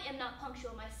 I am not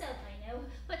punctual myself, I know,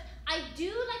 but I do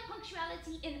like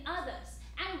punctuality in others,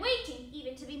 and waiting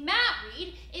even to be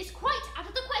married is quite out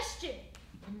of the question.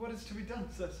 And what is to be done,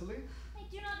 Cecily? I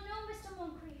do not know, Mr.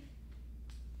 Moncrief.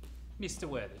 Mr.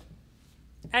 Worthing,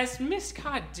 as Miss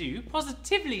Cardew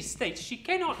positively states she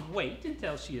cannot wait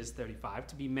until she is 35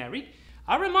 to be married,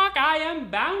 a remark I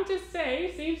am bound to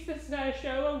say seems to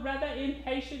show a rather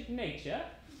impatient nature.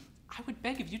 I would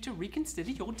beg of you to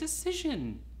reconsider your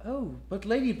decision. Oh, but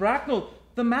Lady Bracknell,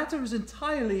 the matter is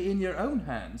entirely in your own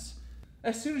hands.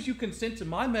 As soon as you consent to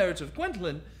my marriage with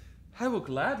Gwendolen, I will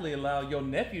gladly allow your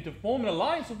nephew to form an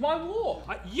alliance with my ward.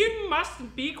 You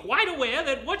must be quite aware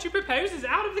that what you propose is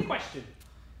out of the question.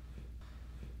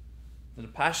 The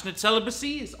passionate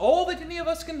celibacy is all that any of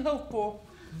us can hope for.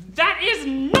 That is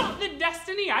not the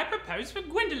destiny I propose for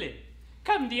Gwendolen.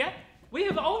 Come, dear, we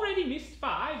have already missed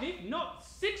 5, if not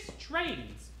 6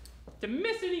 trains. To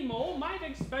miss any more might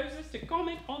expose us to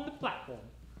comment on the platform.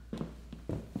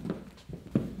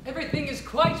 Everything is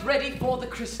quite ready for the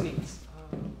christenings.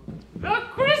 The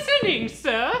christening,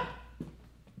 sir?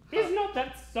 Is not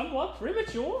that somewhat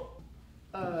premature?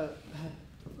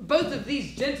 Both of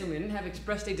these gentlemen have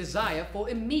expressed a desire for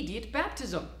immediate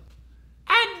baptism.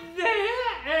 At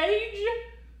their age?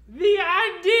 The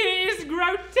idea is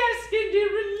grotesque and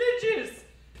irreligious.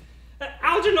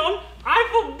 Algernon, I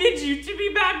forbid you to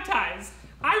be baptized.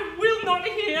 I will not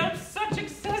hear of such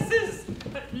excesses.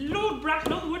 Lord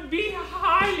Bracknell would be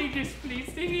highly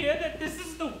displeased to hear that this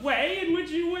is the way in which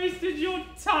you wasted your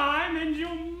time and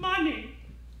your money.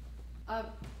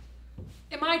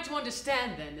 Am I to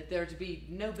understand, then, that there are to be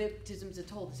no baptisms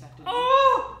at all this afternoon?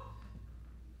 Oh!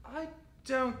 I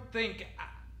don't think,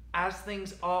 as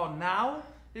things are now,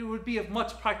 it would be of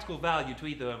much practical value to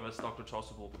either of us, Dr.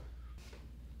 Chasuble.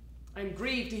 I'm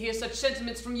grieved to hear such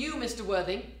sentiments from you, Mr.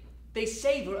 Worthing. They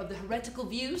savor of the heretical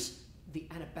views of the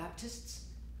Anabaptists,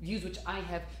 views which I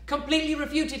have completely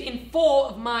refuted in 4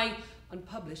 of my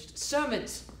unpublished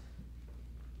sermons.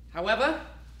 However,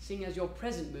 seeing as your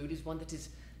present mood is one that is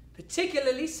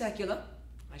particularly secular,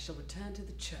 I shall return to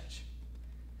the church.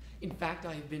 In fact,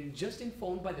 I have been just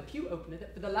informed by the pew opener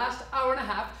that for the last hour and a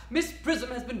half, Miss Prism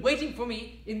has been waiting for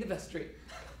me in the vestry.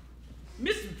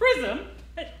 Miss Prism?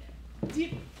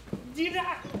 Did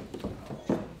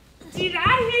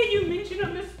I hear you mention a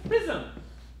Miss Prism?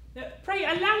 Pray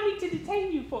allow me to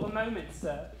detain you for a moment,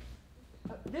 sir.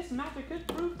 This matter could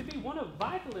prove to be one of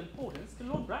vital importance to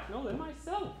Lord Bracknell and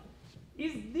myself.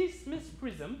 Is this Miss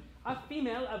Prism a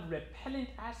female of repellent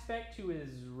aspect who is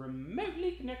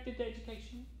remotely connected to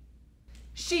education?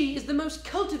 She is the most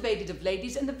cultivated of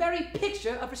ladies and the very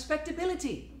picture of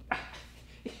respectability.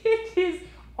 It is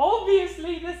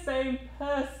obviously the same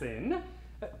person.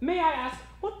 May I ask,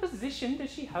 what position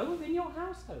does she hold in your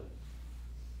household?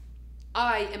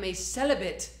 I am a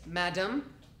celibate,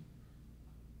 madam.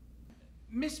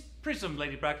 Miss Prism,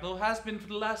 Lady Bracknell, has been for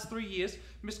the last 3 years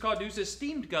Miss Cardew's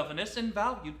esteemed governess and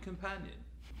valued companion.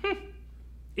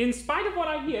 In spite of what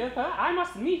I hear of her, I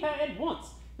must meet her at once.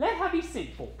 Let her be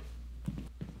sent for.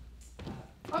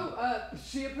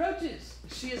 She approaches.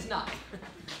 She is not.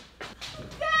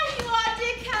 There you are,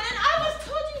 dear Canon. I was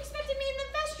told you expected me in the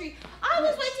vestry. I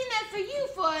was waiting there for you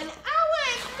for an hour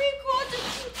and 3/4.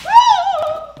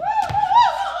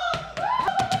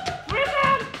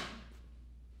 Prism!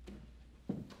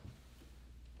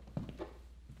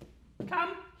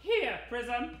 Come here,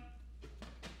 Prism.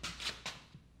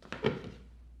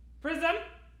 Prism,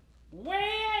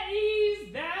 where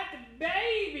is that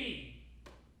baby?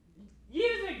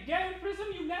 Years ago, Prism,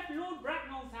 you left Lord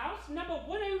Bracknell's house, number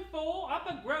 104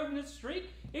 Updegrove Street,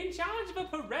 in charge of a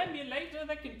perambulator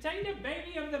that contained a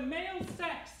baby of the male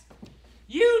sex.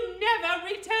 You never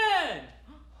returned!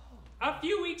 A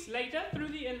few weeks later, through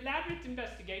the elaborate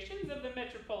investigations of the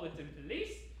Metropolitan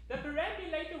Police, the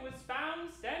perambulator was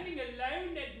found standing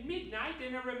alone at midnight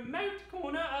in a remote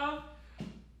corner of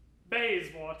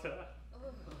Bayswater.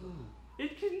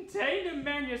 It contained a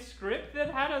manuscript that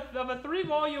had of a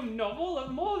 3-volume novel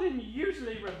of more than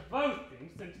usually revolting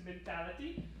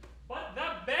sentimentality, but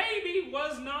the baby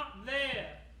was not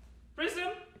there. Prism,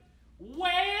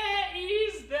 where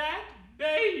is that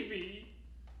baby?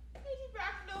 Lady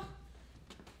Bracknell,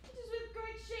 it is with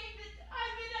great shame that I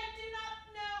admit I do not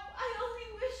know. I only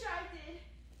wish I did.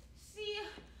 See,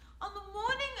 on the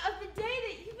morning of the day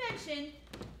that you mentioned,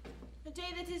 a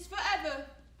day that is forever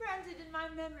branded in my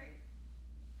memory,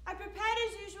 I prepared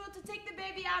as usual to take the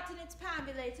baby out in its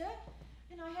perambulator,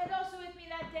 and I had also with me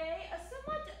that day a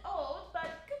somewhat old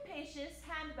but capacious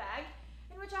handbag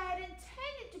in which I had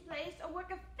intended to place a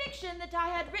work of fiction that I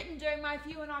had written during my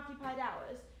few unoccupied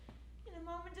hours. In a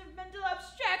moment of mental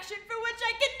abstraction for which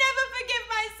I could never forgive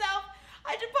myself,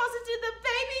 I deposited the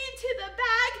baby into the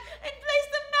bag and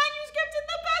placed the manuscript in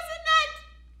the bassinet.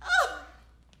 Oh!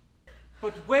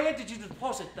 But where did you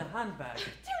deposit the handbag?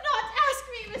 Do not ask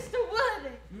me, Mr.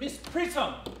 Worthing. Miss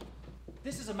Prism!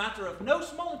 This is a matter of no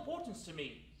small importance to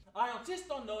me. I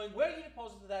insist on knowing where you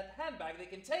deposited that handbag that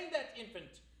contained that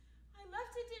infant. I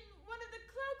left it in one of the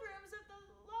cloakrooms of the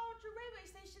large railway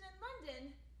station in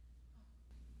London.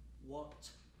 What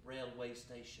railway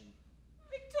station?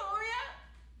 Victoria?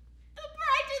 The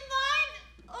Brighton line?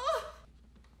 Oh!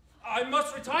 I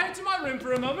must retire to my room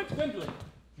for a moment. Gwendolen,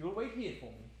 you'll wait here for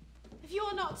me. If you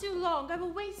are not too long, I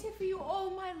will wait here for you all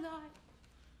my life.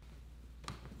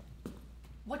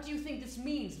 What do you think this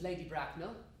means, Lady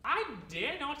Bracknell? I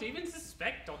dare not even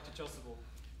suspect, Dr. Chasuble.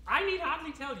 I need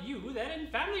hardly tell you that in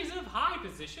families of high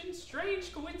position,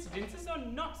 strange coincidences are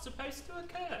not supposed to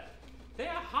occur. They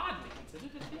are hardly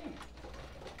considered a thing.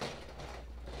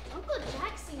 Uncle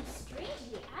Jack seems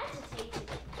strangely agitated.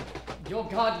 Your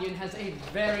guardian has a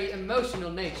very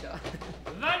emotional nature.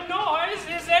 The noise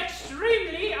is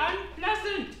extremely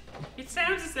unpleasant. It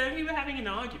sounds as though we were having an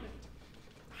argument.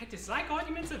 I dislike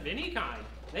arguments of any kind.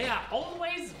 They are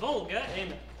always vulgar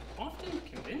and often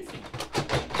convincing.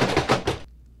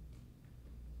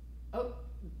 Oh,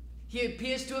 he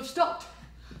appears to have stopped.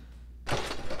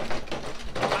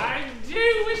 I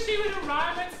do wish he would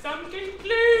arrive at some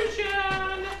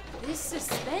conclusion. This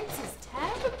suspense is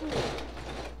terrible.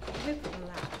 I hope it will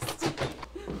last.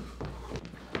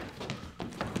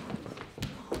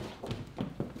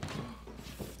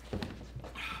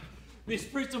 Miss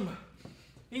Prism,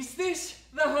 is this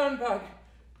the handbag?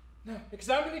 Now,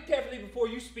 examine it carefully before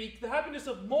you speak. The happiness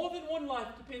of more than one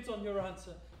life depends on your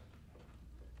answer.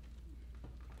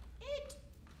 It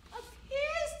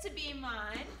appears to be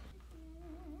mine.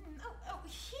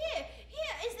 Here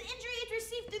is the injury it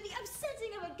received through the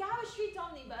upsetting of a Gower Street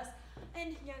omnibus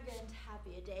in younger and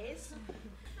happier days.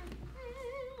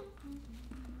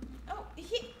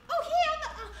 Here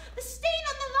on the stain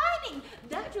on the lining.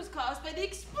 That was caused by the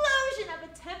explosion of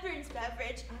a temperance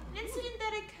beverage, an incident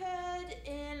that occurred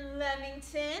in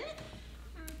Leamington.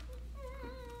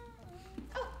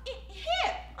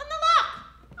 Here on the lock,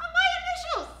 on my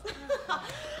initials.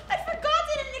 I'd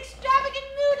forgotten in an extravagant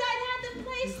mood I'd had them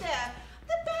placed there.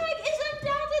 The bag is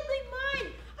undoubtedly mine.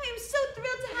 I am so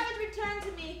thrilled to have it returned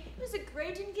to me. It was a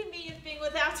great inconvenient being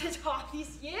without it all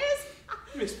these years.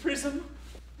 Miss Prism,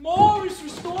 more is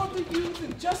restored to you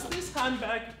than just this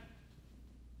handbag.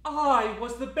 I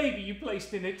was the baby you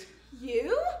placed in it.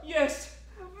 You? Yes,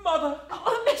 Mother.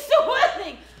 Oh, Mr.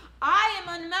 Worthing, I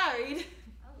am unmarried.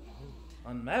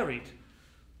 Unmarried?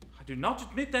 I do not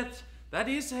admit that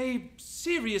is a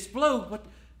serious blow, but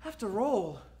after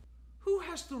all, who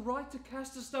has the right to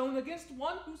cast a stone against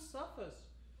one who suffers?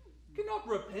 Cannot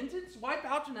repentance wipe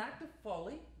out an act of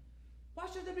folly? Why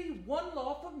should there be one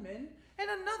law for men and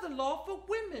another law for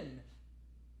women?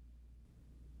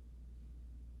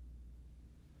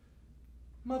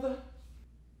 Mother,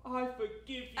 I forgive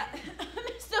you.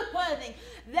 Mr. Worthing,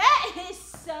 there is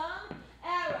some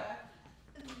error.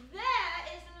 There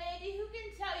is the lady who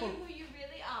can tell you who you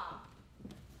really are.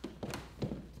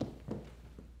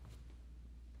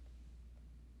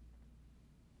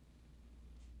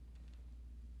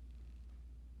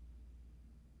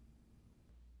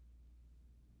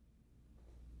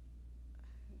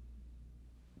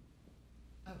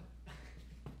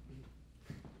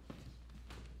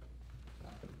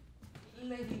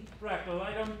 Lady Bracknell,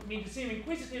 I don't mean to seem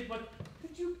inquisitive, but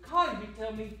could you kindly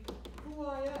tell me who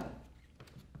I am?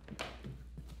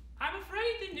 I'm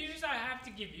afraid the news I have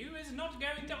to give you is not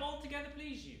going to altogether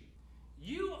please you.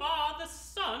 You are the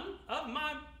son of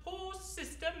my poor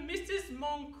sister, Mrs.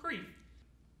 Moncrief,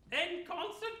 and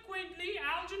consequently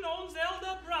Algernon's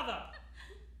elder brother.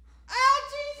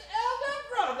 Algie's elder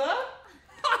brother?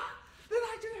 Ha! Then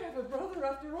I do have a brother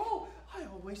after all. I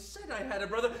always said I had a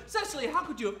brother. Cecily, how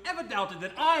could you have ever doubted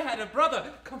that I had a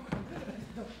brother? Come on,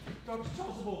 Dr.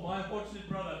 Chasuble, my unfortunate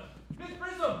brother. Miss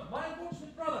Prism, my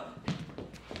unfortunate brother.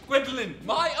 Gwendolen,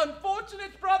 my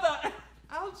unfortunate brother.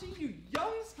 Algie, you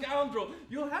young scoundrel.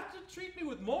 You'll have to treat me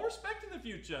with more respect in the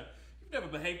future. You've never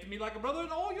behaved to me like a brother in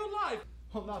all your life.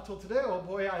 Well, not till today, old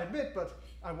boy, I admit, but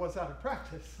I was out of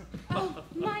practice. Oh,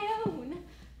 my own.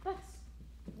 But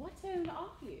what own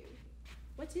are you?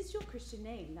 What is your Christian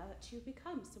name now that you've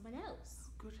become someone else?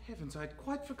 Good heavens, I'd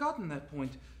quite forgotten that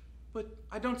point. But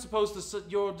I don't suppose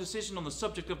your decision on the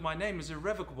subject of my name is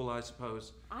irrevocable, I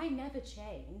suppose. I never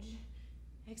change,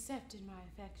 except in my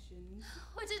affections.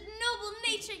 What a noble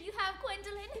nature you have,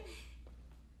 Gwendolen.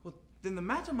 Well, then the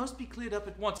matter must be cleared up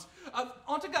at once.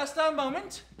 Aunt Augusta, a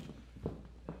moment.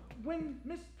 When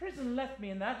Miss Prism left me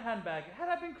in that handbag, had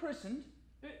I been christened?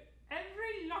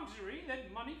 Every luxury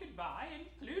that money could buy,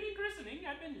 including christening,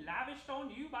 had been lavished on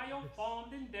you by your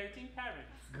fond and doting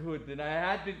parents. Good, then I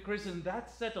had been christened,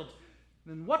 that's settled.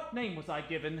 Then what name was I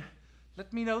given?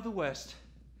 Let me know the worst.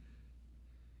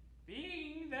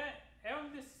 Being the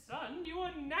eldest son, you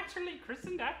were naturally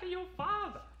christened after your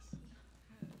father.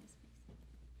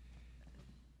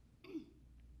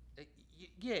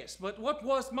 Yes, but what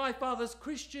was my father's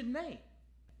Christian name?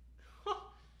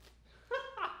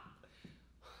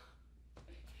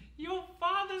 Your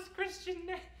father's Christian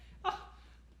name? Oh.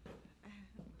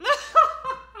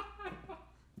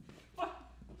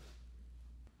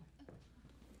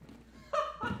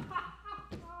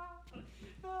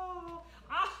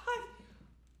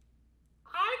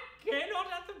 I cannot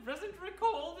at the present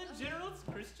recall the general's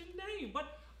Christian name,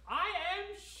 but I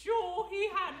am sure he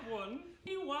had one.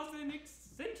 He was an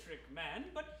eccentric man,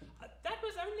 but that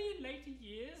was only in later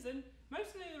years, and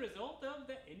mostly the result of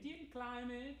the Indian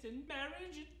climate and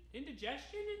marriage and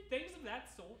indigestion and things of that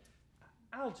sort.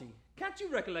 Algie, can't you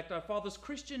recollect our father's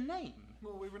Christian name?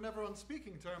 Well, we were never on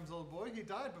speaking terms, old boy. He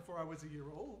died before I was a year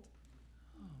old.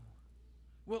 Oh.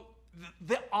 Well,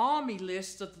 the army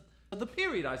list of the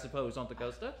period, I suppose, Aunt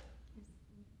Augusta.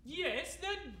 Yes,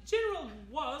 the general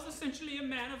was essentially a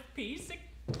man of peace,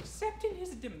 except in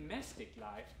his domestic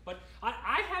life. But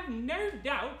I have no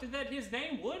doubt that his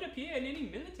name would appear in any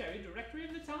military directory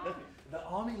of the time. The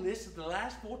army lists of the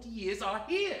last 40 years are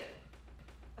here.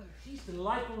 These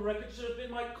delightful records should have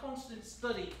been my constant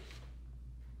study.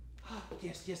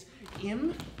 Yes.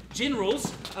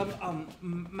 Generals,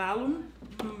 Malum,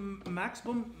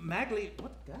 Maximum, Magley.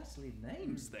 What ghastly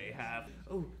names they have.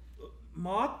 Oh,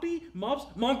 Markby, Mobs,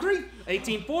 Moncrief,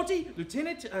 1840,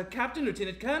 Lieutenant, Captain,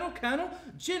 Lieutenant Colonel, Colonel,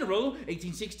 General,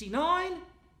 1869.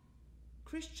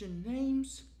 Christian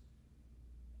names.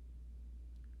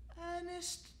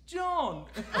 Ernest John.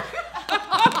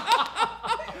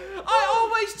 I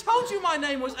always told you my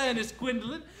name was Ernest,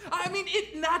 Gwendolen. I mean,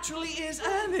 it naturally is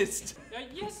Ernest.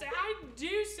 Yes, I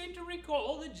do seem to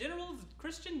recall the general's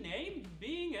Christian name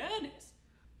being Ernest.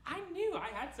 I knew I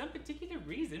had some particular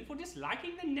reason for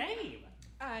disliking the name.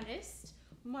 Ernest,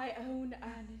 my own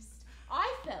Ernest. I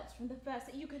felt from the first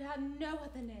that you could have no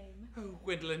other name. Oh,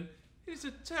 Gwendolen, it is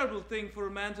a terrible thing for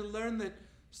a man to learn that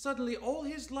suddenly all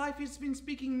his life he's been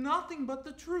speaking nothing but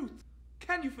the truth.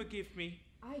 Can you forgive me?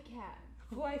 I can,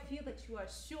 for I feel that you are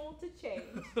sure to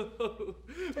change.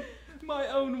 My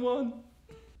own one.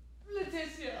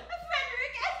 Letitia.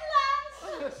 Frederick, at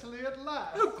last! Cecily, at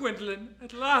last. Oh, Gwendolen,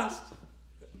 at last.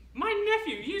 My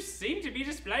nephew, you seem to be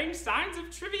displaying signs of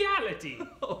triviality.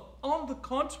 Oh, on the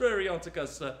contrary, Aunt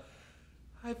Augusta.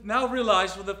 I've now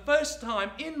realized for the first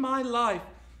time in my life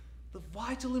the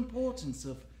vital importance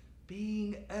of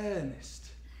being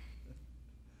earnest.